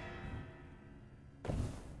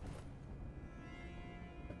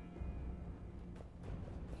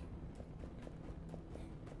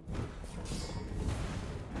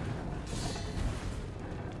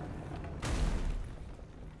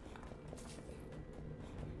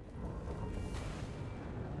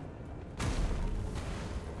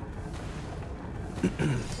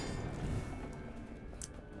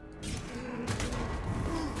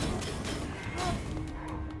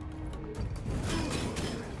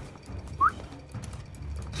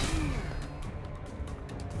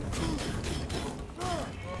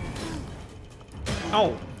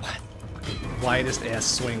 Oh, what? Widest ass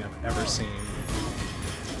swing I've ever seen.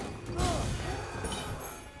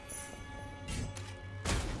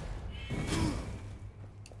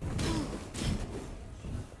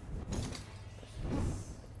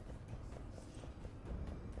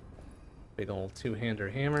 Big old two-hander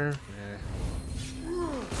hammer.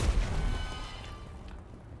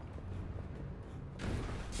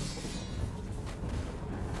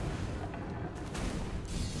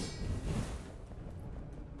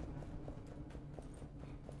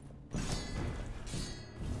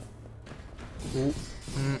 Ooh.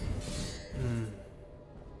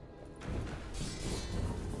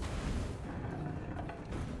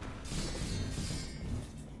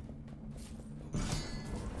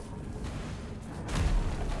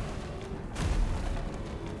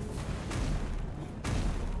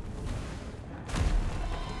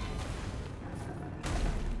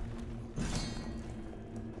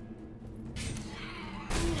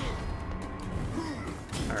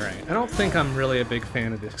 Alright, I don't think I'm really a big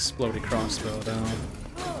fan of the explodey crossbow, though.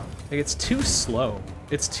 Like, it's too slow.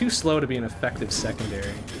 It's too slow to be an effective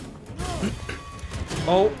secondary.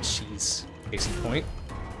 Oh, jeez. Case in point.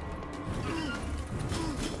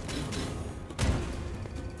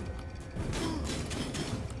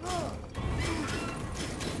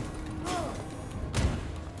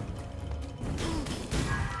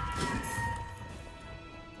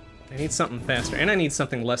 I need something faster, and I need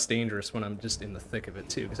something less dangerous when I'm just in the thick of it,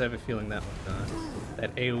 too, because I have a feeling that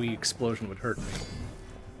that AoE explosion would hurt me.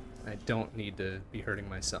 I don't need to be hurting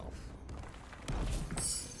myself.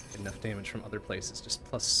 Get enough damage from other places, just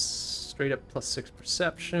straight up +6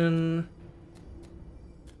 perception.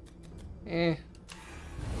 Eh.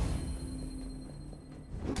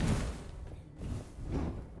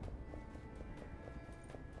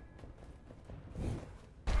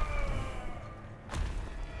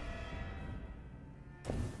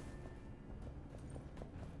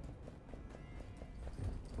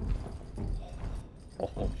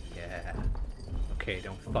 okay,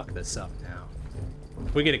 don't fuck this up now.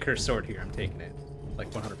 If we get a cursed sword here, I'm taking it. Like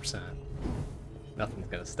 100%. Nothing's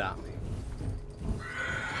gonna stop me.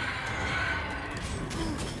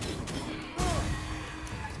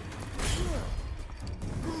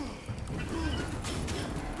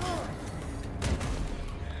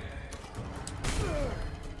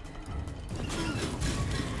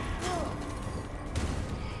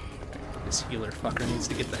 This healer fucker needs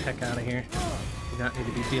to get the heck out of here. Do not need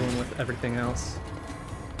to be dealing with everything else.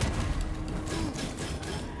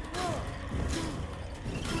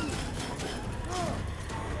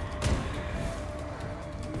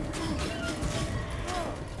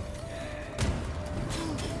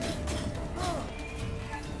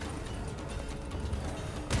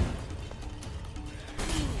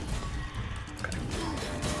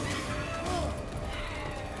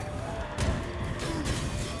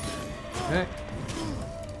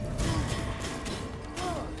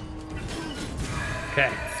 Okay,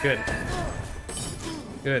 good.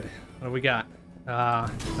 Good. What do we got?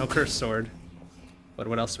 No cursed sword. But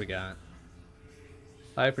what else we got?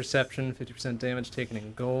 5 perception, 50% damage taken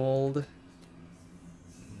in gold.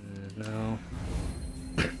 No.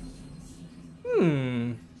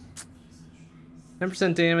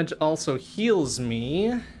 10% damage also heals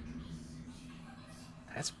me.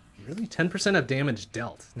 That's really 10% of damage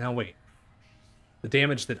dealt. Now wait. The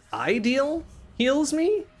damage that I deal heals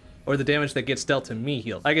me? Or the damage that gets dealt to me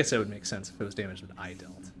healed? I guess it would make sense if it was damage that I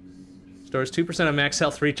dealt. Stores 2% of max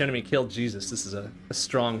health for each enemy killed. Jesus, this is a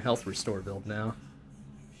strong health restore build now.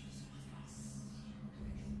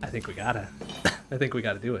 I think we gotta. I think we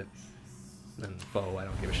gotta do it. And bow, I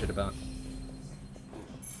don't give a shit about.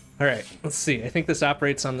 Alright, let's see. I think this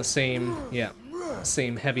operates on the same, yeah,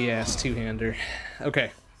 same heavy-ass two-hander.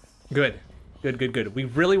 Okay, good. Good, good, good. We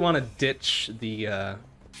really want to ditch the,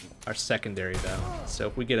 our secondary, though. So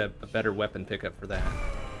if we get a better weapon pickup for that,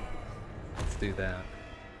 let's do that.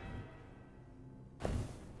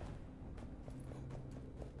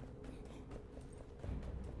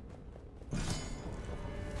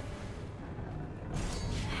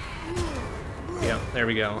 Yeah, there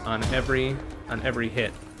we go. On every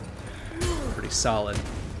hit. Pretty solid.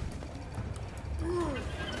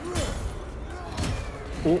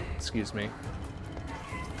 Oh, excuse me.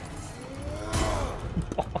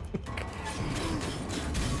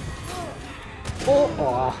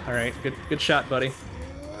 Oh, all right, good shot, buddy.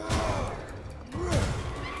 Damn,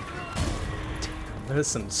 that is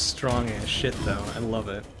some strong ass shit, though. I love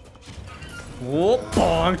it. Whoa,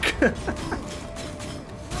 bonk!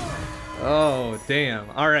 Oh, damn.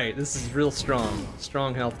 All right, this is real strong.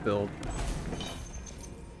 Strong health build.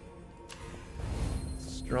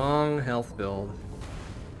 Strong health build.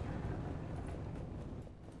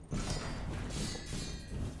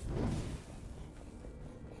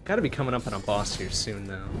 Gotta be coming up on a boss here soon,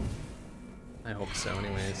 though. I hope so,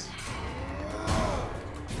 anyways.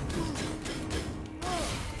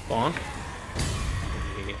 Bonk.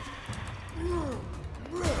 Yeah.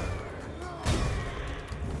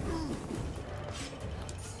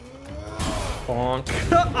 Bonk.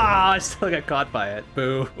 Ah, I still got caught by it.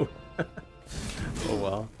 Boo. Oh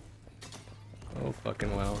well. Oh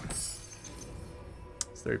fucking well. It's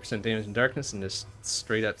 30% damage in darkness and just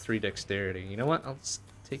straight up 3 dexterity. You know what? I'll just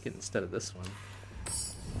take it instead of this one.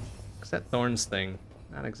 Because that thorns thing,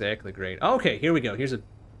 not exactly great. Oh, okay, here we go. Here's a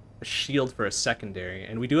shield for a secondary.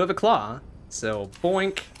 And we do have a claw, so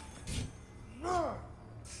boink.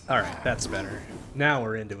 Alright, that's better. Now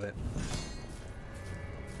we're into it.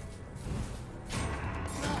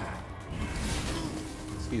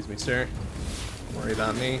 Excuse me, sir. Don't worry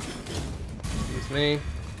about me. Excuse me.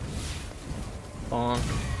 Bonk.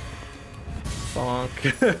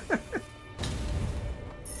 Bonk.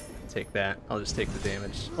 Take that. I'll just take the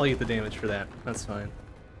damage. I'll eat the damage for that. That's fine.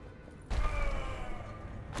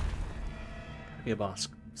 Be a boss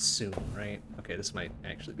soon, right? Okay, this might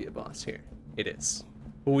actually be a boss here. It is.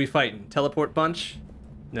 Who are we fighting? Teleport Bunch?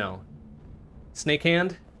 No. Snake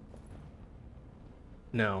Hand?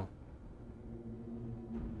 No.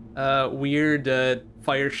 Weird,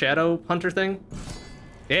 Fire Shadow Hunter thing?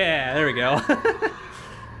 Yeah, there we go.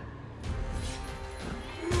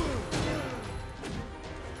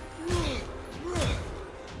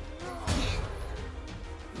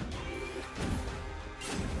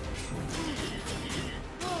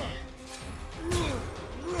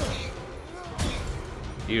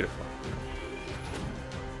 Beautiful.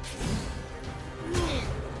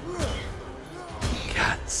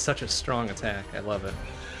 God, it's such a strong attack. I love it.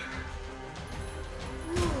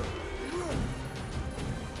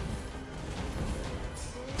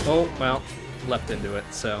 Oh, well, leapt into it,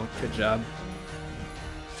 so good job.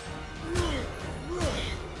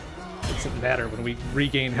 Doesn't matter when we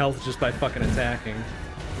regain health just by fucking attacking.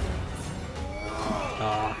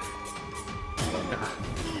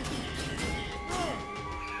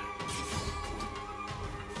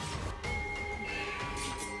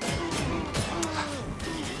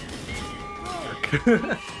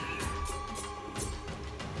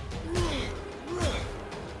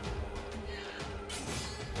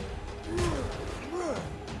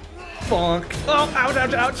 Bonk. Oh, ouch,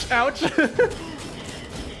 ouch, ouch, ouch.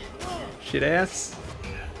 Shit ass.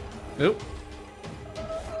 Oop.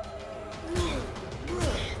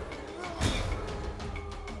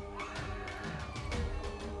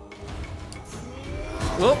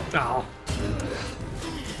 Whoop. Oh.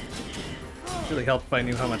 Really helped if I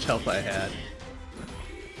knew how much health I had.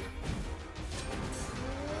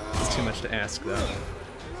 It's too much to ask, though.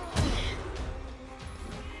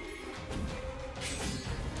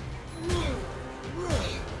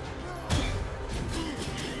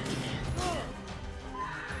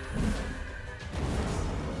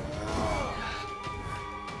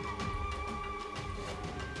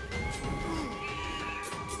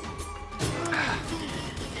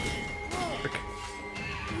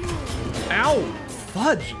 Ow!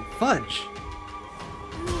 Fudge! Fudge!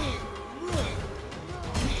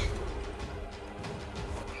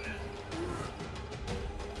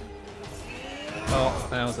 Oh,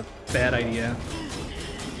 that was a bad idea.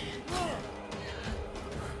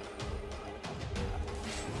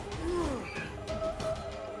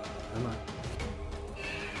 Come on.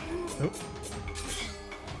 Nope.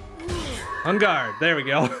 On guard. There we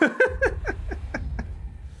go.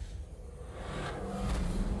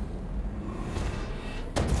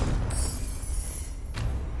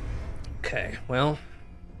 Okay, well,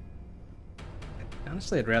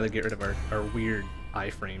 honestly, I'd rather get rid of our weird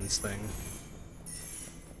iframes thing.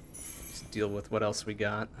 Just deal with what else we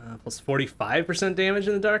got. Plus 45% damage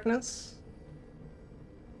in the darkness?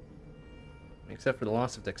 Except for the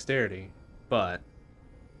loss of dexterity, but...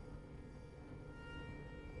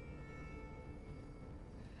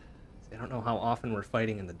 I don't know how often we're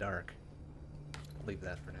fighting in the dark. I'll leave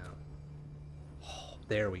that for now. Oh,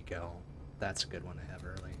 there we go. That's a good one to have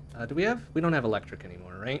early. Do we have... We don't have electric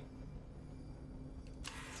anymore, right?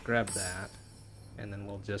 Let's grab that. And then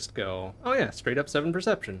we'll just go... Oh yeah, straight up 7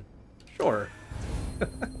 perception. Sure.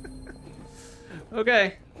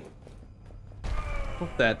 Okay. Hope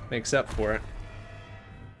that makes up for it.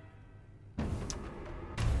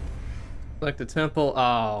 Select a temple.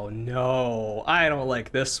 Oh no. I don't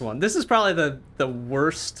like this one. This is probably the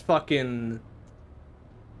worst fucking...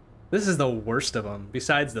 This is the worst of them.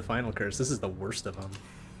 Besides the final curse, this is the worst of them.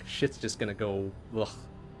 Shit's just gonna go, ugh,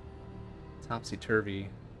 topsy-turvy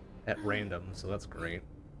at random, so that's great.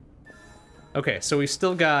 Okay, so we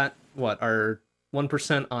still got, what, our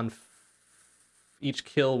 1% on each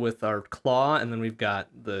kill with our claw, and then we've got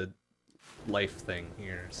the life thing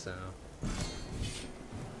here, so...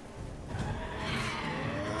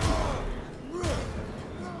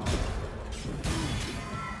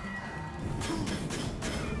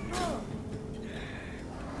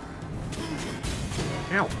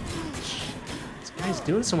 Ow! This guy's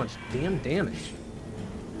doing so much damn damage.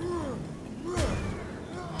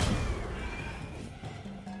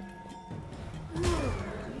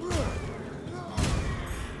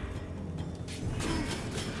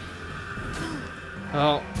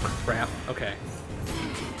 Oh, crap. Okay.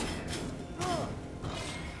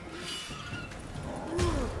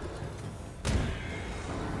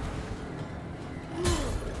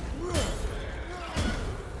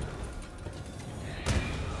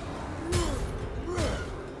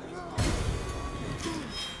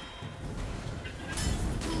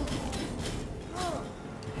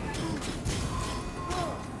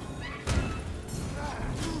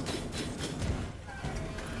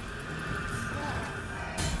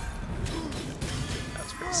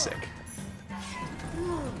 Sick.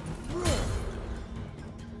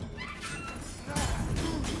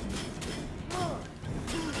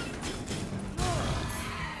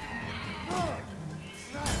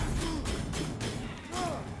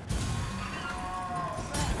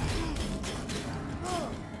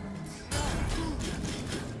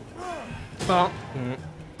 Well,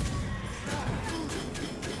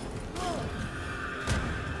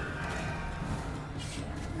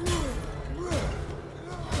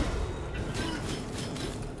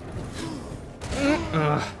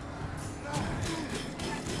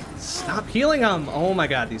 Stop healing them! Oh my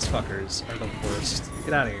god, these fuckers are the worst.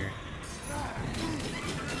 Get out of here.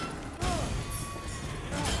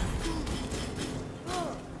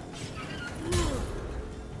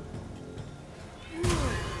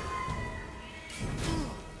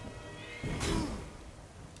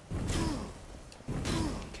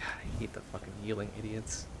 Healing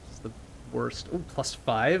idiots. It's the worst. Oh,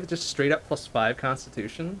 +5? Just straight up +5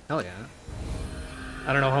 Constitution? Hell yeah.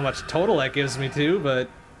 I don't know how much total that gives me to, but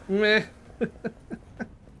meh.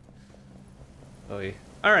 Oy.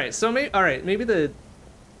 Alright, so maybe the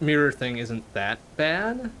mirror thing isn't that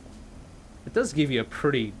bad. It does give you a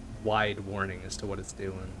pretty wide warning as to what it's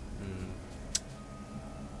doing.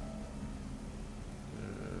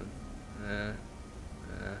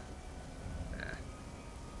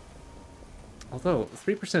 Although,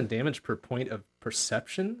 3% damage per point of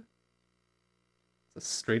perception? It's a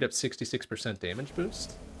straight up 66% damage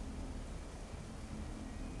boost?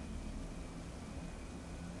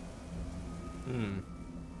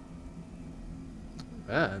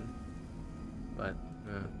 Bad. But,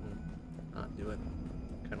 not do it.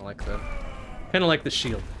 Kinda like the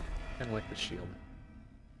shield. Kinda like the shield.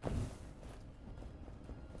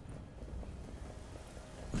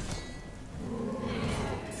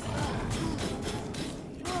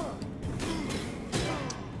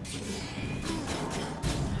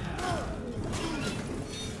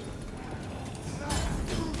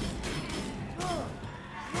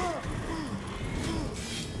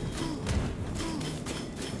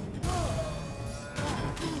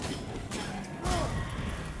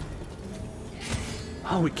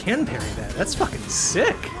 Oh, we can parry that. That's fucking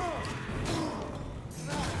sick.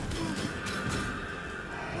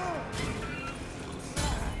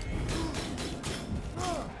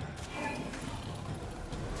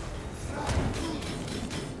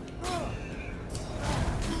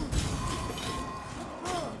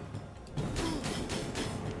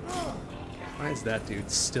 Why is that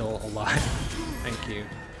dude still alive? Thank you.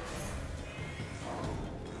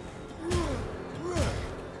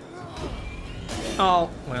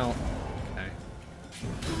 Oh, well, okay.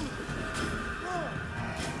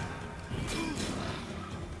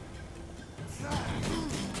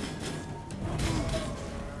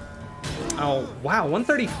 Oh, wow,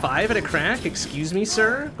 135 at a crack? Excuse me,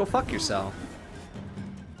 sir? Go fuck yourself.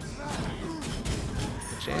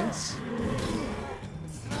 A chance?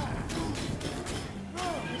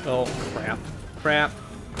 Oh, crap. Crap.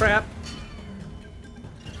 Crap.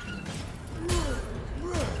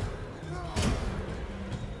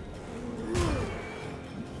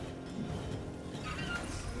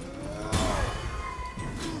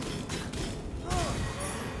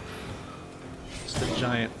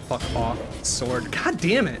 Giant fuck off sword. God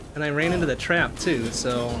damn it! And I ran into the trap too,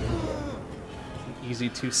 so an easy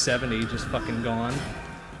 270 just fucking gone.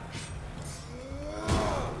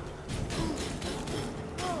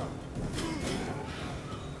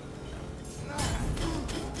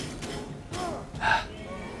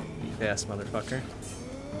 Beef ass motherfucker.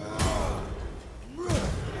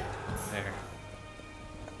 There.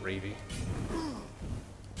 Gravy.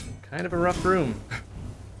 Kind of a rough room.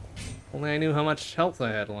 Only I knew how much health I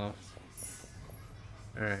had left.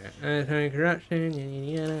 Alright. Corruption,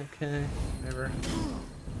 okay. Whatever.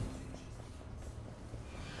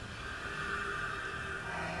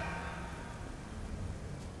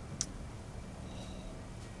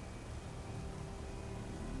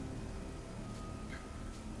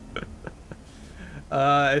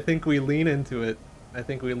 I think we lean into it. I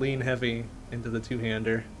think we lean heavy into the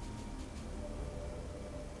two-hander.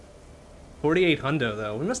 48 hundo,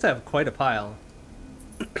 though. We must have quite a pile.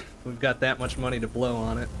 We've got that much money to blow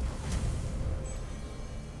on it.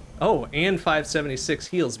 Oh, and 576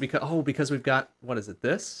 heals because we've got, what is it,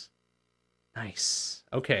 this? Nice.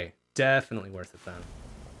 Okay, definitely worth it then.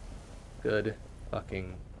 Good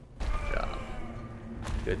fucking job.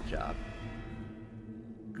 Good job.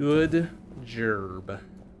 Good gerb.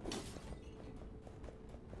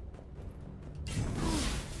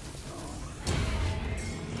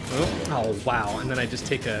 Oh, wow, and then I just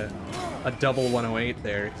take a double 108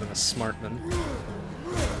 there, because I'm a smart man.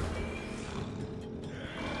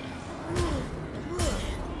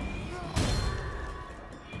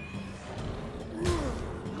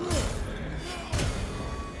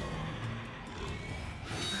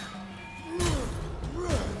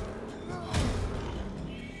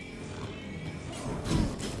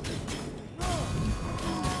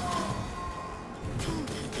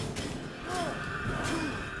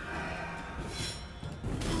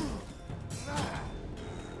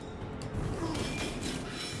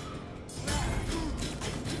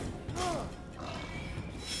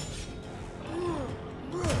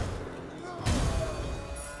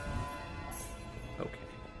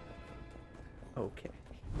 Okay.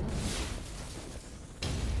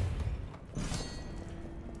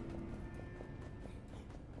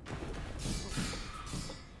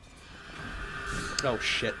 Oh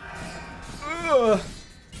shit. Ugh.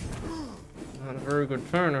 Son of very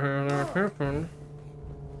good time to have that happen.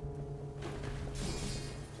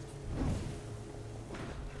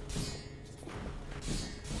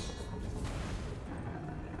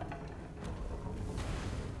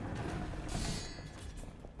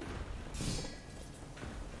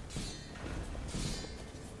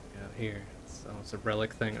 Here. So it's a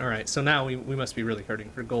relic thing. Alright, so now we must be really hurting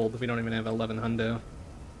for gold. We don't even have 11 hundo.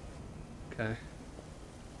 Okay.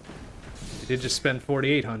 We did just spend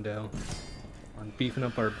 48 hundo on beefing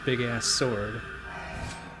up our big-ass sword.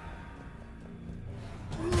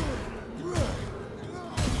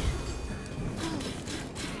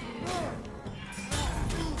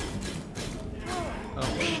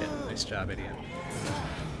 Oh shit, nice job, idiot.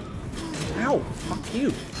 Ow! Fuck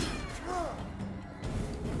you!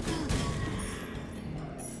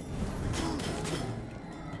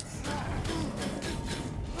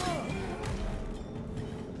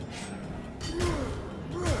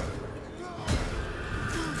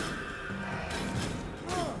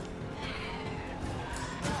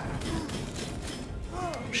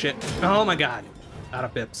 Shit. Oh my god. Out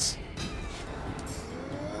of bips.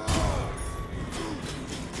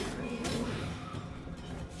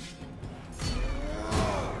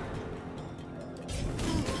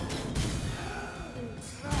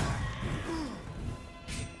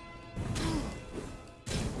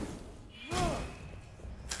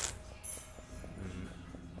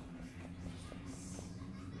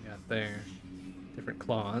 Got there. Different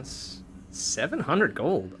claws. 700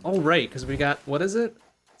 gold. Oh, right, because we got, what is it?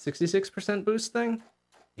 66% boost thing?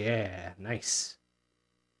 Yeah, nice.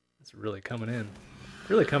 It's really coming in.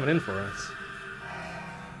 Really coming in for us.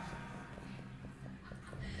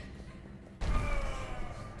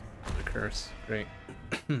 The curse. Great.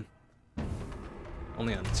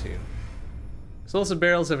 Only on 2. Explosive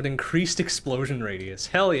barrels have an increased explosion radius.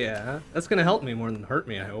 Hell yeah. That's gonna help me more than hurt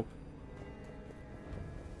me, I hope.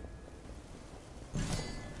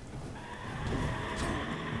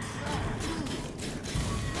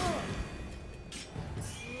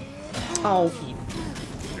 Oh, he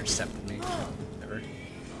intercepted me. Never.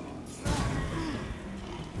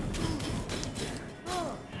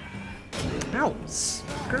 Ow,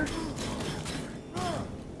 sucker.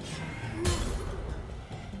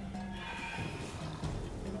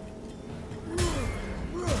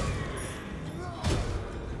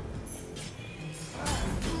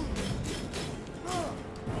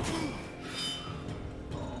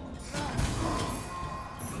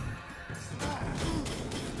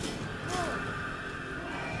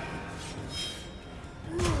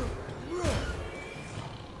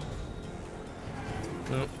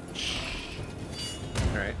 Nope.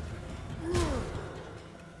 Alright.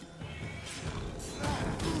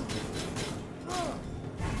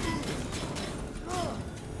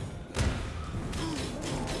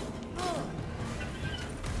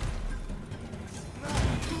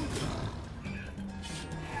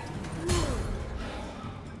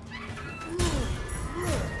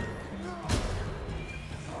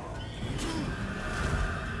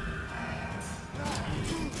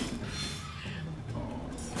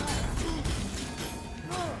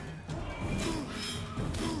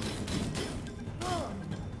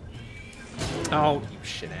 Oh, you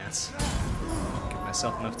shit ass. Give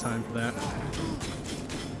myself enough time for that.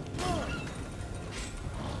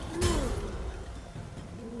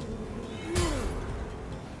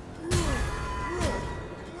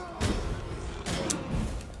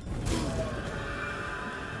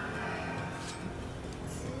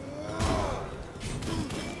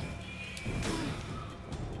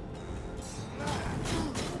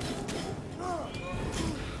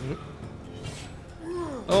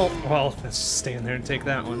 Oh, well, let's just stand there and take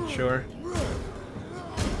that one, sure.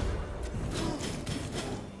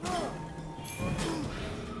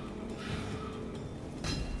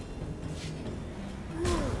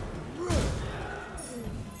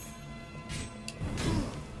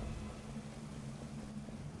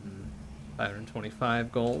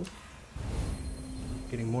 $525 gold.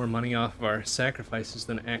 Getting more money off of our sacrifices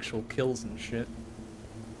than actual kills and shit.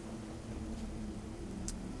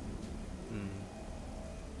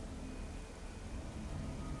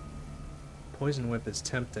 Poison Whip is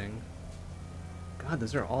tempting. God,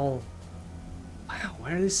 those are all... Wow,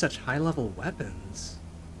 why are these such high-level weapons?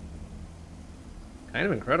 Kind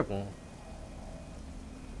of incredible.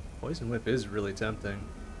 Poison Whip is really tempting.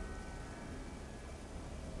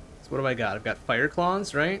 So what do I got? I've got Fire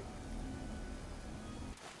Claws, right?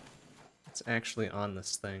 It's actually on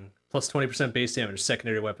this thing. Plus 20% base damage,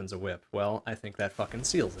 secondary weapons, a whip. Well, I think that fucking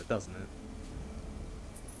seals it, doesn't it?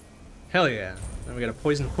 Hell yeah. Then we got a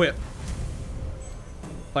Poison Whip.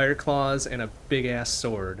 Fire Claws and a big-ass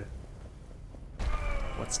sword.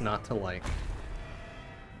 What's not to like?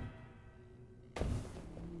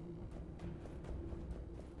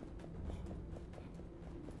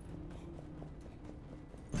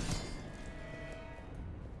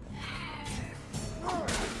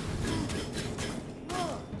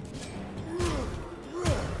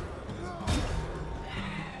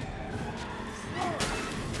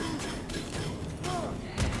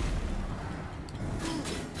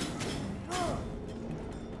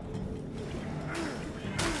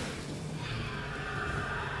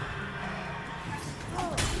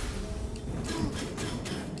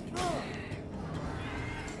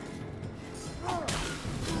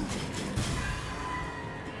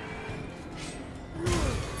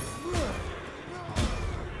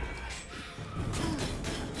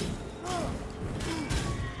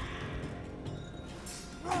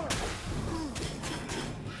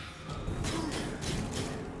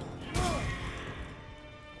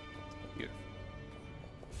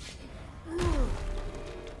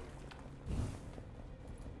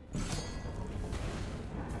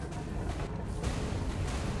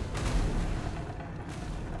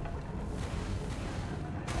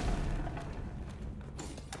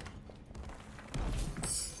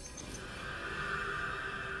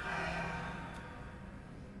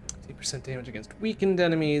 Percent damage against weakened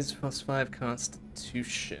enemies, +5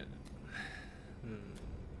 Constitution.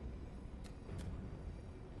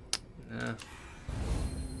 Nah.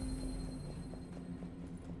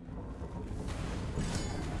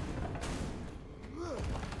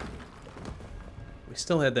 We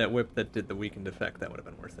still had that whip that did the weakened effect. That would have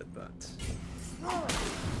been worth it, but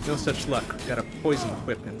no such luck. We got a poison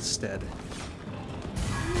whip instead.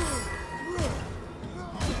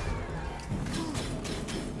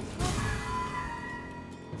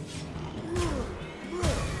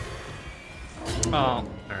 Oh,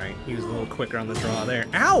 alright. He was a little quicker on the draw there.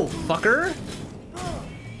 Ow, fucker!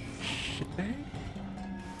 Shitbag?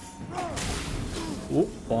 Oop,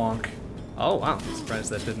 bonk. Oh, wow. I'm surprised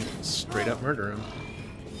that didn't straight up murder him.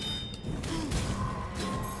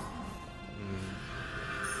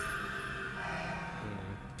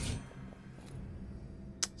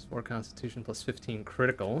 It's 4 Constitution plus 15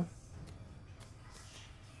 critical.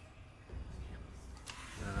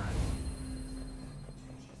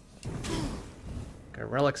 Our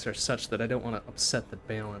relics are such that I don't want to upset the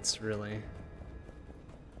balance, really.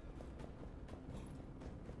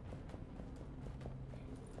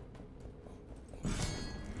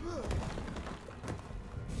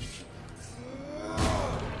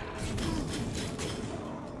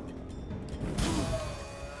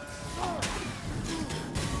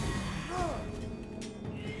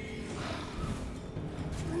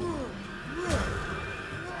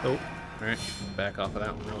 Oh, alright. Back off of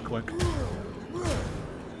that one real quick.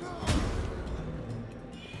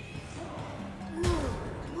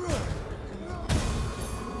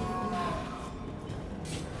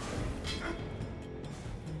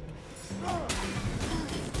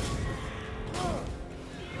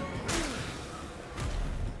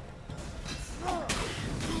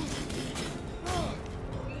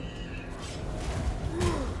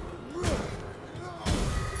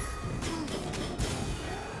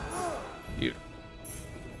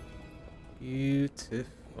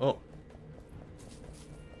 Beautiful.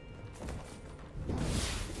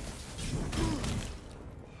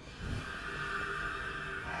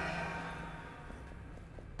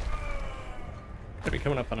 Gotta be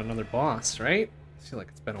coming up on another boss, right? I feel like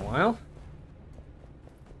it's been a while.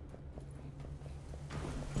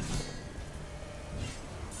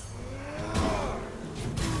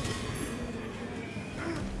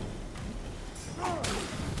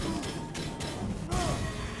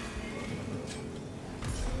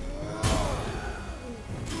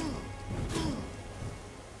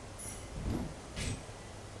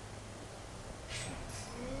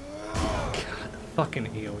 Fucking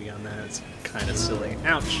AoE on that is kind of silly.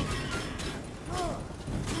 Ouch.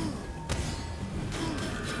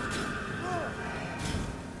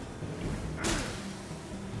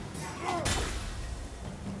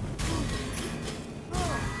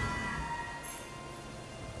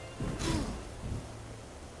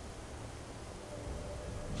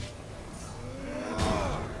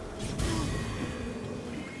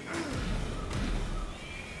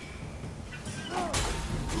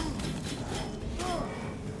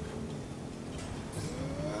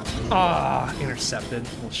 Ah, intercepted.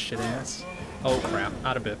 Little shit ass. Oh crap,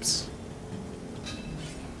 out of bips.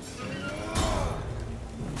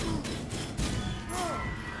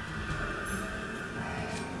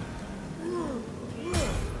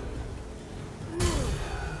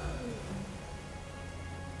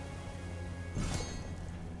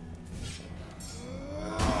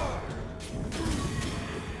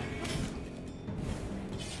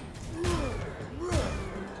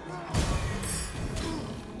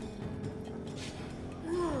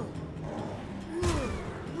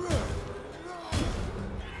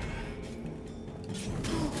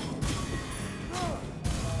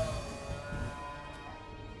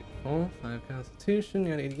 Beautiful. 5 Constitution,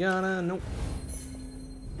 yada yada yada. Nope.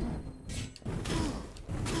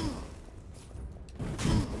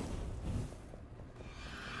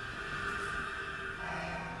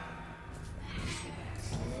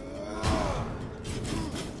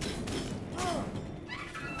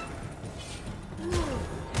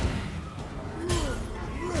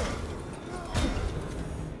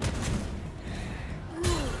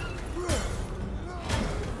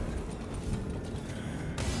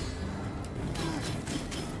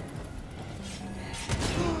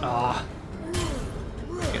 Ah.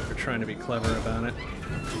 Get for trying to be clever about it.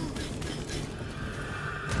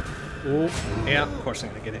 Oh, yeah, of course I'm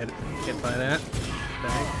gonna get hit by that.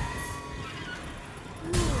 Die.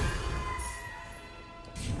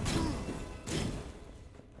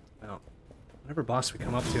 Well, whatever boss we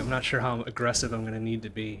come up to, I'm not sure how aggressive I'm gonna need to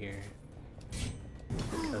be here.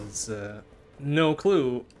 Because, no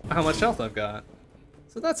clue how much health I've got.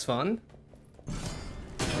 So that's fun.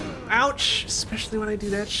 Ouch! Especially when I do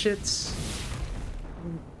that shit.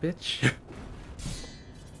 Oh, bitch.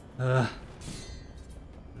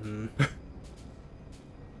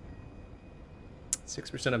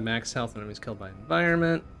 6% of max health when enemies killed by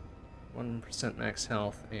environment. 1% max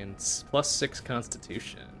health and +6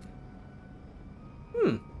 constitution.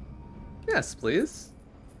 Yes, please.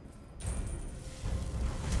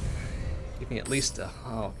 Give me at least a...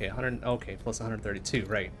 Oh, okay, 100... Okay, plus 132,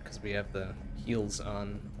 right. Because we have the heals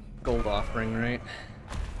on gold offering, right?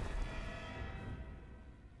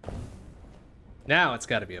 Now it's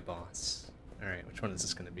got to be a boss. Alright, which one is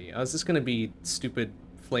this going to be? Oh, is this going to be stupid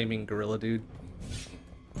flaming gorilla dude?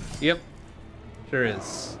 Yep. Sure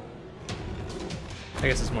is. I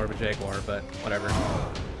guess it's more of a jaguar, but whatever.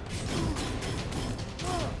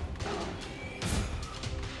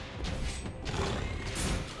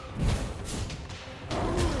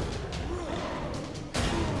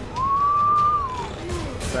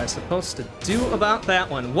 What am I supposed to do about that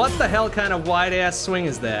one? What the hell kind of wide-ass swing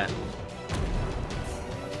is that?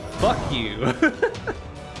 Fuck you.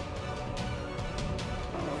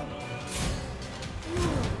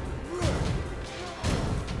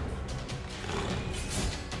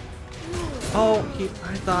 Oh,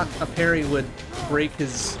 I thought a parry would break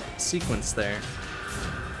his sequence there.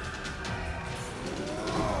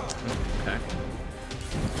 Okay.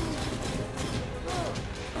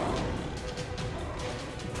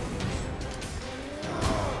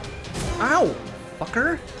 Ow!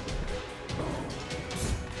 Fucker!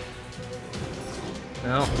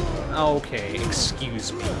 No. Okay,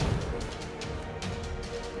 excuse me.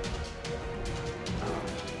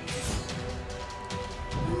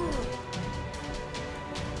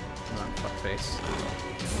 Come on, fuckface.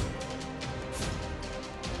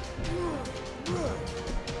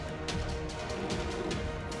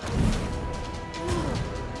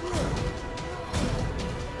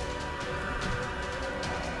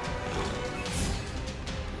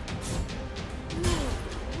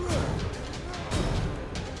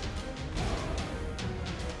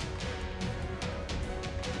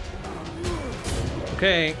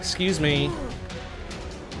 Okay, excuse me.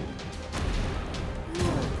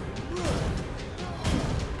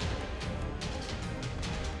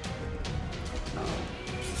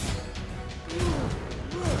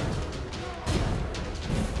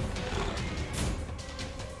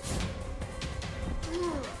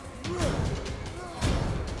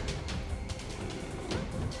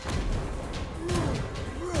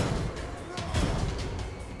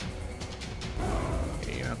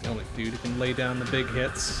 Dude who can lay down the big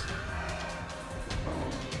hits.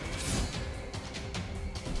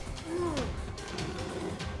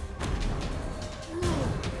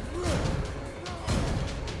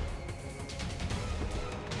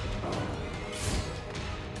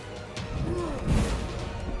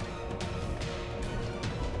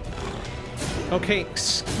 Okay,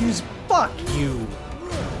 excuse... Fuck you!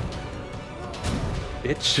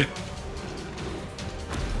 Bitch.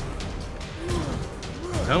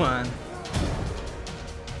 Come on.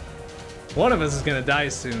 One of us is gonna die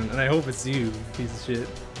soon, and I hope it's you, piece of shit.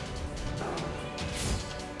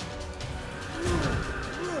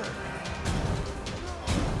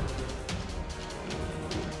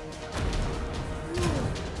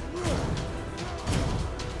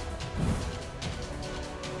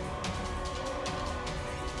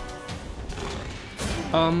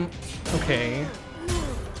 Okay.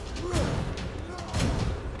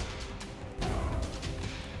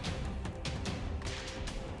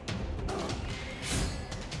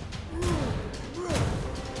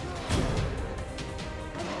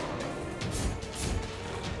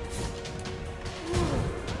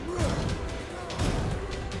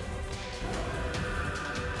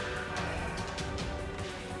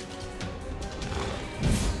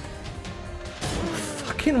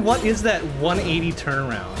 Fucking what is that 180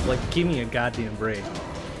 turnaround? Like, give me a goddamn break.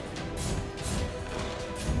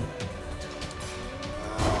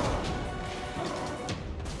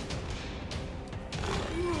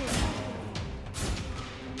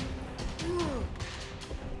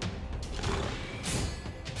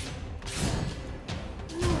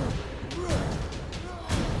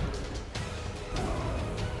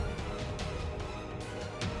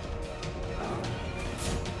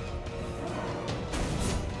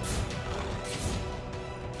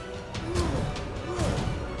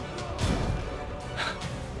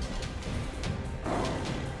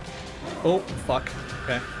 Oh, fuck.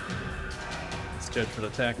 Okay. Let's judge what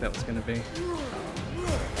attack that was gonna be.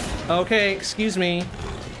 Okay, excuse me.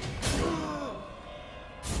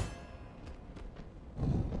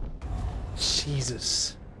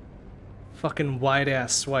 Jesus. Fucking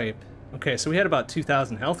wide-ass swipe. Okay, so we had about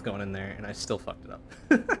 2,000 health going in there, and I still fucked it up.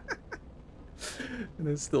 And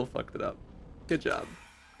I still fucked it up. Good job.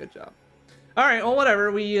 Good job. Alright, well,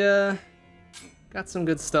 whatever. We, got some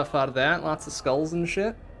good stuff out of that. Lots of skulls and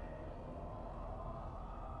shit.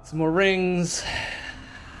 Some more rings.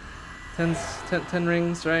 10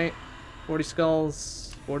 rings, right? 40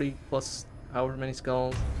 skulls. 40 plus however many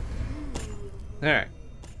skulls. Alright.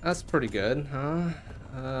 That's pretty good, huh?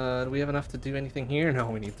 Do we have enough to do anything here? No,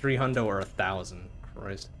 we need 300 or 1,000.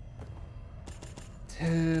 Christ.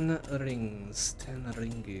 10 rings. 10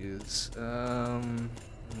 ringies. I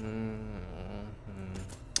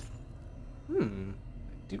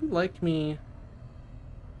do like me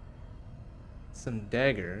some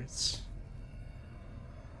daggers.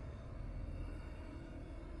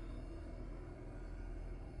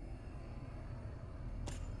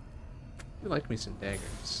 I do like me some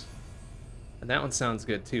daggers. And that one sounds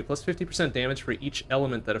good too. Plus 50% damage for each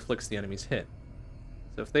element that afflicts the enemy's hit.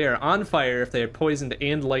 So if they are on fire, if they are poisoned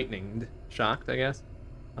and lightninged, shocked, I guess,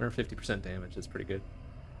 150% damage. That's pretty good.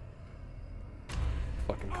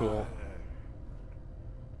 Fucking cool.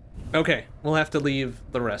 Okay, we'll have to leave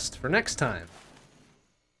the rest for next time.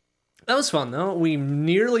 That was fun, though. We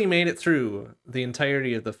nearly made it through the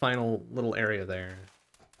entirety of the final little area there.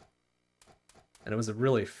 And it was a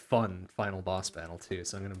really fun final boss battle, too,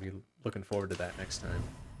 so I'm going to be looking forward to that next time.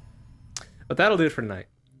 But that'll do it for tonight.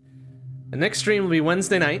 The next stream will be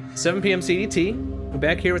Wednesday night, 7 p.m. CDT. We're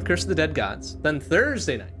back here with Curse of the Dead Gods. Then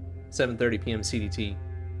Thursday night, 7:30 p.m. CDT.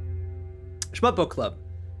 Shmup Book Club.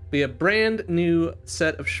 Be a brand new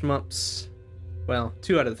set of shmups. Well,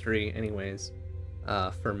 2 out of 3, anyways.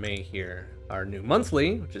 For May here. Our new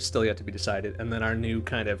monthly, which is still yet to be decided, and then our new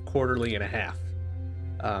kind of quarterly and a half,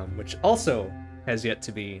 which also has yet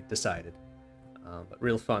to be decided. But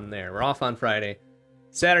real fun there. We're off on Friday.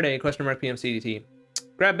 Saturday, !PM CDT.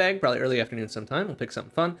 Grab bag, probably early afternoon sometime. We'll pick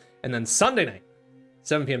something fun. And then Sunday night,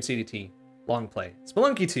 7 p.m. CDT, long play.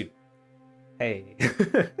 Spelunky 2. Hey.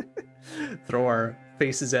 Throw our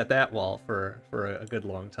faces at that wall for a good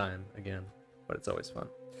long time again. But it's always fun.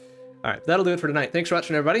 All right, that'll do it for tonight. Thanks for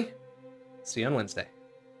watching, everybody. See you on Wednesday.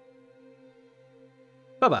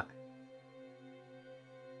 Bye-bye.